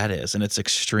that is. And it's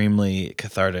extremely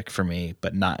cathartic for me,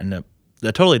 but not in a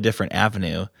totally different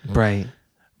avenue. Right.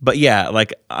 But yeah,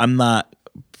 like I'm not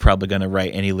probably going to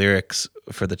write any lyrics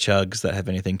for the Chugs that have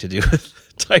anything to do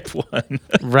with Type 1.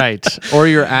 Right. Or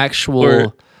your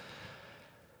actual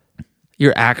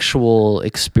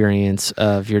experience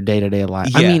of your day-to-day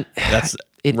life. Yeah, I mean,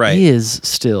 it is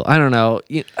still, I don't know,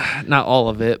 not all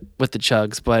of it with the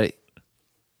Chugs, but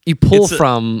you pull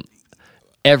from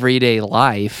everyday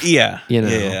life. Yeah.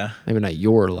 Maybe not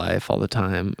your life all the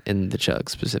time in the Chugs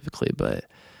specifically, but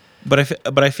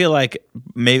I feel like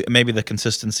maybe the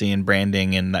consistency and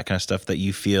branding and that kind of stuff that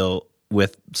you feel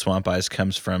with Swamp Eyes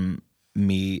comes from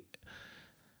me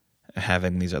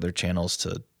having these other channels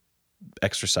to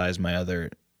exercise my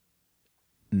other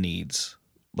needs.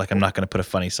 Like, I'm not going to put a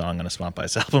funny song on a Swamp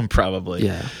Eyes album, probably.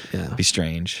 Yeah. It'd be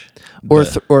strange. Or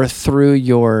through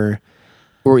your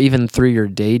or even through your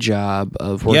day job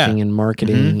of working in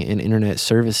marketing and internet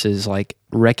services, like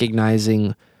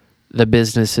recognizing the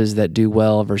businesses that do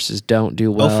well versus don't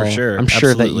do well. Oh, for sure. I'm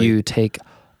sure Absolutely. that you take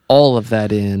all of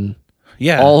that in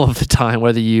all of the time,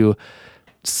 whether you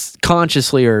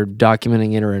consciously are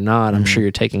documenting it or not. I'm sure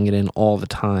you're taking it in all the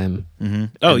time.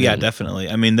 Oh, yeah, definitely.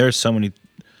 I mean, there's so many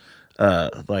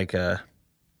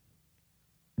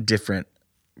different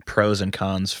pros and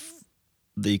cons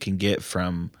that you can get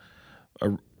from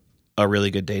a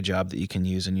really good day job that you can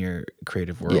use in your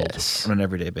creative world on an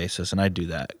everyday basis. And I do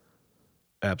that.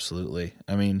 Absolutely.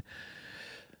 I mean,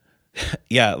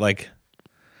 yeah, like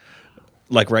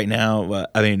right now,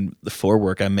 I mean, for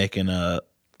work, I'm making a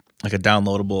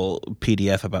downloadable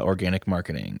PDF about organic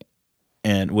marketing,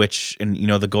 and you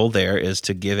know, the goal there is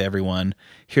to give everyone,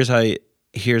 here's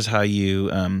how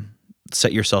you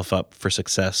set yourself up for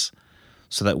success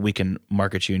so that we can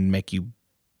market you and make you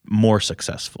more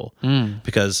successful,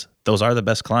 because those are the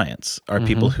best clients, are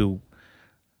people who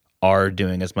are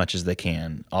doing as much as they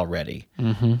can already.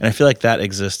 And I feel like that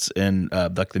exists in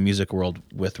like the music world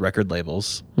with record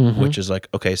labels, which is like,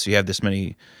 okay, so you have this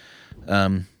many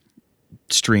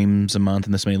streams a month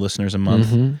and this many listeners a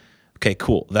month. Okay,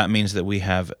 cool. That means that we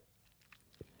have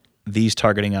these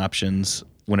targeting options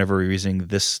whenever we're using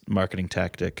this marketing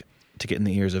tactic to get in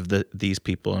the ears of these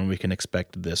people, and we can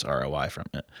expect this ROI from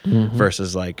it.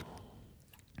 Versus like,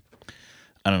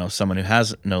 I don't know, someone who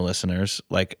has no listeners.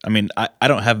 Like, I mean, I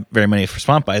don't have very many for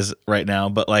Swampy right now,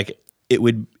 but like it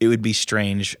would be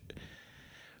strange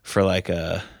for like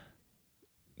a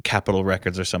Capitol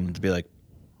Records or something to be like,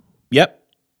 yep,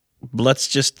 let's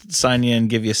just sign you and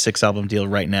give you a 6-album deal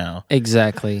right now.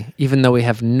 Exactly. Even though we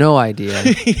have no idea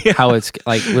how it's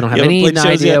like, we don't have any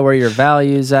idea where your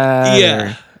value's at.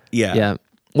 Yeah.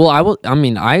 Well, I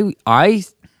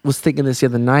was thinking this the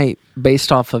other night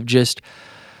based off of just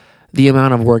the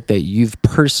amount of work that you've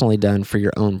personally done for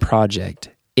your own project.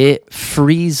 It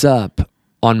frees up,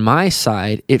 on my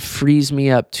side, it frees me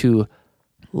up to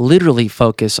literally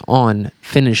focus on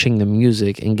finishing the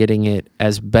music and getting it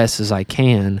as best as I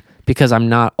can, because I'm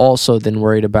not also then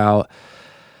worried about,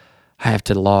 I have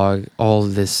to log all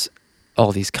these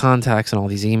contacts and all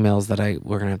these emails that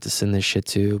we're gonna have to send this shit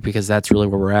to, because that's really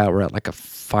where we're at. We're at like a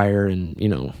fire and, you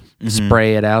know,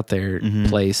 spray it out there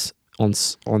place on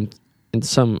in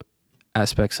some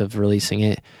aspects of releasing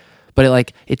it,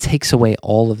 but it takes away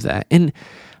all of that.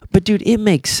 But dude, it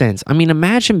makes sense. I mean,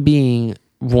 imagine being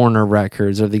Warner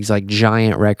Records or these like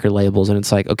giant record labels, and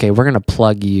it's like, okay, we're gonna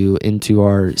plug you into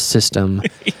our system.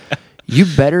 You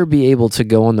better be able to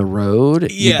go on the road.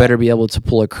 You better be able to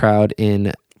pull a crowd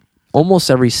in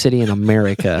almost every city in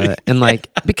America. And like,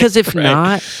 because if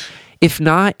not, it's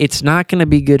not going to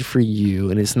be good for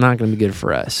you, and it's not going to be good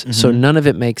for us. So none of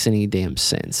it makes any damn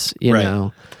sense, you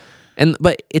know?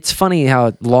 But it's funny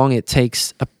how long it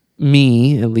takes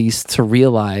me, at least, to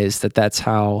realize that that's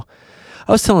how.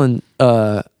 I was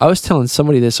telling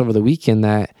somebody this over the weekend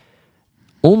that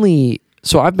I've only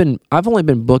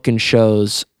been booking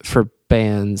shows for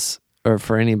bands or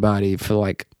for anybody for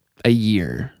like a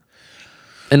year,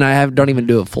 and don't even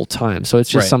do it full time. So it's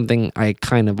just something I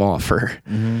kind of offer.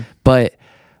 But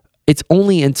it's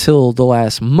only until the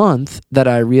last month that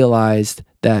I realized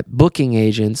that booking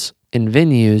agents and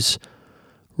venues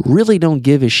really don't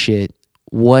give a shit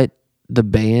what the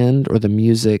band or the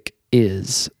music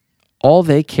is. All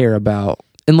they care about,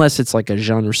 unless it's like a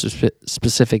genre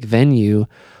specific venue,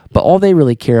 but all they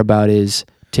really care about is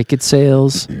ticket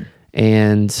sales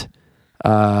and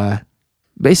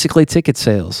basically ticket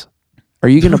sales. Are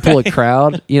you going to pull a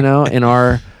crowd, you know,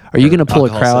 are you going to pull a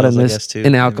crowd in this,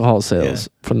 in alcohol sales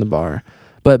from the bar?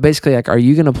 But basically, like, are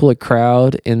you going to pull a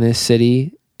crowd in this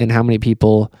city, and how many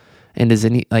people, and does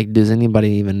anybody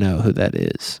even know who that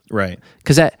is? Right.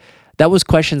 Because that was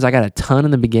questions I got a ton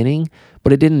in the beginning,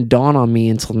 but it didn't dawn on me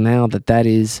until now that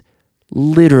is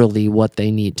literally what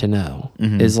they need to know.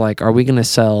 Is like, are we going to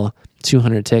sell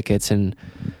 200 tickets and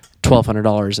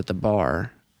 $1,200 at the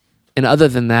bar? And other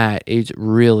than that, it's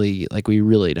really, like, we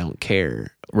really don't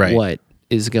care what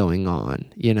is going on,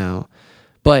 you know?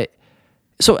 But,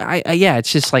 so,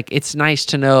 it's just, like, it's nice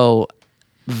to know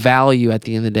value at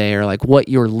the end of the day, or, like, what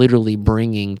you're literally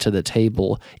bringing to the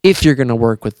table if you're going to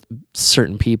work with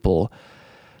certain people.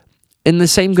 And the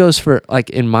same goes for, like,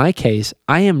 in my case,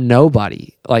 I am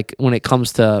nobody. Like, when it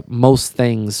comes to most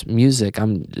things music,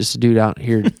 I'm just a dude out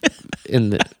here in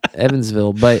the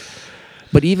Evansville. But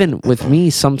even with me,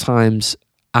 sometimes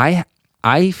I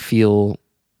feel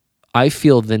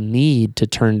the need to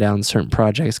turn down certain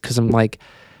projects because I'm like,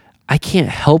 I can't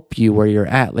help you where you're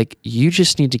at. Like, you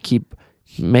just need to keep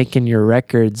making your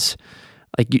records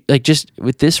Like just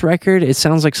with this record, it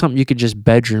sounds like something you could just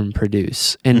bedroom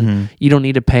produce, and you don't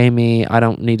need to pay me. I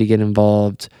don't need to get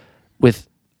involved with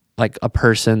like a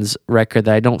person's record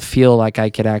that I don't feel like I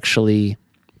could actually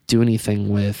do anything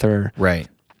with or right.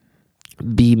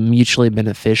 be mutually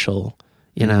beneficial,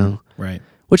 you know? Right.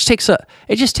 Which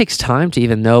it just takes time to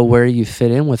even know where you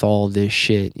fit in with all of this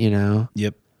shit, you know?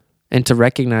 Yep. And to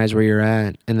recognize where you're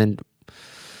at, and then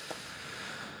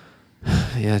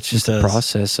yeah, it's just the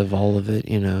process of all of it,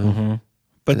 you know.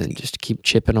 But and then just keep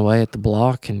chipping away at the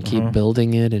block and keep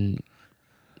building it and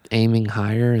aiming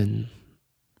higher. And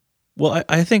well,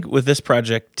 I think with this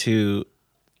project too,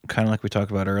 kind of like we talked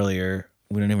about earlier,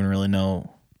 we don't even really know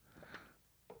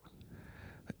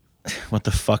what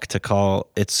the fuck to call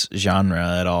its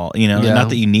genre at all. You know, not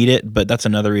that you need it, but that's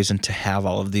another reason to have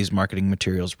all of these marketing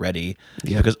materials ready.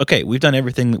 Yeah. Because okay, we've done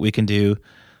everything that we can do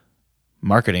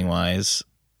marketing wise.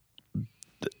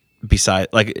 Beside,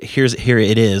 like here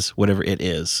it is, whatever it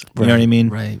is. You know what I mean?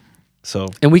 Right. So,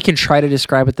 and we can try to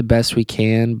describe it the best we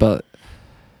can, but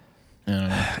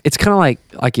it's kind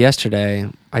of like yesterday.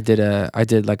 I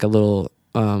did like a little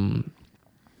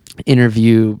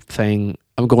interview thing.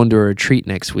 I'm going to a retreat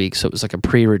next week, so it was like a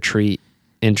pre-retreat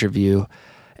interview.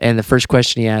 And the first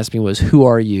question he asked me was, "Who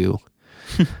are you?"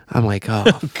 I'm like,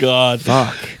 "Oh God,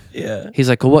 fuck." Yeah. He's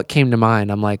like, "Well, what came to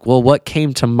mind?" I'm like, "Well, what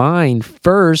came to mind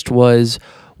first was,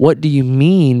 what do you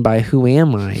mean by who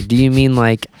am I? Do you mean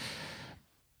like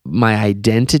my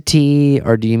identity,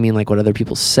 or do you mean like what other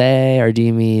people say, or do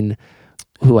you mean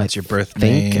who What's your birth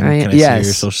name? Can I see your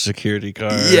social security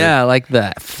card? Yeah, like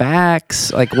the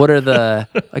facts. Like what are the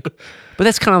like? But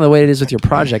that's kind of the way it is with your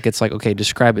project. It's like, okay,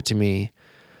 describe it to me.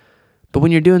 But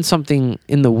when you're doing something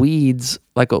in the weeds,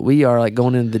 like what we are, like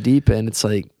going into the deep end, it's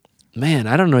like, man,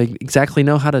 I don't know exactly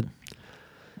know how to.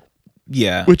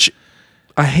 Yeah. Which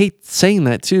I hate saying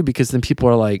that too, because then people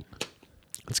are like,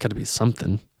 it's got to be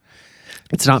something.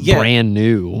 It's not brand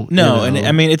new. No, you know? And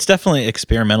I mean, it's definitely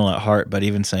experimental at heart, but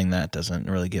even saying that doesn't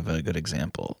really give a good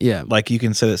example. Yeah. Like you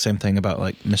can say the same thing about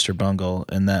like Mr. Bungle,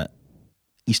 and that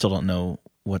you still don't know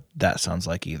what that sounds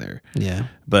like either. Yeah.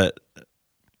 But,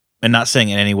 and not saying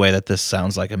in any way that this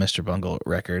sounds like a Mr. Bungle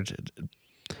record.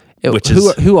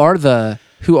 Who are the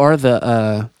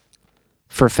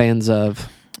for fans of?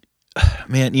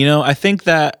 Man, you know, I think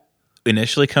that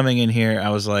initially coming in here, I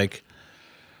was like,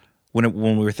 when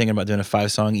we were thinking about doing a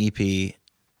 5-song EP,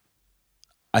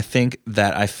 I think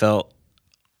that I felt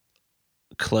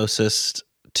closest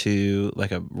to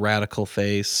like a Radical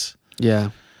Face. Yeah.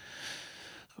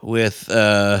 With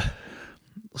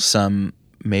some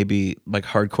maybe like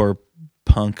hardcore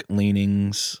punk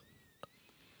leanings,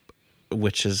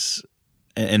 which is,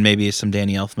 and maybe some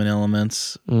Danny Elfman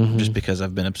elements, just because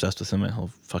I've been obsessed with him my whole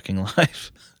fucking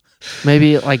life.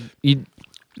 Maybe like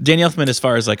Danny Elfman as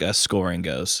far as like a scoring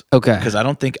goes. Okay. Because I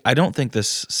don't think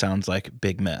this sounds like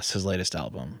Big Mess, his latest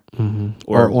album.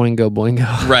 Or Oingo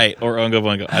Boingo. Right, or Oingo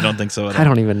Boingo. I don't think so at all. I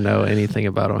don't even know anything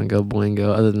about Oingo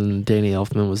Boingo other than Danny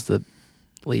Elfman was the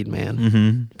lead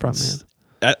man, front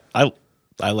man.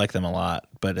 I like them a lot,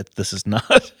 but this is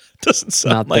not, doesn't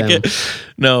sound not like them. it.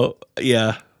 No,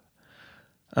 yeah.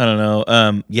 I don't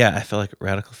know. Yeah, I feel like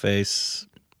Radical Face.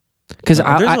 Because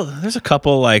there's a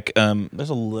couple like there's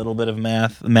a little bit of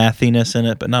mathiness in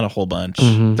it, but not a whole bunch.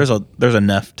 There's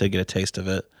enough to get a taste of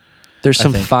it. There's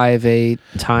some 5/8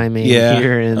 timing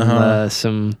here and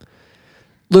some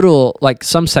little like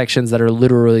some sections that are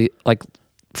literally like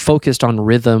focused on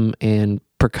rhythm and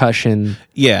percussion.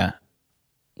 Yeah.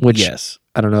 Which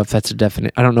I don't know if that's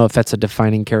a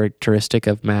defining characteristic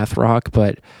of math rock,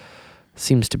 but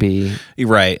seems to be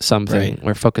something.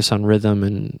 We're focused on rhythm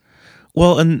and.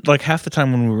 Well, and like half the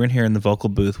time when we were in here in the vocal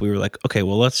booth, we were like, okay,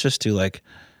 well, let's just do like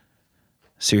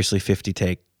seriously 50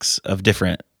 takes of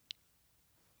different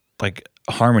like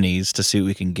harmonies to see what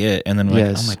we can get. And then we're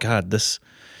like, oh my God, this,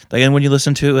 like, and when you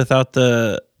listen to it without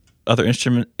the other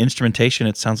instrumentation,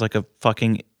 it sounds like a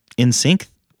fucking NSYNC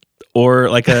or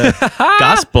like a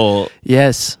gospel.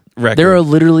 Yes. Record. There are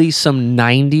literally some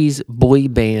 90s boy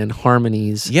band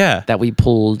harmonies that we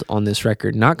pulled on this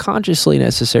record. Not consciously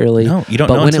necessarily. No, you don't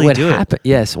know when it would happen.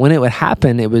 Yes, when it would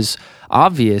happen, it was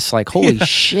obvious. Like, holy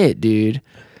shit, dude.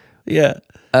 Yeah.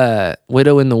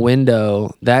 Widow in the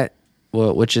Window,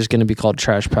 which is going to be called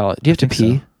Trash Palette. Do you have to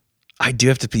pee? So. I do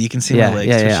have to pee. You can see my legs.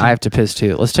 Yeah, I have to piss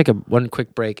too. Let's take one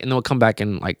quick break, and then we'll come back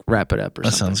and like wrap it up or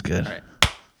something. That sounds good. Right.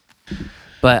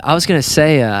 But I was going to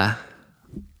say...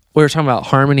 we were talking about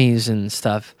harmonies and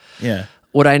stuff. Yeah.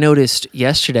 What I noticed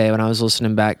yesterday when I was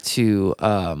listening back to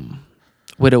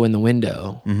Widow in the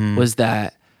Window was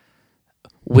that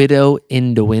Widow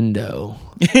in the Window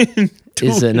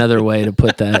is another way to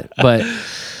put that. But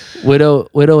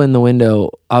Widow in the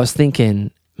Window, I was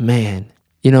thinking, man,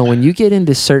 when you get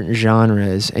into certain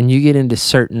genres and you get into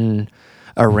certain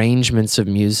arrangements of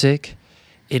music,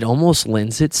 it almost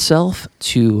lends itself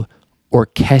to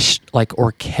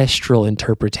orchestral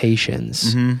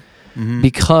interpretations.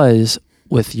 Because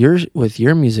with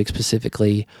your music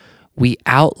specifically, we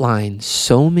outline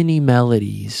so many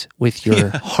melodies with your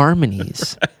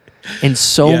harmonies. And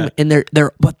and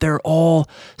they're all,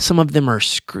 some of them are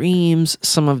screams,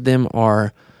 some of them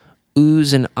are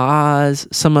oohs and ahs,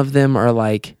 some of them are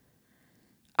like,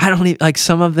 I don't even, like,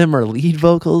 some of them are lead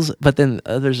vocals, but then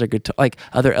others are guitar, like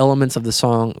other elements of the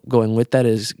song going with that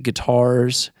is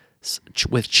guitars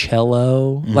with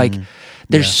cello. Like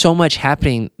there's so much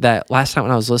happening that last night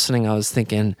when I was listening, I was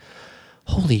thinking,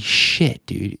 holy shit,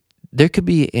 dude. There could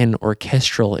be an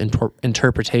orchestral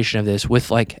interpretation of this with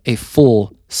like a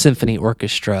full symphony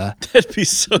orchestra. That'd be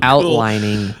so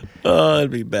outlining. Cool. Oh,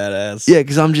 that'd be badass. Yeah,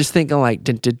 because I'm just thinking like,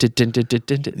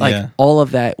 like all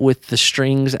of that with the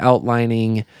strings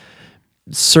outlining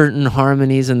certain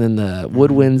harmonies and then the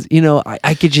woodwinds.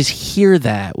 I could just hear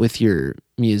that with your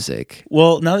music.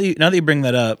 Well, now that you bring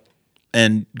that up,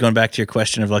 and going back to your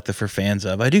question of like the for fans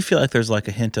of, I do feel like there's like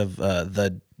a hint of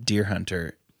the Deer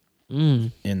Hunter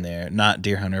in there, not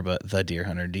Deer Hunter, but the Deer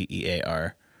Hunter,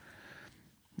 DEAR,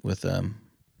 with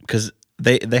because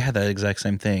they had that exact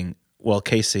same thing. Well,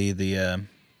 Casey, the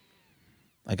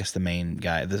I guess the main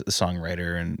guy, the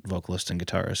songwriter and vocalist and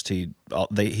guitarist,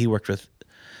 he worked with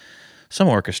some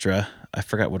orchestra. I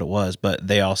forgot what it was, but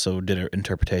they also did an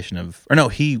interpretation of, or no,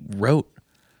 he wrote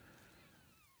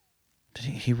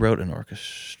an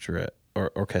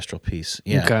orchestral piece.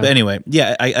 Yeah, okay. But anyway,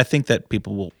 yeah, I think that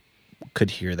people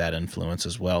could hear that influence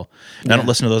as well. And I don't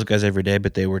listen to those guys every day,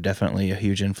 but they were definitely a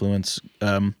huge influence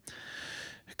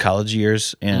college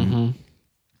years, and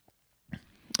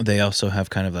they also have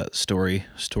kind of a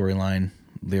storyline,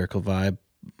 lyrical vibe.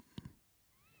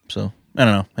 So I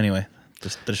don't know. Anyway,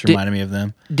 just reminded me of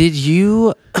them. Did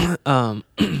you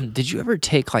did you ever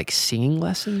take like singing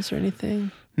lessons or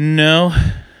anything? No,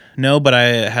 but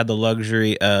I had the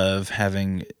luxury of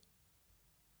having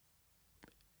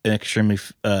an extremely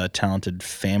talented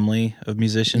family of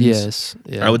musicians. Yes.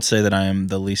 Yeah. I would say that I am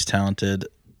the least talented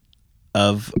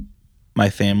of my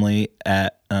family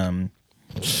at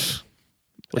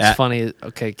What's funny,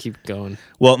 okay, keep going.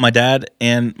 Well, my dad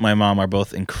and my mom are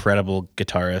both incredible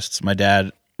guitarists. My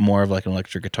dad more of like an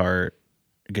electric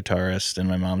guitarist, and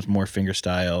my mom's more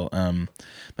fingerstyle.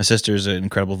 My sister's an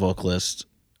incredible vocalist.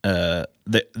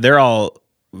 They're all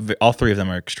three of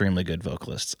them are extremely good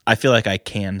vocalists. I feel like I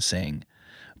can sing.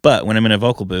 But when I'm in a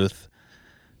vocal booth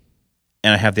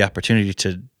and I have the opportunity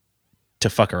to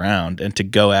fuck around and to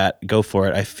go for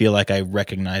it, I feel like I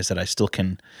recognize that I still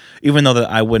can, even though that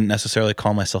I wouldn't necessarily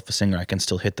call myself a singer, I can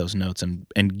still hit those notes and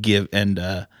give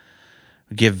the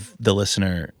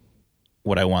listener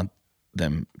what I want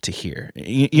them to hear.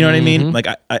 You know what I mean? Like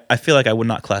I feel like I would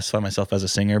not classify myself as a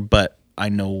singer, but I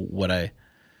know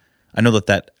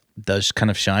that does kind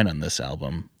of shine on this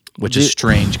album. Which is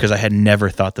strange because I had never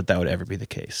thought that would ever be the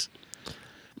case.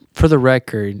 For the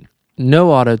record,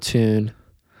 no auto-tune,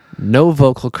 no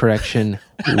vocal correction,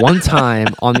 one time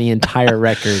on the entire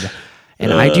record.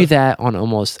 And I do that on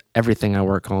almost everything I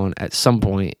work on at some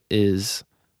point is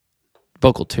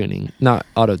vocal tuning, not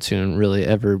auto-tune really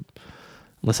ever,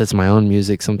 unless it's my own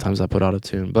music. Sometimes I put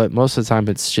auto-tune, but most of the time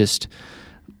it's just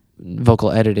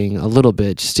vocal editing a little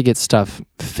bit just to get stuff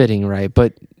fitting right.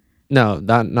 But no,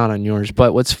 not on yours.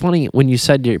 But what's funny, when you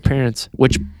said to your parents,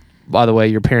 which, by the way,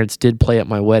 your parents did play at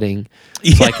my wedding.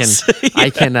 Yes. So I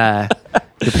can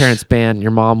your parents' band.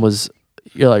 Your mom was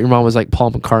like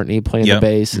Paul McCartney playing the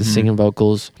bass and singing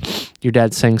vocals. Your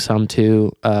dad sang some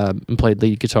too and played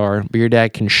lead guitar. But your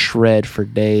dad can shred for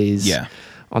days.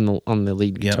 On the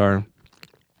lead guitar.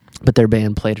 But their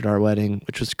band played at our wedding,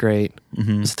 which was great.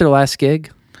 Was it their last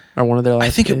gig? Or one of their last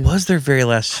I think gigs? it was their very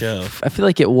last show. I feel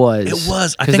like it was. It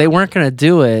was. Because they weren't going to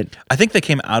do it. I think they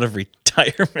came out of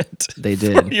retirement. They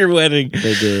did. For your wedding.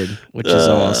 They did, which is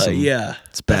awesome. Yeah.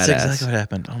 It's badass. That's exactly what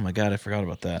happened. Oh my God, I forgot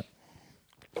about that.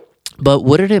 But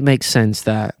wouldn't it make sense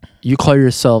that you call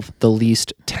yourself the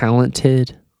least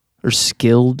talented or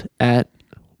skilled at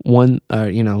one,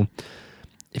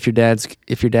 if your dad's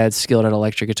skilled at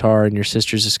electric guitar and your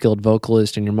sister's a skilled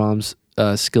vocalist and your mom's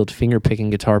a skilled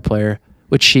finger-picking guitar player,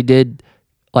 which she did,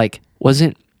 like,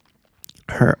 wasn't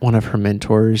one of her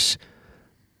mentors?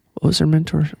 What was one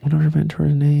of her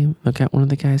mentors' name? Okay, one of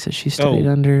the guys that she studied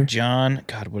under. John.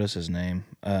 God, what is his name?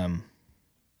 Let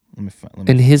me.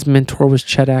 And his mentor was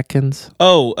Chet Atkins.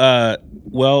 Oh,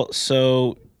 well,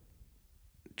 so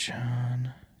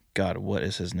John. God, what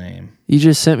is his name? You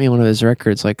just sent me one of his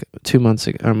records like 2 months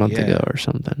ago or a month Yeah. ago or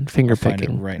something. Finger I'll find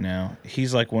picking. it right now.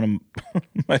 He's like one of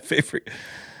my favorite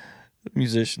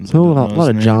musicians. A lot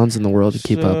of Johns in the world to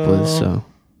keep up with, so.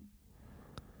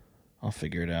 I'll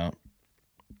figure it out.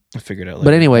 I'll figure it out later.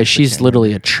 But anyway, she's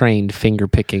literally a trained finger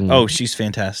picking. Oh, she's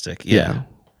fantastic. Yeah.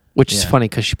 Which is funny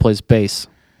because she plays bass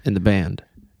in the band.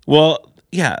 Well,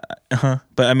 yeah.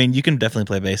 But I mean, you can definitely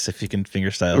play bass if you can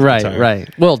fingerstyle. Right.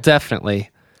 Well, definitely.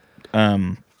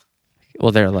 Well,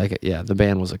 they're like, the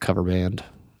band was a cover band.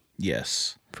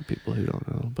 Yes. For people who don't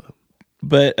know,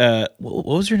 But what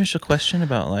was your initial question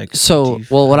about like? So,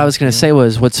 what I was going to say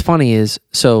was, what's funny is,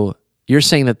 so you're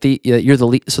saying that you're the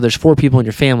least, so there's 4 people in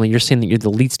your family. You're saying that you're the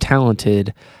least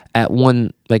talented at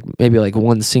one, like maybe like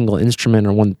one single instrument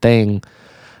or one thing.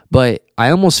 But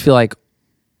I almost feel like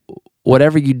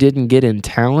whatever you didn't get in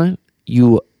talent,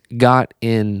 you got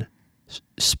in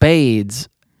spades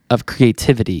of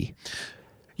creativity.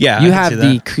 Yeah, you have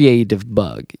the creative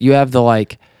bug. You have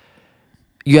the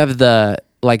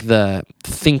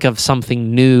think of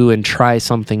something new and try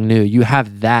something new. You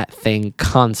have that thing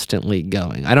constantly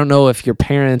going. I don't know if your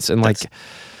parents and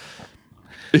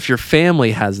if your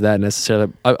family has that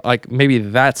necessarily. Like maybe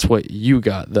that's what you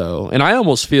got though. And I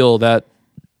almost feel that.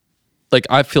 Like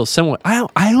I feel similar.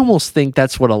 I almost think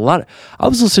that's what I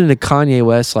was listening to Kanye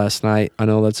West last night. I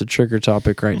know that's a trigger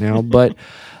topic right now, but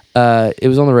it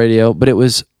was on the radio. But it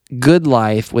was "Good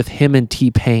Life" with him and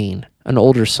T-Pain, an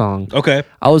older song. Okay.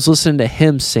 I was listening to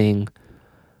him sing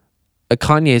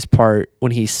Kanye's part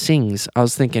when he sings. I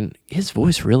was thinking his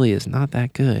voice really is not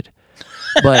that good,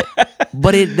 but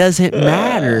it doesn't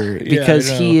matter because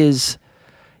he is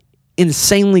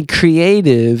insanely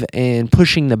creative and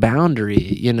pushing the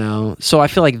boundary, So I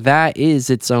feel like that is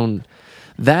its own.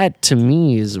 That to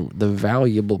me is the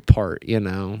valuable part,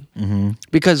 Mm-hmm.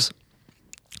 Because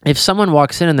if someone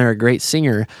walks in and they're a great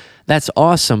singer, that's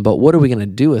awesome. But what are we going to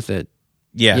do with it?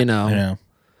 Yeah, I know.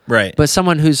 Right. But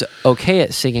someone who's okay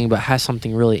at singing but has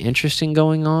something really interesting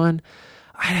going on,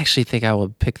 I'd actually think I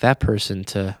would pick that person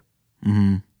to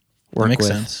work that makes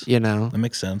with. Sense. That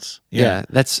makes sense. Yeah,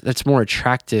 that's more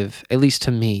attractive, at least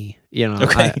to me.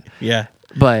 Okay. Yeah.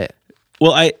 But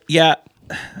I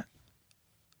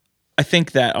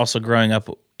think that also growing up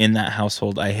in that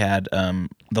household, I had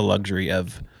the luxury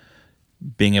of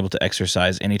being able to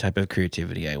exercise any type of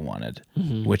creativity I wanted,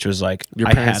 which was like your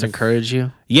parents encourage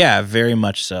you. Yeah, very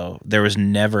much so. There was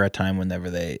never a time whenever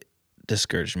they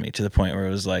discouraged me to the point where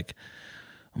it was like,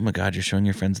 "Oh my God, you're showing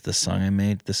your friends this song I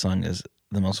made. This song is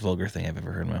the most vulgar thing I've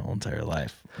ever heard in my whole entire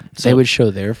life." So they would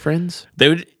show their friends? They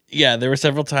would, yeah. There were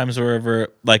several times wherever,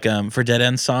 like, for Dead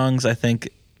End songs, I think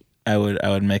I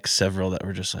would make several that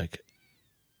were just like,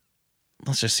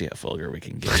 let's just see how vulgar we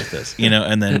can get with this,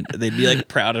 and then they'd be like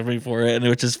proud of me for it, and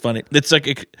which is funny. It's like,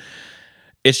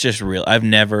 it's just real. I've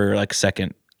never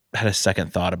had a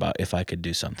second thought about if I could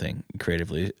do something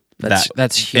creatively.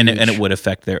 That's huge. And it would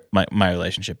affect my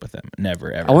relationship with them.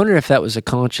 Never, ever. I wonder if that was a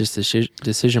conscious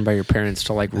decision by your parents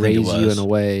to like raise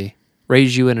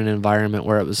you in an environment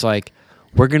where it was like,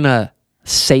 we're going to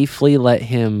safely let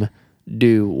him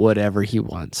do whatever he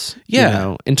wants.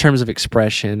 Yeah. In terms of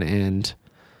expression and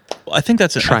I think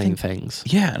that's trying things.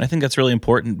 Yeah. And I think that's really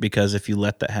important because if you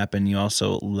let that happen, you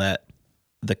also let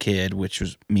the kid, which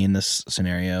was me in this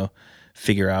scenario,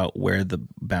 figure out where the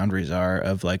boundaries are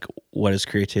of like what is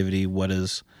creativity, what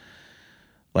is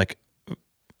like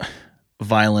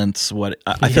violence,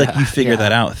 I feel like you figure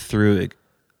that out through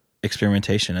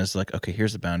experimentation as like, okay,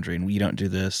 here's the boundary and you don't do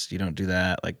this, you don't do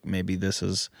that, like maybe this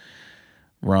is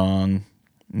wrong,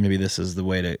 maybe this is the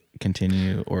way to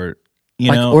continue, or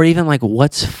or even like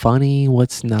what's funny,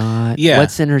 what's not,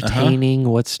 what's entertaining,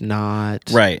 what's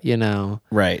not, right,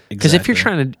 right, because if you're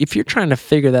trying to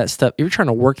figure that stuff, if you're trying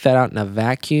to work that out in a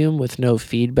vacuum with no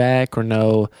feedback or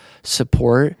no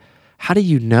support, how do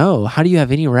you know? How do you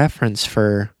have any reference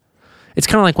for? It's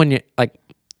kind of like when you like,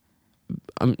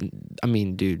 I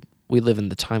mean, dude, we live in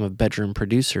the time of bedroom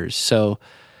producers, so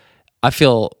I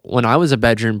feel when I was a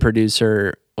bedroom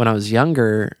producer when I was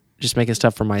younger, just making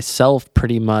stuff for myself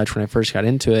pretty much when I first got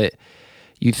into it,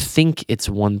 you think it's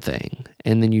one thing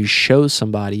and then you show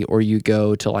somebody or you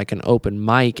go to like an open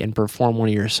mic and perform one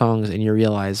of your songs and you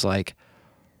realize like,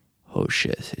 oh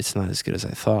shit, it's not as good as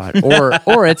I thought.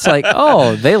 Or it's like,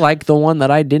 oh, they like the one that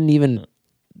I didn't even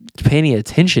pay any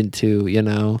attention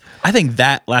to, I think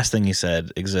that last thing you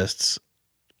said exists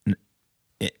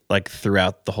like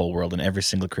throughout the whole world in every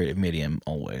single creative medium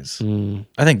always.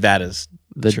 I think that is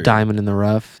the true. Diamond in the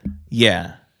rough.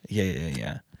 Yeah.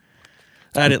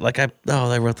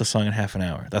 I wrote the song in half an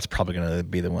hour. That's probably gonna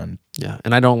be the one. Yeah,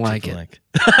 and I don't like it.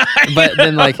 But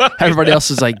then like everybody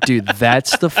else is like, dude,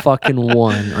 that's the fucking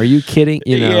one. Are you kidding?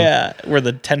 You know? Yeah, where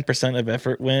the 10% of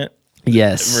effort went.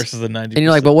 Yes. Versus the 90%. And you're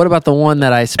like, but what about the one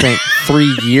that I spent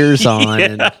 3 years on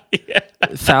and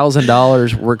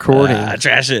 $1,000 recording?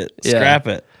 Trash it. Scrap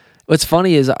it. What's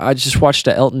funny is I just watched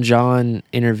an Elton John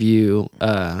interview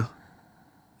the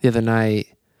other night.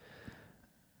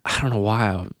 I don't know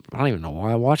why. I don't even know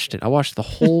why I watched it. I watched the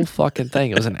whole fucking thing.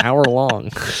 It was an hour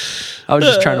long. I was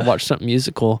just trying to watch something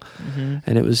musical,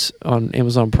 and it was on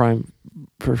Amazon Prime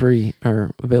for free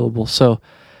or available. So,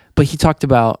 but he talked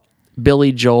about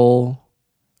Billy Joel,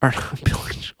 or not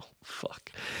Billy Joel.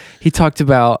 Fuck. He talked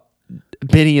about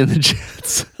Benny and the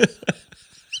Jets.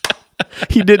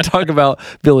 He did talk about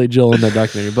Billy Joel in that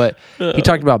documentary, but he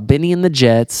talked about Benny and the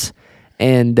Jets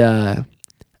and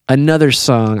another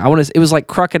song. It was like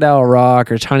Crocodile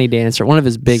Rock or Tiny Dancer, one of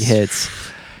his big hits.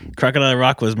 Crocodile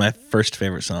Rock was my first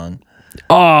favorite song.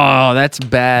 Oh, that's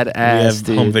badass. We have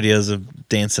dude. home videos of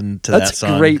dancing to that song.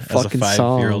 That's a great as fucking a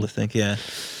 5-year-old, I think. Yeah.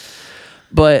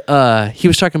 But he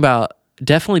was talking about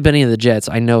definitely Benny and the Jets.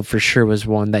 I know for sure was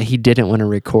one that he didn't want to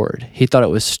record. He thought it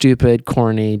was stupid,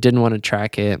 corny, didn't want to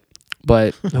track it.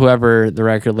 But whoever the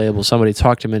record label, somebody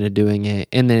talked him into doing it,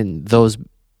 and then those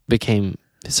became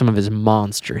some of his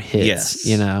monster hits. Yes.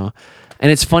 You know,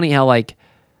 and it's funny how like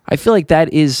I feel like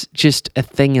that is just a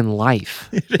thing in life.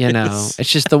 It's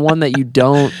just the one that you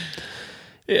don't.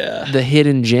 Yeah. The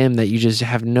hidden gem that you just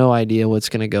have no idea what's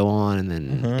going to go on, and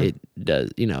then it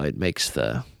does. It makes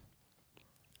the.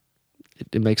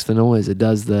 It makes the noise. It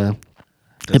does the.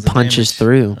 It punches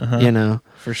through.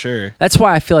 For sure. That's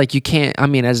why I feel like you can't. I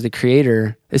mean, as the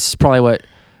creator, this is probably what,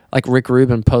 like Rick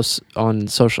Rubin posts on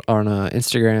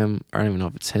Instagram. I don't even know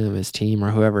if it's him, his team, or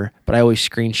whoever. But I always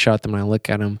screenshot them when I look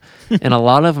at them, and a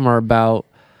lot of them are about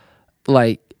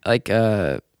like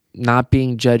not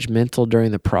being judgmental during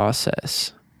the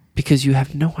process because you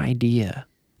have no idea.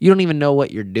 You don't even know what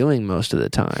you're doing most of the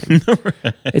time.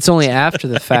 Right. It's only after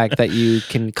the fact that you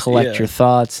can collect your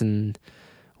thoughts and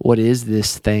what is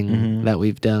this thing that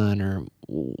we've done, or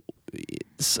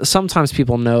sometimes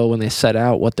people know when they set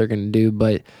out what they're going to do,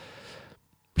 but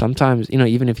sometimes,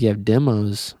 even if you have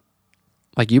demos,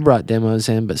 like you brought demos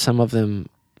in, but some of the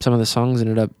songs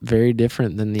ended up very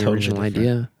different than the original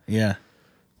idea. Yeah.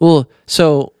 Well,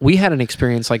 so we had an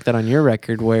experience like that on your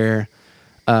record where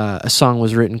a song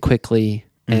was written quickly,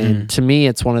 and to me,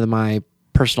 it's one of my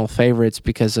personal favorites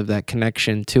because of that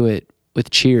connection to it with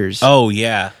Cheers. Oh,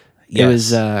 yeah. Yes. It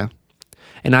was,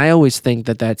 and I always think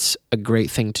that that's a great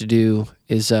thing to do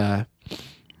is to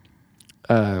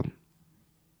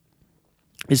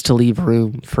leave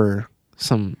room for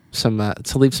to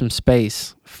leave some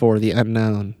space for the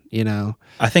unknown,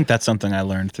 I think that's something I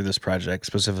learned through this project,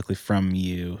 specifically from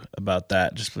you about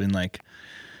that. Just being like,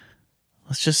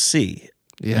 let's just see.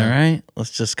 Yeah. All right.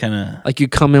 Let's just kind of like you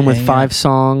come in with 5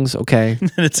 songs. Okay.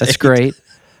 That's 8. Great.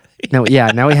 Now we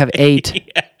have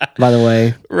 8, by the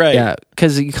way. Right. Yeah,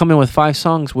 because you come in with 5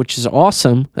 songs, which is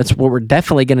awesome. That's what we're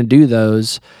definitely going to do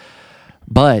those.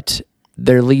 But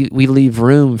we leave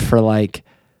room for like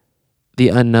the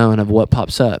unknown of what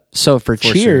pops up. So for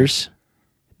Cheers,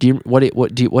 sure. What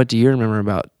do you remember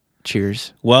about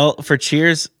Cheers? Well, for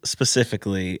Cheers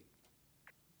specifically,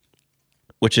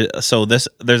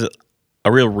 there's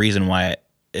a real reason why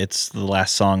it's the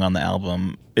last song on the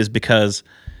album is because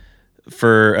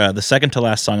for the second to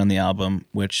last song on the album,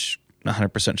 which I'm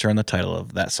not 100% sure on the title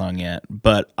of that song yet,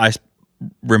 but I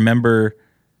remember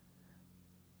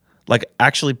like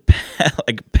actually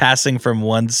like passing from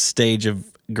one stage of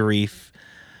grief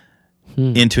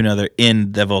into another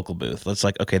in the vocal booth. It's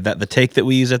like, okay, that the take that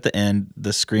we use at the end,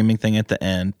 the screaming thing at the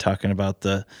end, talking about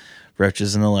the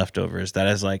roaches and the leftovers, that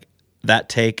is like that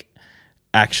take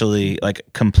actually like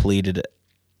completed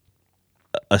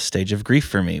a stage of grief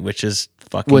for me, which is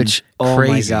fucking crazy. Oh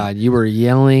my God, you were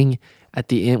yelling at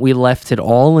the end. We left it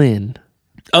all in.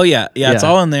 Oh yeah, it's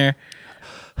all in there.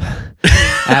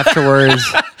 Afterwards,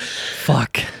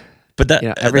 fuck. But that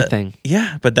everything.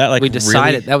 But that like we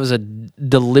decided really, that was a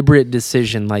deliberate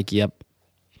decision. Like, yep.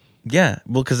 Yeah,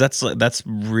 well, because that's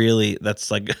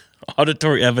like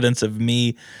auditory evidence of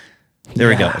me. There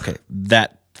we go. Okay,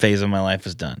 that phase of my life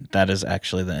is done. That is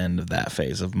actually the end of that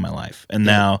phase of my life. And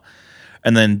now,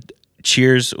 and then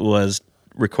Cheers was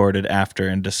recorded after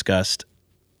and discussed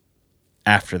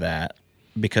after that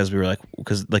because we were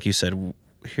like you said,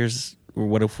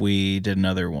 what if we did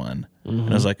another one?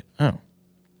 And I was like, oh,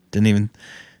 didn't even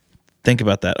think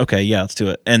about that. Okay, yeah, let's do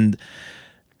it. And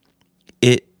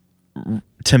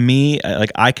to me,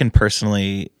 like I can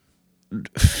personally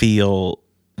feel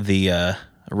the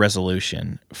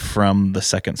resolution from the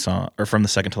second song, or from the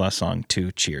second to last song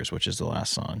to Cheers, which is the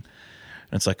last song.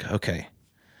 And it's like, okay,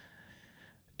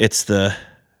 it's the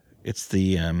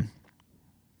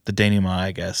denouement,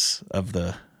 I guess, of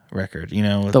the record. You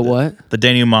know, the what? The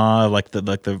denouement, like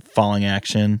the falling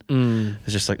action.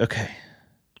 It's just like, okay.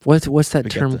 What's that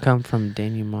term come from?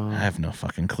 Denouement. I have no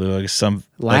fucking clue. I guess some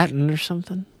Latin or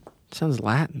something. It sounds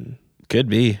Latin. Could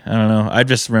be. I don't know. I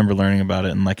just remember learning about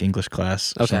it in like English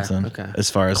class or something. Okay. As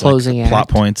far as closing like plot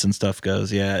points and stuff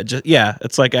goes. Yeah.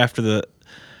 It's like after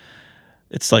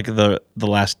it's like the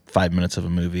last 5 minutes of a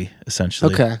movie,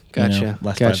 essentially. Okay. Gotcha. You know,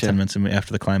 last 5-10 minutes of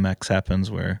after the climax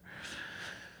happens, where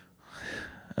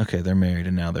okay, they're married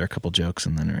and now there are a couple jokes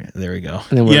and then there we go.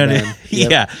 And then we're done.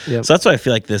 Yeah. Yep. So that's what I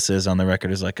feel like this is on the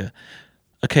record, is like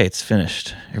okay, it's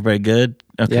finished. Everybody good?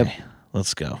 Okay.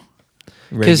 Let's go.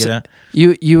 Because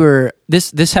you were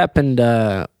this happened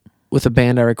with a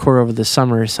band I recorded over the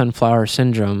summer, Sunflower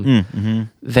Syndrome. Mm-hmm.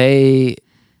 They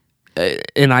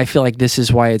and I feel like this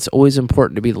is why it's always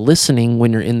important to be listening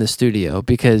when you're in the studio,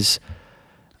 because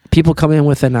people come in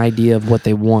with an idea of what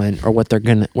they want or what they're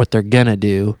gonna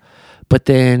do, but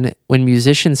then when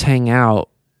musicians hang out,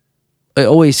 it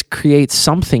always creates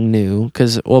something new,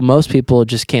 because most people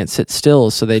just can't sit still,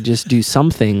 so they just do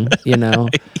something, you know.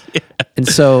 Yeah. And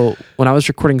so when I was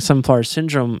recording Sunflower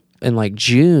Syndrome in like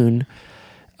June,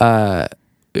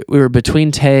 we were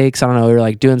between takes. I don't know. We were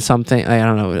like doing something. I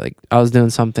don't know. Like I was doing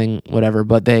something, whatever.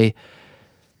 But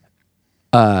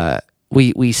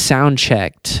we sound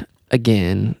checked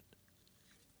again.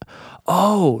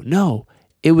 Oh no!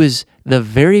 It was the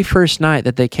very first night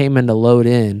that they came in to load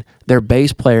in. Their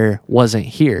bass player wasn't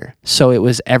here, so it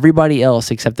was everybody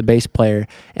else except the bass player.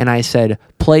 And I said,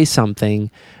 "Play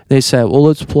something." They said, "Well,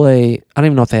 let's play." I don't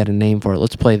even know if they had a name for it.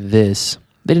 Let's play this.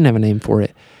 They didn't have a name for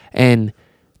it, and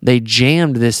they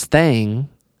jammed this thing,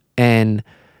 and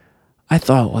I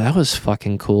thought, well, that was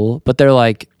fucking cool. But they're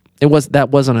like, that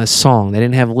wasn't a song. They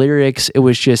didn't have lyrics. It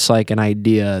was just like an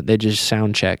idea. They just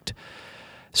sound checked.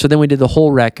 So then we did the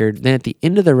whole record. Then at the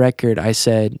end of the record, I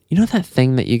said, you know that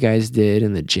thing that you guys did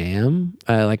in the jam,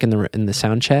 like in the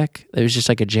sound check? It was just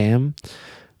like a jam.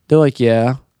 They're like,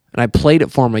 yeah. And I played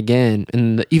it for them again,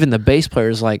 and even the bass player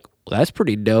is like, well, that's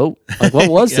pretty dope. Like, what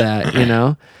was that? You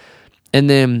know? And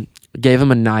then gave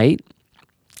them a night.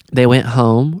 They went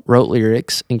home, wrote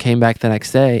lyrics, and came back the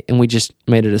next day, and we just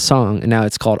made it a song. And now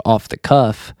it's called Off the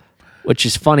Cuff, which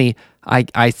is funny.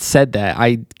 I said that.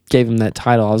 I gave them that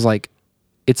title. I was like,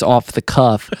 it's Off the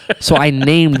Cuff. So I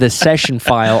named the session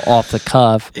file Off the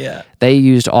Cuff. Yeah. They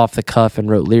used Off the Cuff and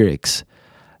wrote lyrics.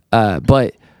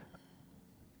 But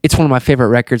it's one of my favorite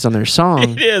records on their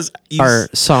song. It is.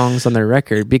 Songs on their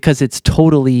record, because it's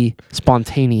totally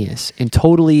spontaneous and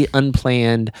totally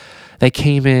unplanned. They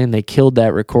came in, they killed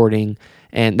that recording,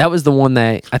 and that was the one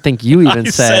that I think you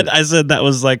even said. I said that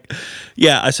was like,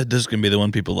 yeah, I said this is going to be the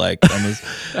one people like on this,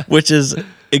 which is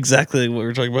exactly what we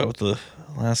were talking about with the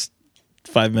last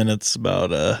 5 minutes about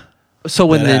that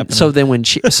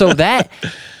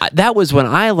was when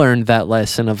I learned that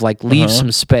lesson of like leave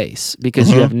some space,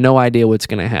 because you have no idea what's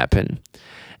going to happen.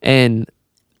 And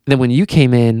then when you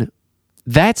came in,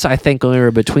 that's, I think, when we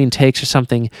were between takes or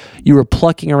something, you were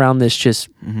plucking around this just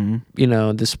you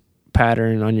know, this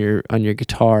pattern on your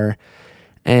guitar,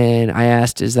 and I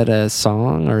asked, is that a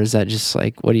song, or is that just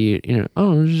like, what do you know,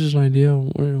 oh, it's just an idea,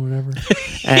 whatever.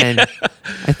 And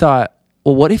I thought,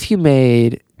 well, what if you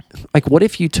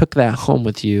took that home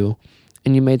with you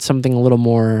and you made something a little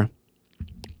more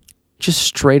just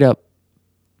straight up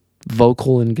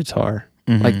vocal and guitar?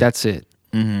 Like, that's it.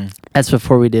 That's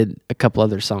before we did a couple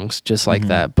other songs just like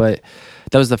that. But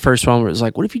that was the first one where it was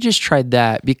like, what if you just tried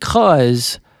that?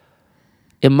 Because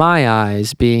in my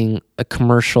eyes, being a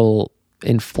commercially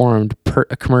informed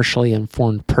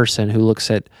person who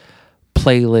looks at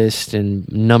playlists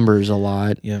and numbers a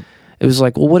lot, it was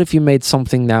like, well, what if you made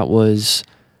something that was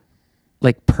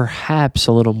like perhaps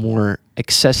a little more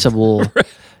accessible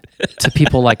to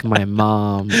people like my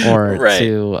mom or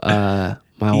to my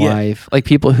wife, like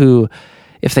people who,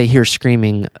 if they hear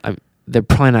screaming, they're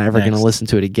probably not ever going to listen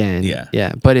to it again.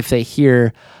 Yeah. But if they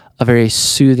hear a very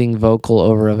soothing vocal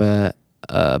over of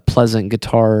a pleasant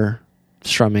guitar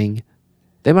strumming,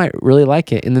 they might really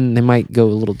like it, and then they might go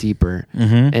a little deeper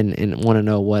and want to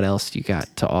know what else you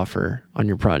got to offer on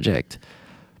your project.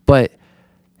 But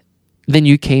then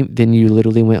you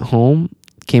literally went home,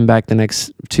 came back the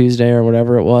next Tuesday or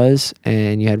whatever it was,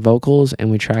 and you had vocals,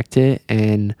 and we tracked it.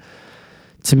 And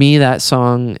to me, that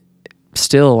song,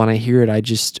 still, when I hear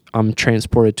it, I'm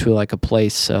transported to like a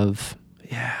place of,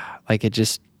 like it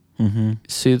just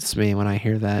soothes me when I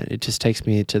hear that. It just takes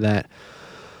me to that,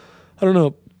 I don't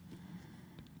know,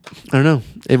 I don't know.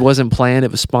 It wasn't planned.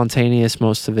 It was spontaneous,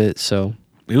 most of it. So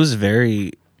it was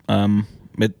very, I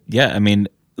mean,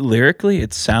 lyrically,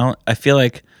 I feel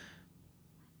like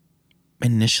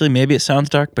initially maybe it sounds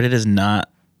dark, but it is not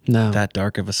that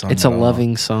dark of a song. It's a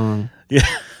loving song. Yeah.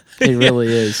 It really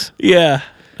is. Yeah.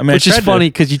 I mean, which is funny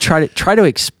because you try to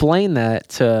explain that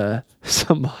to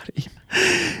somebody.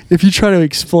 If you try to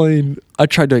explain, I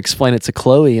tried to explain it to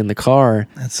Chloe in the car.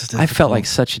 I felt like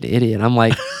such an idiot. I'm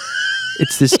like,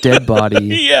 it's this dead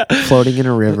body floating in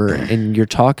a river, and you're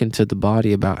talking to the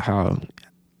body about how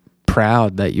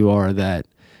proud that you are that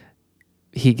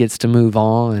he gets to move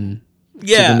on to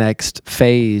the next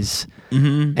phase,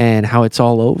 and how it's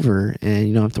all over, and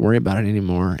you don't have to worry about it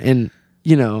anymore. And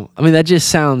I mean, that just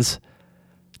sounds,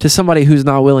 to somebody who's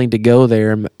not willing to go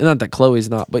there, not that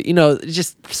Chloe's not, but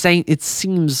just saying, it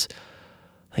seems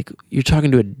like you're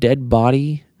talking to a dead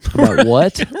body about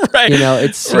what? Right.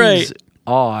 It seems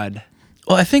odd.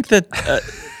 Well, I think that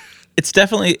it's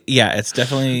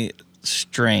definitely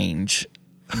strange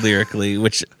lyrically,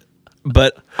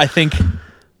 but I think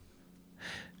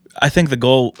the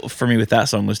goal for me with that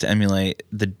song was to emulate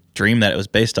the dream that it was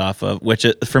based off of, which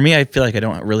for me, I feel like I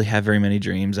don't really have very many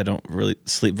dreams. I don't really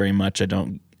sleep very much. I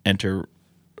don't enter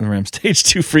the REM stage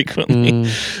too frequently.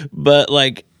 But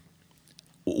like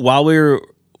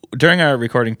during our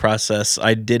recording process,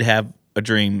 I did have a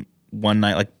dream one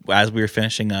night, like as we were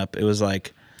finishing up. It was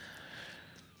like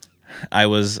I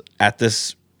was at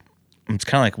this, it's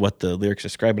kind of like what the lyrics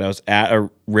describe, but I was at a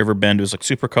river bend. It was like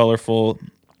super colorful.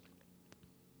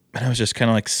 And I was just kind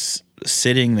of like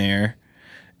sitting there,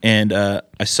 and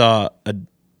I saw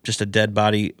just a dead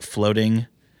body floating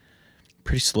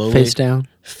pretty slowly. Face down.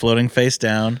 Floating face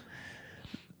down,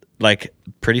 like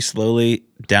pretty slowly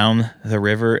down the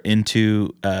river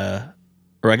into,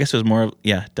 or I guess it was more,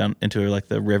 down into like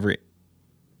the river,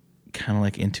 kind of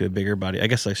like into a bigger body. I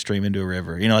guess like stream into a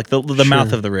river, like the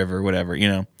mouth of the river, whatever,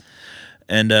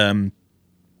 And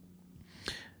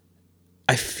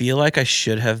I feel like I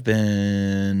should have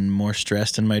been more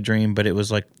stressed in my dream, but it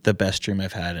was like the best dream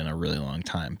I've had in a really long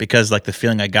time, because like the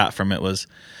feeling I got from it was,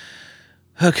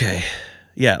 okay,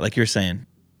 yeah, like you're saying,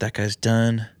 that guy's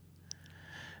done.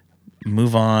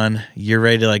 Move on. You're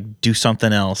ready to like do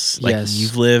something else. Like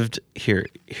you've lived. Here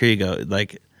you go.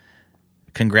 Like,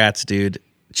 congrats, dude.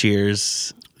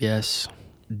 Cheers. Yes.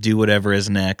 Do whatever is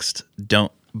next.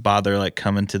 Don't bother like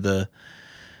coming to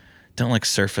don't like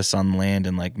surface on land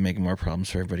and like make more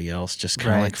problems for everybody else. Just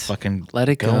kind of like fucking let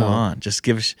it go on. Just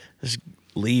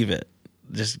leave it.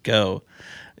 Just go.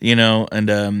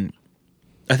 And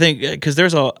I think because there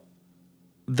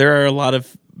are a lot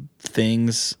of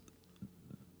things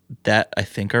that I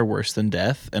think are worse than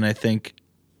death, and I think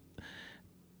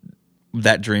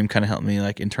that dream kind of helped me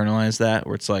like internalize that,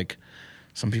 where it's like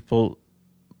some people,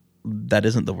 that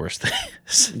isn't the worst thing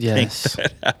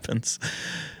that happens.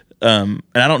 And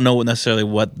I don't know necessarily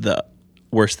what the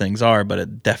worst things are, but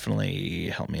it definitely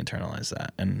helped me internalize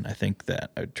that, and I think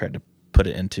that I tried to put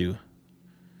it into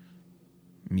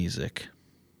music.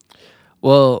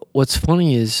 Well, what's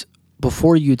funny is,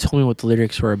 before you told me what the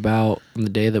lyrics were about on the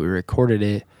day that we recorded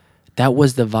it, that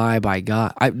was the vibe I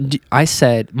got. I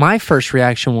said, my first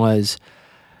reaction was,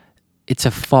 it's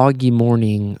a foggy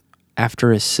morning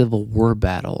after a Civil War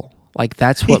battle. Like,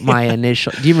 that's what my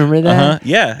initial... Do you remember that?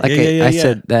 Yeah. Like I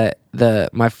said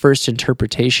that my first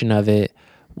interpretation of it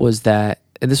was that,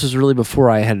 and this was really before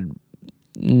I had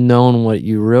known what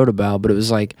you wrote about, but it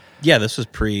was like... Yeah, this was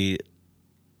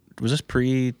Was this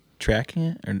pre-tracking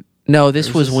it? Or... No,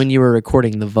 this was when you were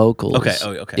recording the vocals. Okay. Oh,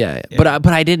 okay. Yeah. But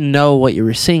I didn't know what you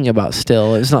were singing about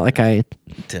still. It's not like I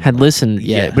had listened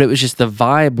yet. But it was just, the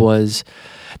vibe was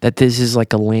that this is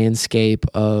like a landscape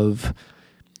of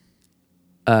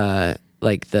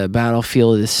like the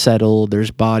battlefield is settled.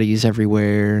 There's bodies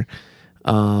everywhere.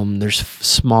 There's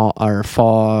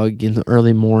fog in the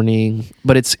early morning.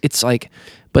 But it's like,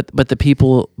 but the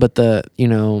people, but the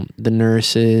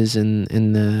nurses and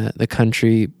the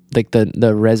country, like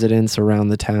the residents around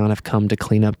the town have come to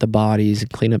clean up the bodies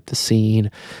and clean up the scene,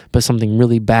 but something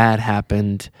really bad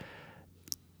happened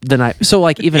the night. So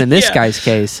like, even in this guy's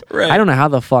case, I don't know how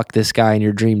the fuck this guy in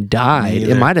your dream died.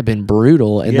 It might have been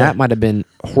brutal, and that might have been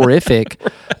horrific,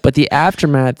 but the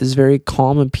aftermath is very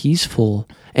calm and peaceful.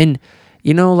 And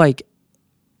like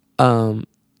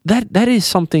that is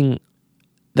something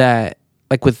that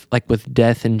like with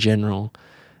death in general,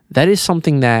 that is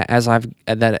something that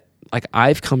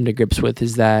I've come to grips with,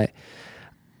 is that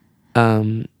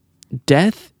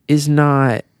death is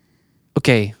not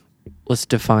okay. Let's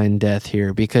define death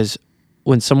here, because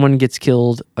when someone gets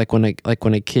killed, when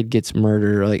a kid gets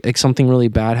murdered, or like something really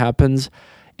bad happens,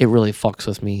 it really fucks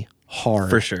with me hard.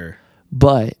 For sure.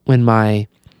 But when my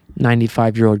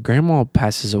 95-year-old grandma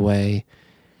passes away,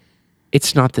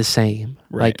 it's not the same.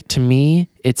 Right. Like, to me,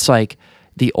 it's like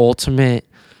the ultimate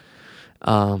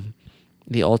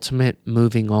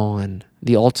moving on.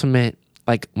 The ultimate,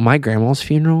 like, my grandma's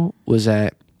funeral was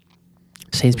at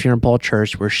St. Peter and Paul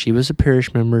Church, where she was a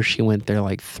parish member. She went there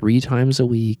like 3 times a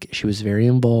week. She was very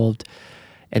involved.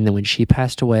 And then when she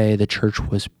passed away, the church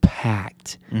was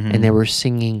packed. Mm-hmm. And they were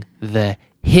singing the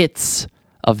hits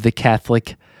of the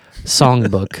Catholic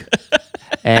songbook.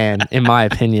 And in my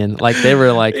opinion, like, they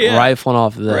were like rifling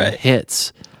off the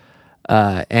hits.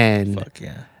 Fuck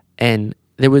yeah. And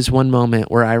there was one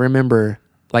moment where I remember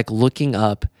like looking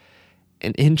up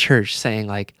and in church saying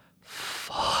like,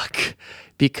 fuck,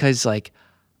 because like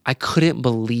I couldn't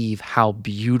believe how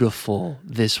beautiful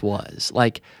this was.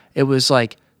 Like, it was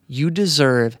like, you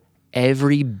deserve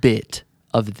every bit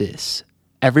of this.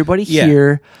 Everybody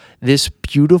hear this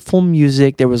beautiful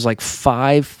music. There was like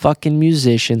 5 fucking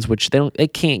musicians, which they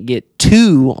can't get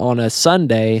 2 on a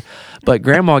Sunday, but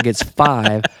grandma gets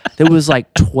 5. There was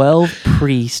like 12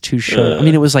 priests who showed. I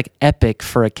mean, it was like epic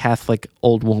for a Catholic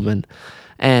old woman.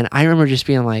 And I remember just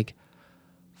being like,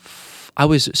 I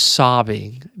was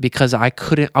sobbing because I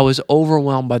was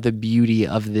overwhelmed by the beauty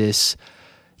of this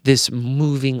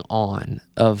moving on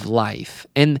of life.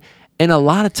 And a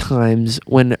lot of times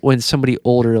when somebody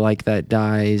older like that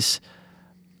dies,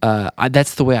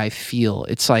 that's the way I feel.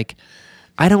 It's like,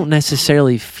 I don't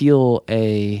necessarily feel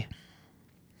like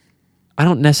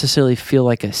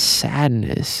a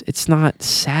sadness. It's not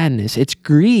sadness. It's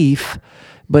grief,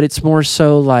 but it's more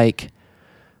so like,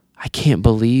 I can't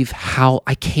believe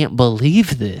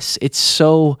this. It's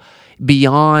so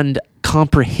beyond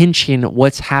comprehension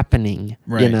what's happening,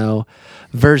 right. You know,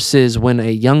 versus when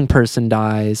a young person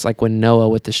dies, like when Noah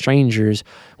with the strangers,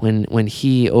 when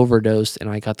he overdosed and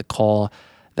I got the call,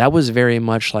 that was very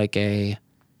much like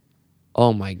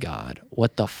oh my God,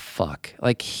 what the fuck?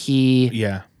 Like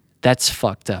that's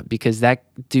fucked up, because that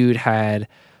dude had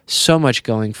so much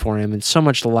going for him and so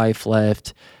much life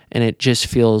left, and it just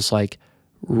feels like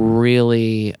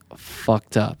really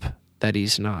fucked up that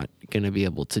he's not going to be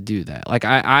able to do that. Like,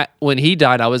 I when he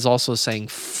died, I was also saying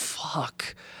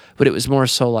fuck, but it was more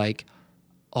so like,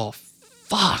 oh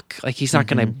fuck, like he's not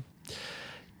going to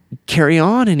carry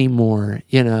on anymore,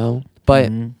 you know.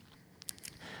 But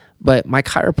my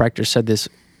chiropractor said this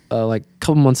like a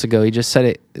couple months ago. He just said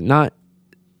it not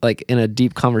like in a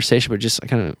deep conversation, but just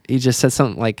kind of, he just said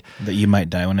something like that you might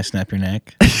die when I snap your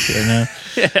neck. You know?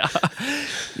 Yeah.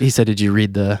 He said, "Did you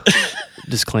read the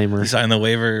disclaimer?" You signed the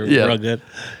waiver. Yeah. Real good.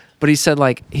 But he said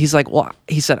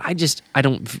I just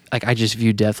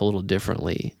view death a little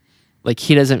differently. Like,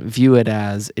 he doesn't view it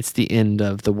as it's the end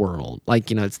of the world. Like,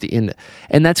 you know, it's the end.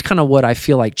 And that's kind of what I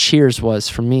feel like Cheers was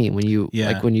for me when you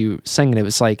like when you sang it. It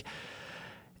was like,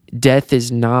 death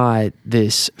is not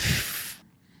this.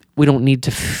 We don't need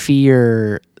to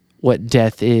fear what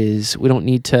death is. We don't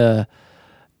need to.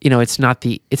 You know, it's not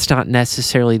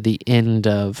necessarily the end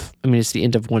of. I mean, it's the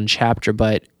end of one chapter,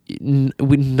 but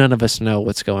none of us know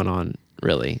what's going on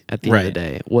really at the end of the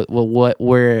day.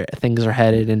 Where things are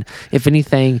headed, and if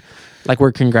anything, like,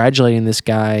 we're congratulating this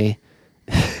guy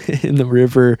in the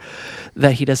river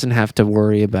that he doesn't have to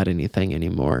worry about anything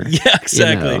anymore. Yeah,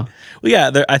 exactly. You know? Well,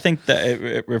 yeah, I think that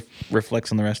it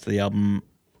reflects on the rest of the album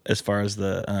as far as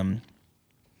the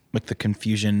like the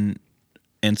confusion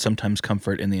and sometimes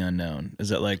comfort in the unknown. Is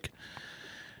that like,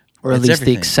 or at least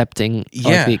everything.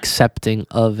 The accepting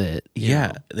of it.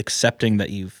 Yeah, accepting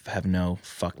that you have no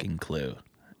fucking clue.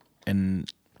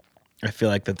 And I feel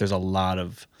like that there's a lot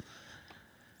of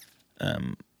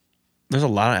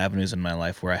avenues in my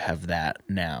life where I have that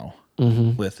now,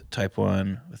 with type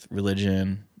 1, with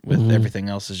religion, with everything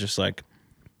else. Is just like,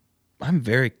 I'm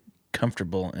very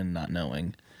comfortable in not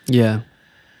knowing. Yeah.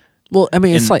 Well, I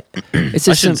mean, it's like, it's just,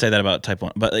 I shouldn't say that about type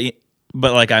 1, but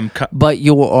like but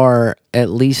you are at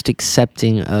least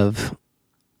accepting of.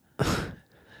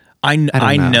 I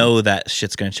know that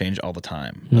shit's gonna change all the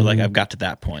time. But like, I've got to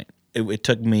that point. It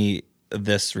took me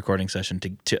this recording session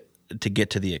to get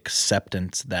to the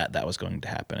acceptance that was going to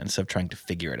happen, instead of trying to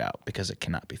figure it out, because it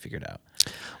cannot be figured out.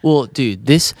 Well, dude,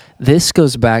 this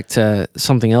goes back to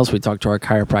something else we talked to our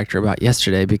chiropractor about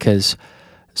yesterday, because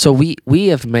so we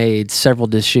have made several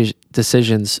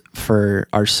decisions for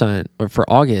our son, or for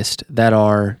August, that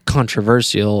are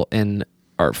controversial in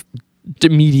our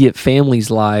immediate family's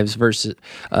lives, versus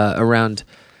around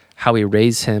how we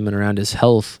raise him and around his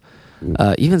health.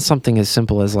 Even something as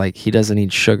simple as, like, he doesn't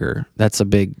eat sugar. That's a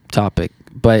big topic.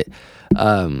 But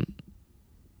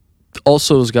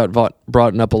also has got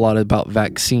brought up a lot about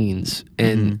vaccines.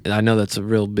 And I know that's a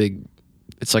real big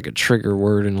it's like a trigger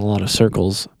word in a lot of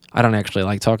circles. I don't actually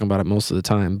like talking about it most of the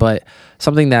time, but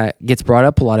something that gets brought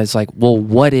up a lot is like, well,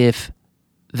 what if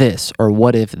this or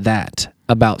what if that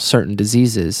about certain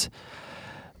diseases?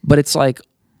 But it's like,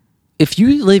 if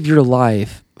you live your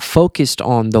life focused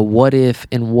on the what if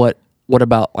and what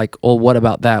about, like, oh, what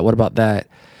about that? What about that?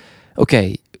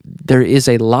 Okay, there is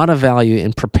a lot of value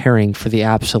in preparing for the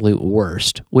absolute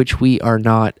worst, which we are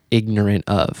not ignorant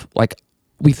of. Like,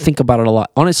 we think about it a lot.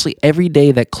 Honestly, every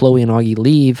day that Chloe and Augie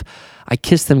leave, I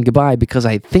kiss them goodbye because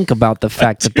I think about the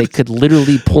fact that they could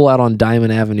literally pull out on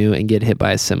Diamond Avenue and get hit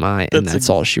by a semi, and that's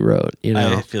all she wrote. You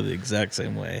know, I feel the exact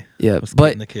same way. Yeah,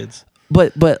 but the kids.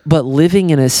 But living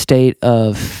in a state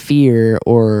of fear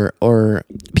or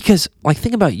because, like,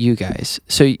 think about you guys.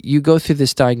 So you go through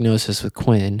this diagnosis with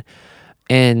Quinn,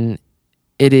 and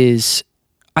it is,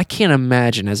 I can't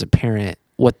imagine as a parent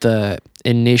what the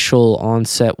initial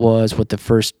onset was, what the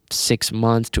first 6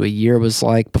 months to a year was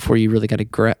like before you really got a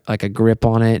grip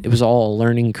on it. It was all a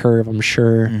learning curve, I'm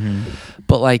sure. Mm-hmm.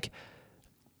 But like,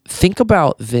 think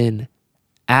about then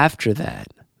after that,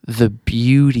 the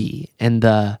beauty and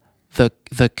the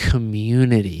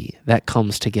community that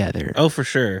comes together. Oh, for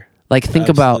sure. Like, think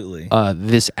Absolutely. About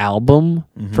this album,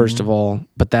 mm-hmm. first of all,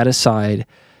 but that aside,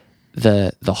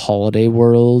 the holiday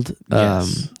world,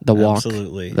 yes, the walk,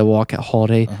 absolutely. The walk at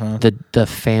holiday, uh-huh. the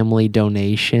family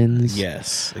donations.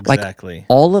 Yes, exactly. Like,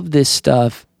 all of this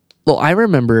stuff. Well, I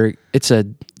remember it's a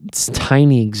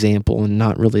tiny example and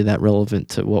not really that relevant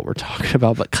to what we're talking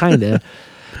about, but kind of.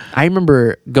 I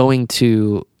remember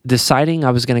deciding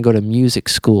I was going to go to music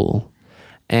school.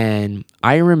 And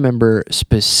I remember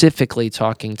specifically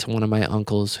talking to one of my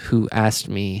uncles who asked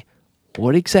me,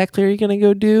 what exactly are you going to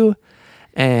go do?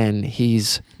 And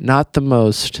he's not the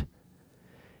most,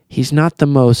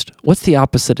 what's the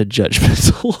opposite of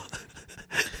judgmental?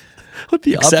 What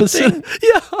the Accepting? Opposite?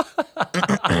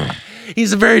 Yeah.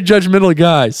 He's a very judgmental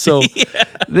guy. So yeah.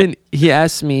 Then he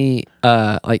asked me,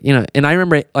 and I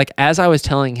remember, like, as I was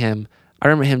telling him, I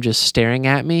remember him just staring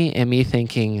at me and me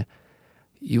thinking,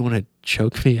 you want to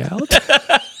choke me out?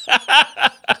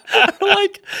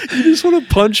 Like, you just want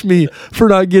to punch me for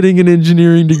not getting an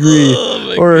engineering degree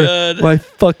God. My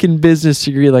fucking business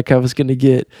degree like I was going to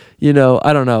get,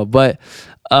 I don't know. But,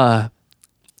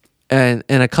 and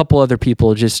a couple other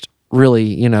people just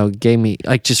really, gave me,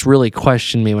 like, just really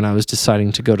questioned me when I was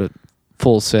deciding to go to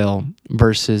Full Sail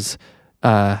versus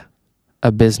a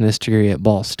business degree at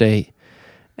Ball State.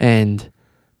 And,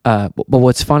 but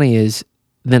what's funny is,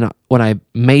 then when I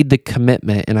made the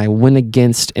commitment and I went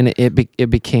against, and it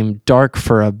became dark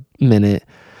for a minute,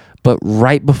 but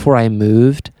right before I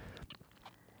moved,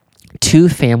 2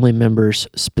 family members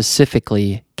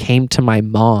specifically came to my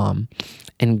mom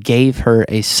and gave her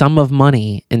a sum of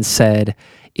money and said,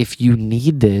 if you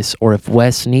need this or if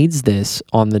Wes needs this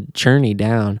on the journey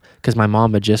down, because my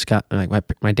mom had just got, like,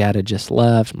 my dad had just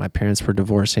left, my parents were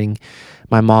divorcing,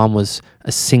 my mom was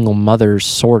a single mother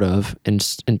sort of in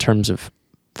terms of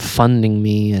funding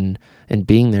me and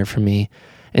being there for me.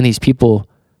 And these people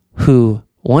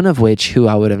one of which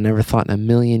I would have never thought in a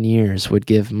million years would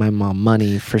give my mom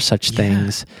money for such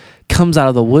things, comes out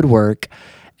of the woodwork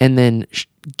and then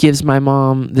gives my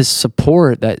mom this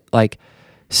support that, like,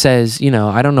 says,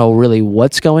 I don't know really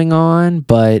what's going on,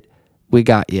 but we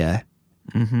got you.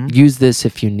 Mm-hmm. Use this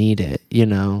if you need it,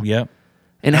 Yep.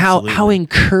 And how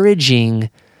encouraging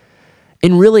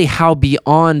and really how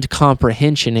beyond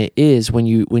comprehension it is when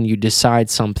you decide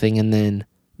something and then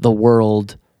the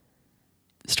world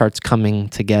starts coming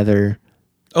together.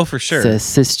 Oh, for sure. To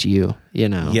assist you,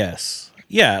 Yes.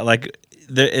 Yeah, like,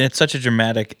 and it's such a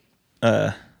dramatic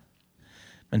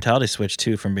mentality switch,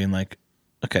 too, from being like,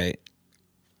 okay,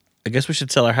 I guess we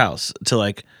should sell our house, to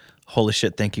like, holy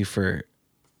shit, thank you for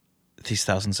these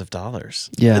thousands of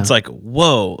dollars. Yeah. It's like,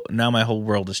 whoa, now my whole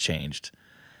world has changed.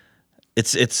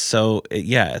 It's so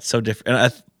different.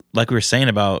 And like we were saying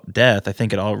about death, I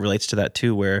think it all relates to that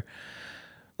too, where,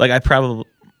 like,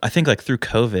 I think like through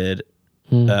COVID,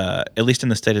 at least in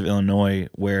the state of Illinois,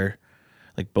 where,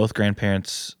 like, both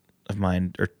grandparents of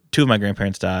mine, or 2 of my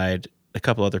grandparents died, a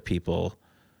couple other people,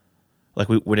 like,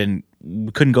 we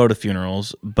couldn't go to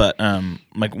funerals, but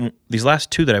like, these last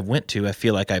 2 that I went to, I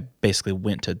feel like I basically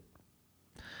went to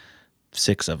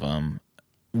 6 of them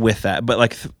with that. But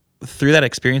like, through that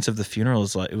experience of the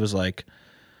funerals, like, it was like,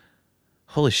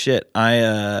 holy shit, I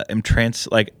am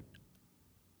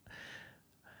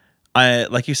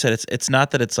like you said, it's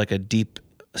not that it's like a deep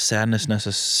sadness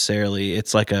necessarily.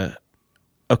 It's like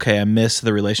okay, I miss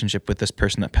the relationship with this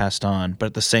person that passed on, but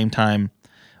at the same time,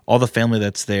 all the family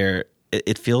that's there,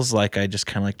 it feels like I just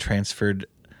kind of like transferred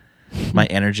my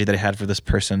energy that I had for this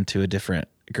person to a different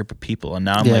group of people. And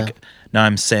now I'm Yeah. now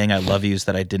I'm saying I love yous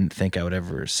that I didn't think I would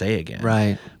ever say again.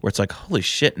 Right. Where it's like, holy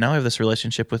shit, now I have this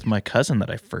relationship with my cousin that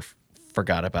I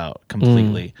forgot about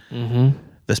completely. Mm-hmm.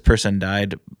 This person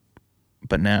died,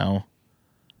 but now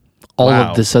all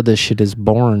wow. of this other shit is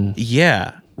born.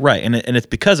 Yeah, right. And it's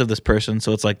because of this person.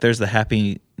 So it's like there's the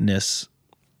happiness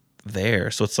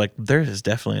there. So it's like there is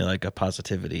definitely like a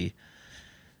positivity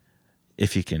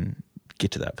if you can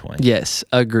get to that point. Yes,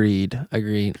 agreed.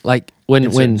 Like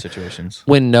when situations.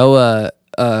 When Noah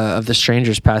of the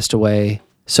Strangers passed away,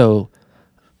 so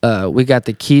we got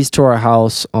the keys to our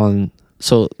house on.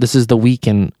 So this is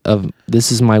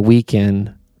my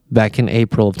weekend back in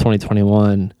April of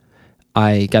 2021.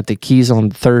 I got the keys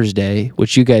on Thursday,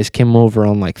 which you guys came over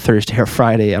on like Thursday or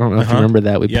Friday. I don't know if you remember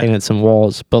that. We painted some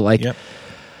walls, but like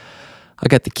I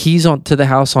got the keys to the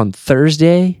house on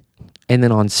Thursday, and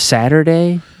then on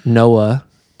Saturday, Noah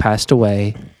passed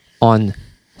away. On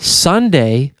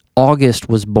Sunday, August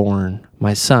was born,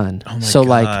 my son. Oh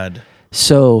my God.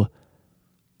 So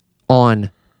on,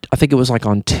 I think it was like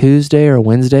on Tuesday or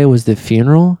Wednesday was the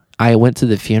funeral. I went to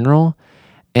the funeral,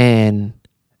 and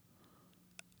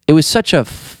it was such a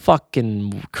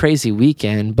fucking crazy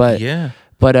weekend,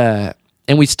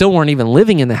 and we still weren't even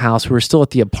living in the house. We were still at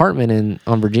the apartment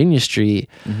on Virginia Street.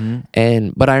 Mm-hmm.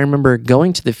 But I remember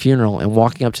going to the funeral and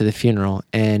walking up to the funeral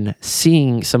and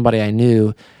seeing somebody I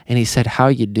knew, and he said, "How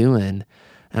you doing?"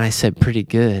 And I said, "Pretty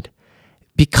good."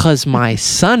 Because my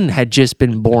son had just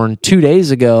been born 2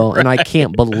 days ago, and I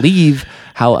can't believe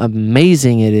how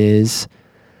amazing it is.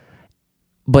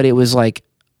 But it was like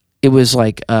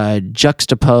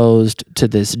juxtaposed to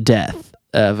this death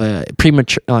of a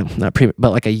premature,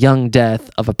 but like a young death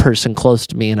of a person close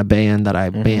to me in a band that I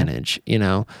manage. You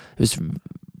know, it was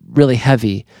really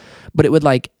heavy, but it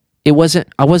wasn't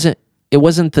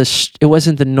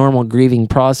the normal grieving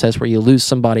process where you lose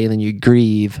somebody and then you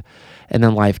grieve, and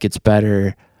then life gets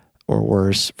better or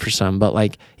worse for some. But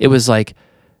like it was like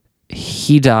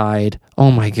he died.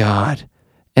 Oh my God,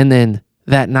 and then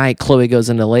that night, Chloe goes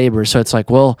into labor. So it's like,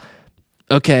 well,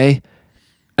 okay,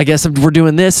 I guess we're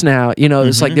doing this now. You know,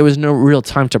 it's like there was no real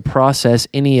time to process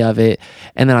any of it.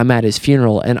 And then I'm at his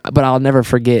funeral, but I'll never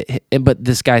forget. But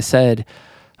this guy said,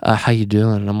 "How you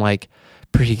doing?" And I'm like,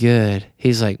 "Pretty good."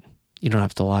 He's like, "You don't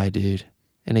have to lie, dude."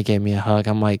 And he gave me a hug.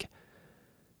 I'm like,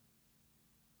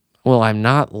 well, I'm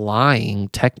not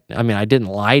lying. I mean, I didn't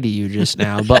lie to you just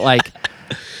now, but like,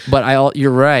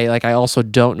 you're right. Like, I also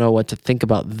don't know what to think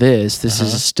about this. This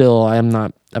is still, I've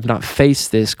not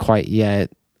faced this quite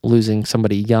yet, losing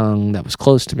somebody young that was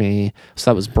close to me. So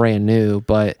that was brand new.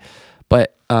 But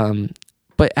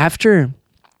after,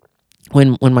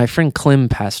 when my friend Clem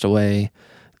passed away,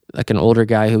 like an older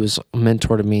guy who was a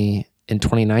mentor to me in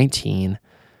 2019,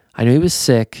 I knew he was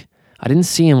sick. I didn't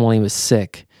see him when he was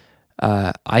sick.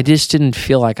 I just didn't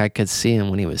feel like I could see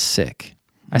him when he was sick.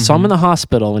 I saw him in the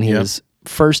hospital when he was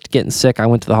first getting sick. I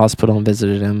went to the hospital and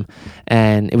visited him,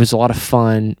 and it was a lot of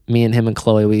fun. Me and him and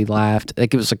Chloe, we laughed.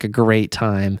 Like, it was like a great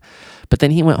time. But then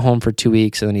he went home for 2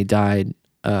 weeks, and then he died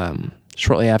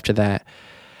shortly after that.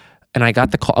 And I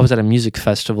got the call. I was at a music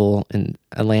festival in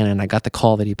Atlanta, and I got the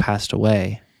call that he passed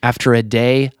away after a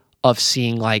day of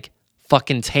seeing like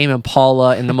fucking Tame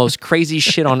Impala and the most crazy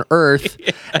shit on earth.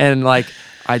 And like,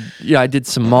 I did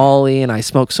some Molly and I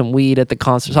smoked some weed at the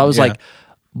concert. So I was like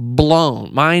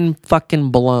blown, mind fucking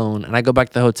blown. And I go back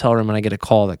to the hotel room and I get a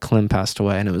call that Clem passed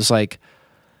away. And it was like,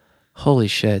 holy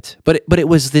shit. But it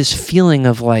was this feeling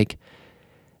of like,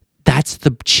 that's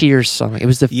the Cheers song. It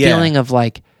was the feeling of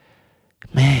like,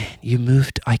 man, you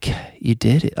moved, like, you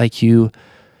did it. Like you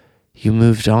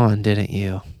moved on, didn't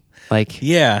you? Like,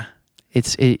 you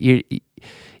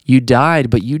died,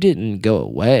 but you didn't go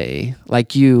away.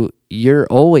 Like you're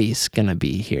always gonna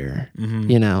be here.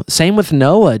 You know. Same with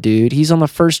Noah, dude. He's on the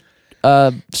first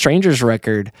Strangers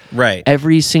record. Right.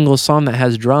 Every single song that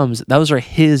has drums, those are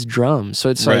his drums. So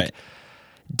it's like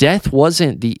death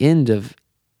wasn't the end of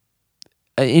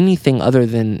anything other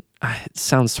than, it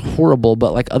sounds horrible,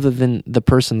 but like other than the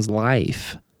person's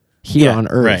life here on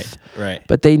Earth. Right.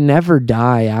 But they never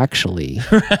die, actually.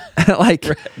 Like,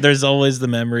 there's always the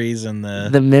memories and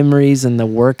the memories and the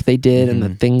work they did and the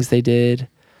things they did.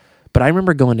 But I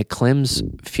remember going to Clem's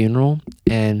funeral,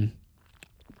 and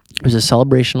it was a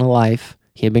celebration of life.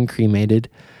 He had been cremated,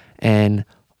 and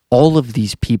all of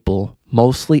these people,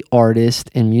 mostly artists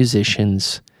and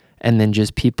musicians, and then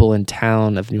just people in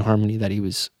town of New Harmony that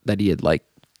he had like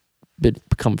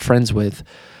become friends with,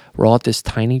 were all at this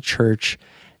tiny church.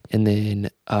 And then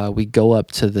we go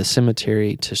up to the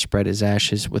cemetery to spread his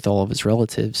ashes with all of his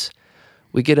relatives.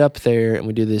 We get up there and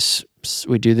we do this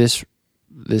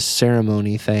this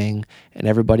ceremony thing, and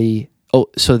everybody. Oh,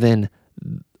 so then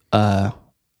a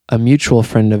mutual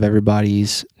friend of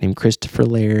everybody's named Christopher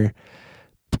Lair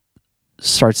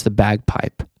starts the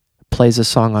bagpipe, plays a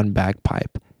song on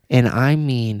bagpipe, and I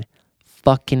mean,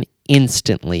 fucking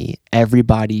instantly,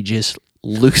 everybody just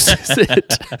loses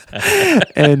it,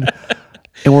 and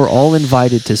we're all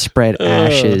invited to spread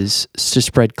ashes, to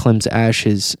spread Clem's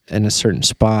ashes in a certain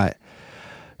spot.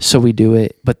 So we do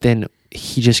it, but then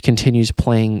he just continues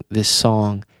playing this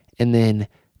song, and then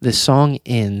the song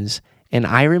ends, and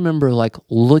I remember like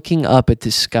looking up at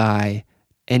the sky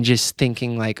and just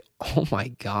thinking like, oh my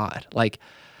God, like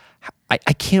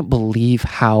I can't believe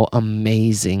how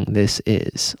amazing this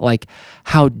is. Like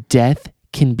how death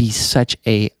can be such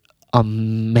a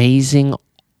amazing,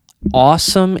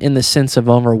 awesome in the sense of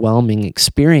overwhelming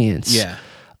experience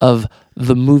of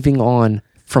the moving on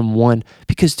from one.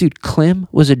 Because dude, Clem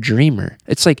was a dreamer.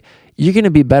 It's like you're going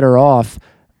to be better off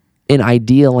in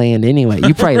ideal land anyway.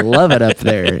 You probably love it up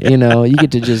there. You know, you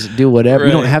get to just do whatever.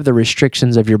 You don't have the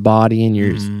restrictions of your body, and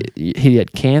he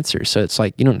had cancer. So it's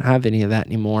like, you don't have any of that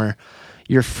anymore.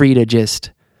 You're free to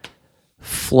just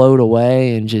float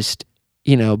away and just,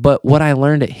 you know, but what I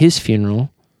learned at his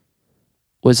funeral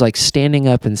was like standing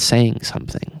up and saying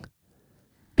something,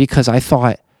 because I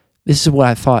thought, this is what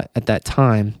I thought at that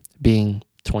time, being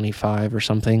 25 or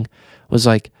something, was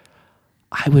like,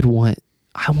 I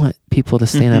want people to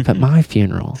stand up at my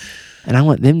funeral, and I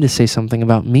want them to say something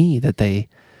about me that they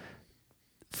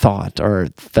thought or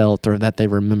felt or that they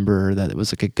remember, or that it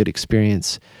was like a good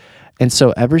experience. And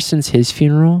so ever since his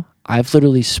funeral, I've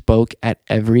literally spoke at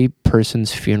every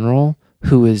person's funeral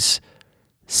who is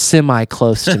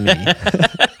semi-close to me,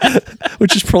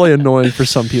 which is probably annoying for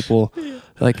some people.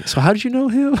 Like, so how did you know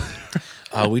him?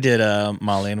 We did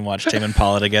Molly and watched Tame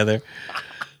Impala together.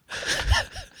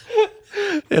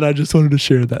 And I just wanted to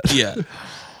share that.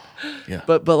 Yeah.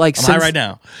 But like, I'm high right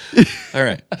now. All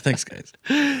right. Thanks, guys.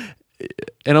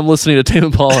 And I'm listening to Tame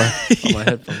Impala on my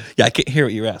headphones. Yeah, I can't hear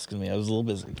what you were asking me. I was a little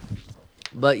busy.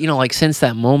 But, you know, like, since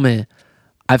that moment,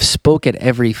 I've spoke at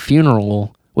every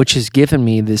funeral, which has given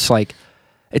me this, like,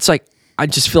 it's like, I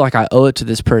just feel like I owe it to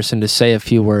this person to say a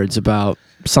few words about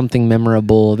something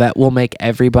memorable that will make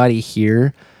everybody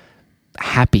here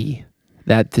happy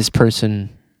that this person,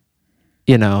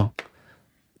 you know,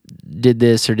 did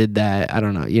this or did that. I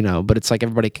don't know, you know, but it's like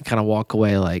everybody can kind of walk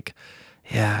away like,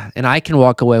 yeah. And I can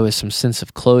walk away with some sense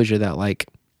of closure that, like,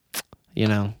 you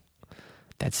know,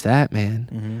 that's that, man.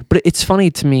 Mm-hmm. But it's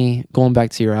funny to me, going back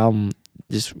to your album,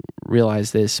 just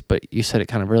realize this, but you said it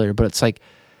kind of earlier, but it's like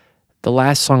the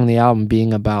last song on the album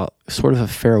being about sort of a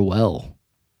farewell.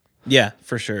 Yeah,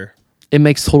 for sure. It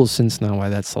makes total sense now why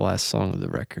that's the last song of the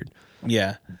record.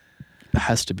 Yeah. It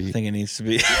has to be. I think it needs to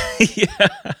be. Yeah.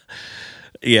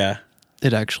 Yeah.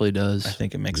 It actually does. I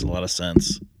think it makes a lot of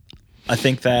sense. I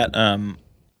think that,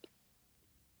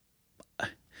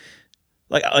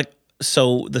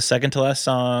 so the second to last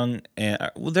song, and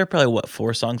there are probably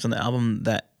 4 songs on the album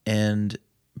that end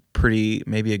pretty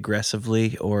maybe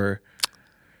aggressively, or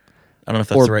I don't know if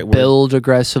that's the right word. Or build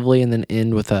aggressively and then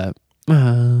end with a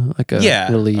like a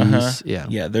release.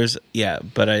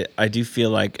 But I do feel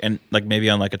like, and like maybe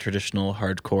on like a traditional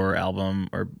hardcore album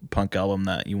or punk album,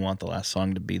 that you want the last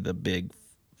song to be the big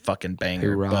fucking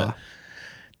banger. Hoorah. But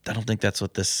I don't think that's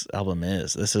what this album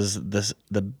is.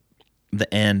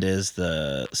 The end is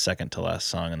the second to last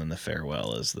song, and then the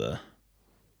farewell is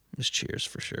Cheers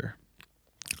for sure.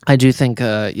 I do think,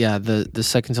 the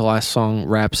second to last song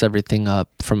wraps everything up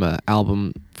from a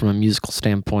musical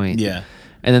standpoint. Yeah.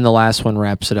 And then the last one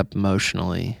wraps it up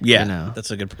emotionally. Yeah. You know? That's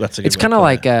a good It's kind of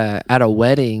like at a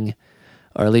wedding,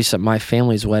 or at least at my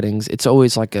family's weddings, it's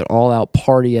always like an all-out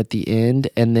party at the end,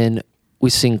 and then we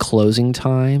sing closing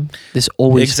time. This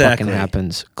always fucking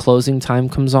happens. Closing time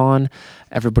comes on,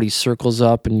 everybody circles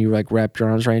up, and you like wrap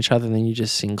your arms around each other, and then you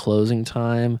just sing closing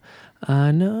time. I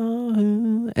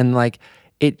know. And like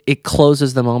it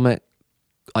closes the moment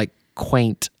like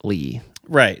quaintly.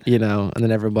 Right. You know, and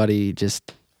then everybody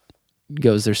just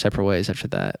goes their separate ways after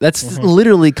that. That's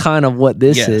literally kind of what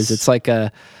this is. It's like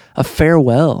a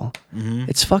farewell. Mm-hmm.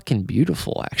 It's fucking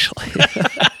beautiful, actually.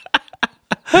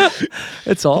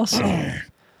 It's awesome.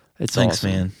 Thanks, awesome,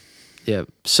 man. Yeah.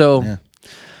 So,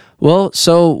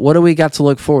 so what do we got to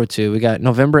look forward to? We got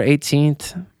November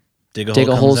 18th. Dig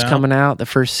a Hole's coming out, the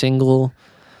first single.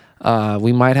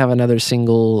 We might have another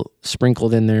single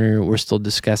sprinkled in there. We're still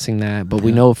discussing that, but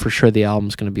we know for sure the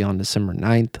album's going to be on December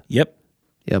 9th. Yep,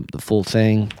 the full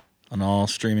thing. On all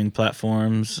streaming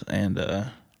platforms and or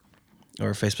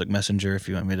Facebook Messenger if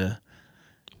you want me to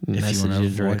message wanna you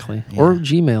avoid- directly. yeah. Or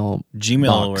Gmail. Gmail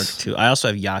will work box. too. I also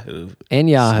have Yahoo. And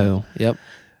Yahoo. Yep.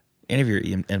 Any of your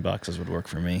inboxes would work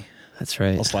for me. That's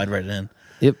right. I'll slide right in.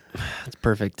 Yep. That's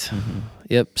perfect.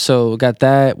 Yep. So we got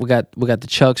that. We got the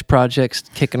Chugs projects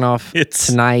kicking off It's-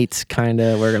 tonight,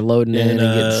 kinda. We're loading in and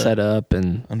getting set up.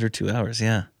 And Under 2 hours,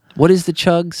 yeah. what is the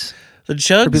Chugs? The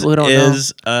Chugs people who don't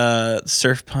is a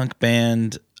surf punk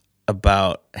band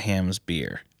about Ham's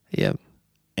beer. Yep.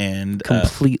 And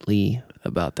Completely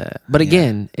about that. But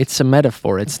again, it's a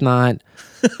metaphor. It's not.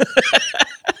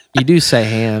 You do say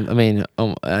ham. I mean,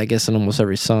 I guess in almost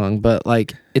every song, but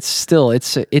like it's still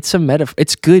it's a metaphor.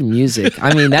 It's good music.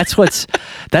 I mean, that's what's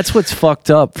fucked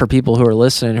up for people who are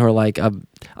listening who are like,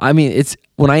 I mean, it's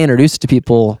when I introduce it to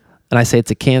people and I say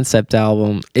it's a concept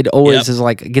album, it always is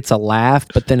like it gets a laugh,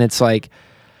 but then it's like,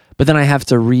 but then I have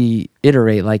to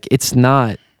reiterate like it's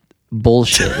not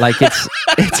bullshit. Like it's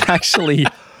actually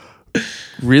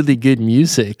really good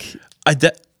music.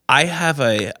 I have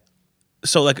a.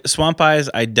 So like Swamp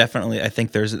Eyes, I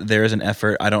think there is an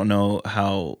effort. I don't know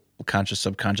how conscious,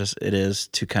 subconscious it is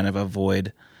to kind of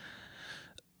avoid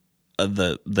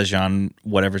the genre,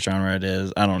 whatever genre it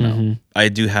is. I don't know. I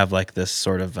do have like this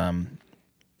sort of,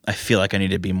 I feel like I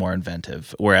need to be more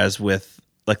inventive. Whereas with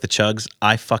like the Chugs,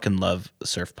 I fucking love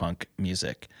surf punk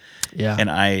music. Yeah.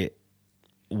 And I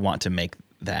want to make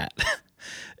that.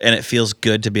 And it feels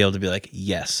good to be able to be like,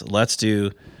 yes, let's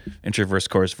do intro, verse,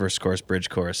 chorus, bridge,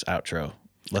 chorus, outro.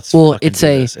 Let's fucking do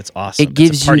this. It's awesome. It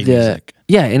gives it's a party you the music.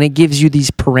 and it gives you these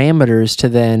parameters to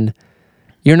then.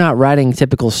 You're not writing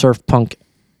typical surf punk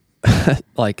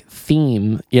like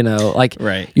theme, like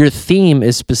Right. your theme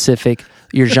is specific,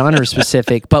 your genre is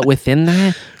specific, but within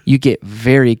that you get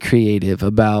very creative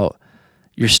about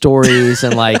your stories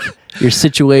and like your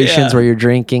situations where you're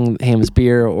drinking Ham's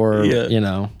beer or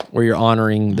where you're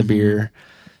honoring the beer.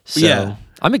 So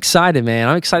I'm excited, man.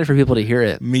 I'm excited for people to hear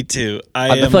it. Me too.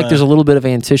 I feel like there's a little bit of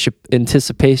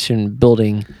anticipation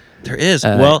building. There is.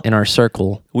 In our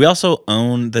circle. We also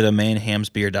own the domain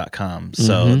hamsbeer.com.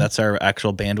 So that's our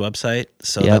actual band website.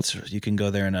 So you can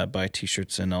go there and buy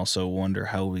t-shirts and also wonder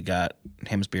how we got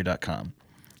hamsbeer.com.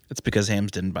 It's because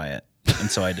Hams didn't buy it.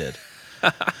 And so I did.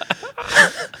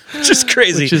 Which is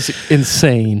crazy. Which is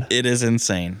insane. It is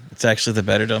insane. It's actually the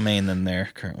better domain than their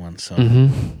current one. So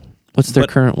What's their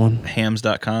current one?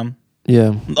 Hams.com.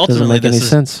 Yeah. Doesn't make any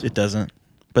sense. It doesn't.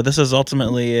 But this is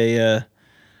ultimately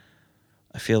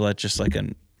I feel like just like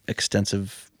an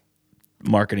extensive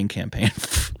marketing campaign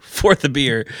for the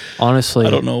beer. Honestly. I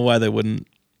don't know why they wouldn't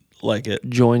like it.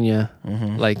 Join you.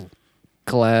 Like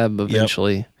collab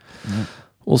eventually. Yep.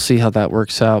 We'll see how that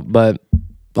works out. But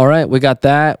all right, we got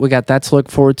that. We got that to look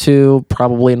forward to.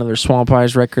 Probably another Swamp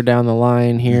Eyes record down the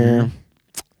line here.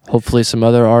 Hopefully some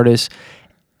other artists.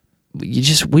 We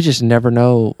just never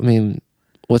know. I mean,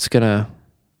 what's gonna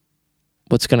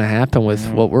happen with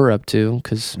what we're up to?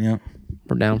 Because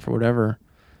we're down for whatever.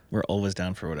 We're always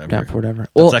down for whatever. Down for whatever.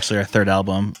 That's actually our third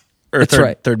album or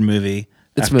third movie.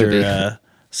 It's after, movie.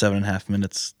 7.5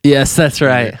 minutes. Yes, that's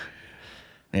right.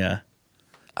 Yeah.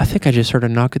 I think I just heard a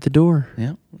knock at the door.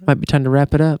 Yeah. Might be time to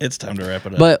wrap it up. It's time to wrap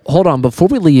it up. But hold on, before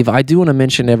we leave, I do want to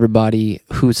mention to everybody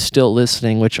who's still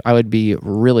listening, which I would be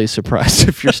really surprised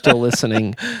if you're still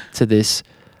listening to this.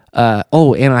 And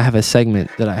I have a segment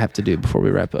that I have to do before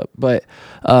we wrap up. But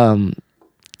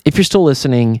if you're still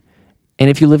listening, and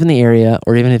if you live in the area,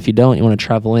 or even if you don't, you want to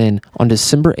travel in, on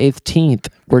December 18th,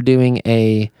 we're doing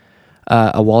a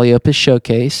Wally Opus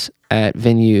showcase at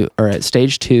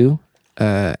Stage 2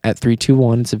 at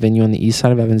 321. It's a venue on the east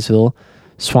side of Evansville.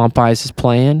 Swamp Eyes is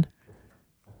playing.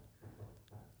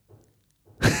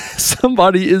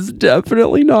 Somebody is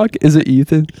definitely knocking. Is it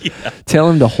Ethan? Yeah. Tell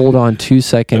him to hold on 2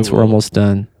 seconds. We're almost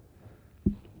done.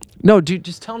 No, dude,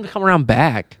 just tell him to come around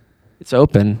back. It's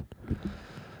open.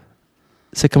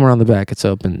 Say come around the back. It's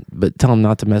open. But tell him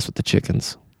not to mess with the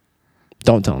chickens.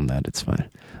 Don't tell him that. It's fine.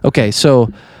 Okay,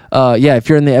 so, if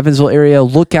you're in the Evansville area,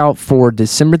 look out for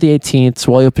December the 18th,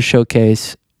 Swally Opus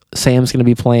Showcase. Sam's going to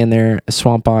be playing there,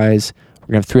 Swamp Eyes. We're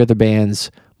going to have 3 other bands.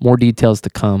 More details to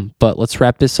come. But let's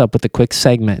wrap this up with a quick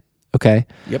segment, okay?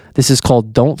 Yep. This is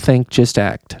called Don't Think, Just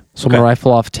Act. So I'm going to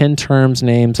rifle off 10 terms,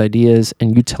 names, ideas,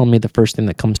 and you tell me the first thing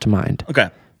that comes to mind. Okay.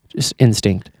 Just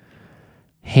instinct.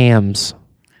 Hams.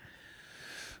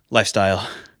 Lifestyle.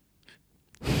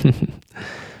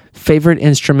 Favorite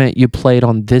instrument you played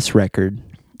on this record?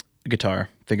 Guitar.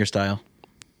 Fingerstyle.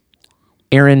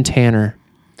 Aaron Tanner.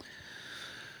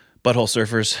 Butthole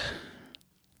Surfers.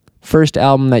 First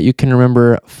album that you can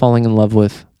remember falling in love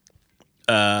with?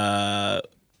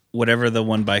 Whatever the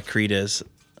one by Creed is.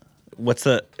 What's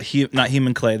not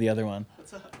Human Clay, the other one?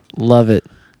 Love it.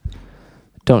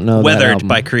 Don't know that Weathered album.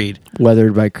 by Creed.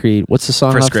 Weathered by Creed. What's the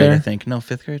song First off grade, there? I think. No,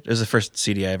 fifth grade. It was the first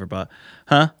CD I ever bought.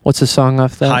 Huh? What's the song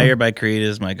off that? Higher one? by Creed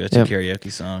is my go-to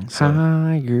karaoke song. So.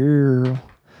 Higher.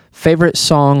 Favorite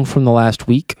song from the last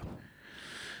week?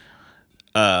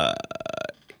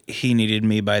 He Needed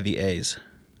Me by the A's.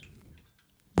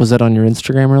 Was that on your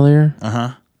Instagram earlier?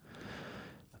 Uh-huh.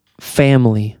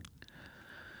 Family.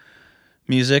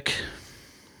 Music.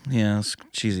 Yeah, it's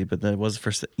cheesy, but that was the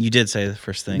first thing. You did say the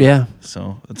first thing. Yeah.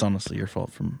 So it's honestly your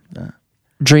fault from that.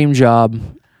 Dream job.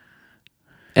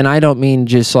 And I don't mean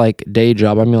just like day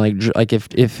job. I mean like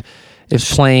if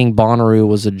playing Bonnaroo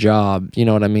was a job, you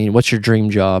know what I mean? What's your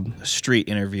dream job? Street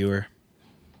interviewer.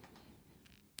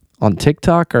 On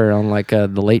TikTok or on like the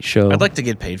Late Show? I'd like to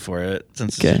get paid for it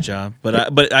since it's a job,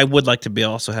 but I would like to be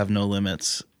also have no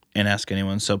limits and ask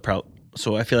anyone. So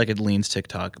I feel like it leans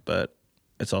TikTok, but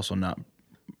it's also not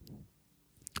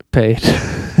paid.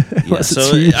 Yeah, so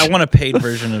I want a paid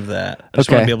version of that. I just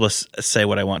want to be able to say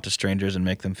what I want to strangers and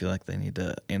make them feel like they need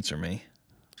to answer me.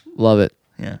 Love it.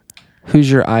 Yeah. Who's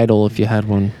your idol if you had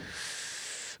one?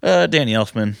 Danny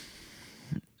Elfman.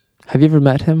 Have you ever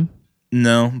met him?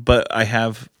 No, but I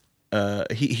have.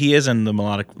 He is in the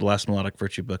last melodic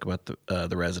virtue book about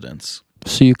the residents.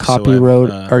 So you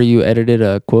copywrote or you edited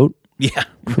a quote? Yeah,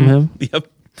 from him. Yep.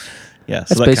 Yeah,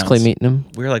 that's so basically counts. Meeting him.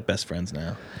 We're like best friends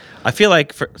now. I feel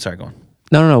like sorry, go on.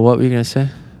 No. What were you gonna say?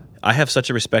 I have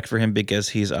such a respect for him because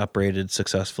he's operated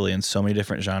successfully in so many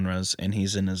different genres, and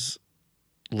he's in his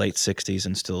late 60s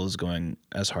and still is going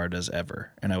as hard as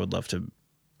ever. And I would love to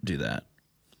do that.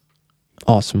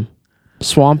 Awesome.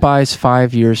 Swamp Eyes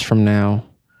 5 years from now.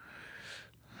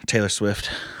 Taylor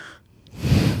Swift.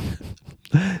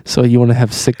 So you want to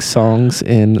have 6 songs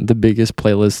in the biggest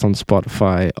playlist on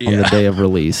Spotify on the day of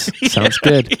release. Sounds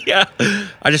good. Yeah.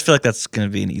 I just feel like that's going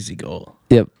to be an easy goal.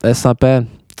 Yep. That's not bad.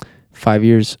 5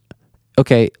 years.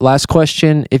 Okay. Last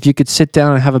question. If you could sit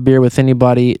down and have a beer with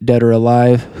anybody, dead or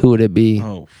alive, who would it be?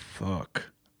 Oh,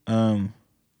 fuck. A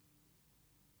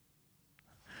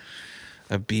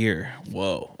beer.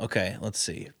 Whoa. Okay. Let's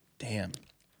see. Damn.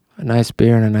 A nice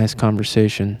beer and a nice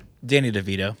conversation. Danny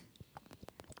DeVito.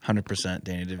 100%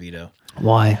 Danny DeVito.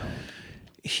 Why?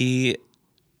 He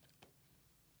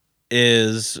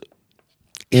is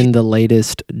in the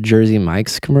latest Jersey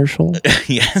Mike's commercial.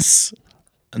 Yes.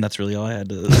 And that's really all I had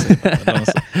to say about that,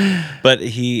 honestly. But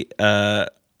he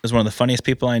is one of the funniest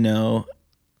people I know.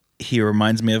 He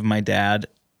reminds me of my dad,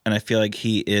 and I feel like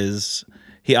he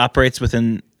operates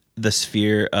within the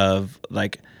sphere of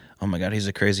like, oh my God, he's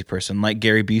a crazy person, like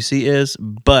Gary Busey is,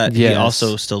 but he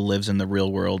also still lives in the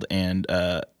real world and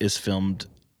is filmed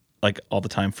like all the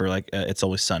time for like It's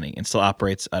Always Sunny, and still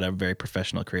operates at a very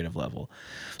professional, creative level.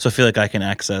 So I feel like I can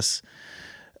access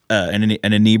an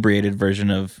inebriated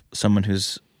version of someone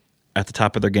who's at the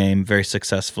top of their game, very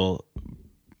successful,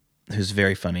 who's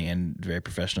very funny and very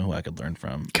professional, who I could learn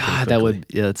from. God,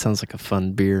 that sounds like a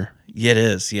fun beer. Yeah, it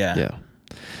is. Yeah. Yeah.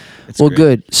 Well, great.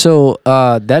 Good. So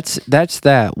that's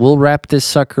that. We'll wrap this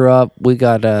sucker up. We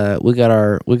got our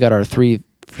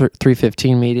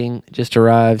 3:15 meeting just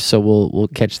arrived, so we'll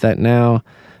catch that now.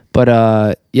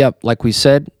 But yep, like we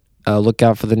said, look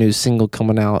out for the new single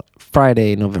coming out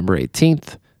Friday, November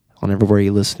 18th on everywhere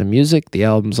you listen to music. The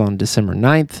album's on December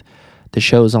 9th. The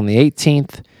show's on the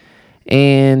 18th.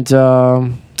 And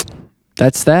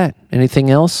that's that. Anything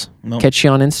else? Nope. Catch you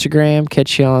on Instagram.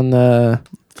 Catch you on the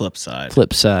Flip side.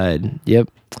 Yep.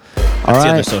 That's the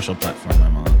other social platform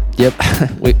I'm on. Yep.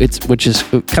 Which is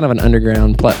kind of an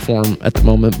underground platform at the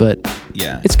moment, but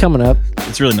yeah, it's coming up.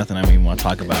 It's really nothing I even want to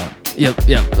talk about. Yep.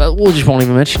 We'll just won't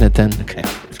even mention it then. Okay.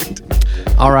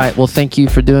 All right. Well, thank you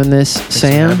for doing this, Thanks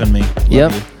Sam. for having me.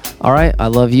 Love you. All right. I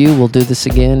love you. We'll do this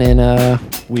again in a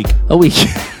week. All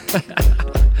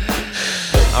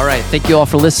right. Thank you all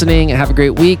for listening. Have a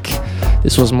great week.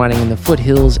 This was Mining in the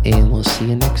Foothills, and we'll see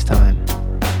you next time.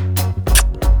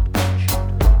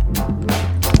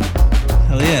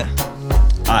 Hell yeah.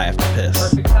 I have to piss.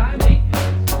 Perfect timing.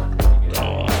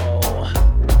 Oh.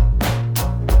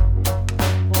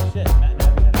 Oh, shit.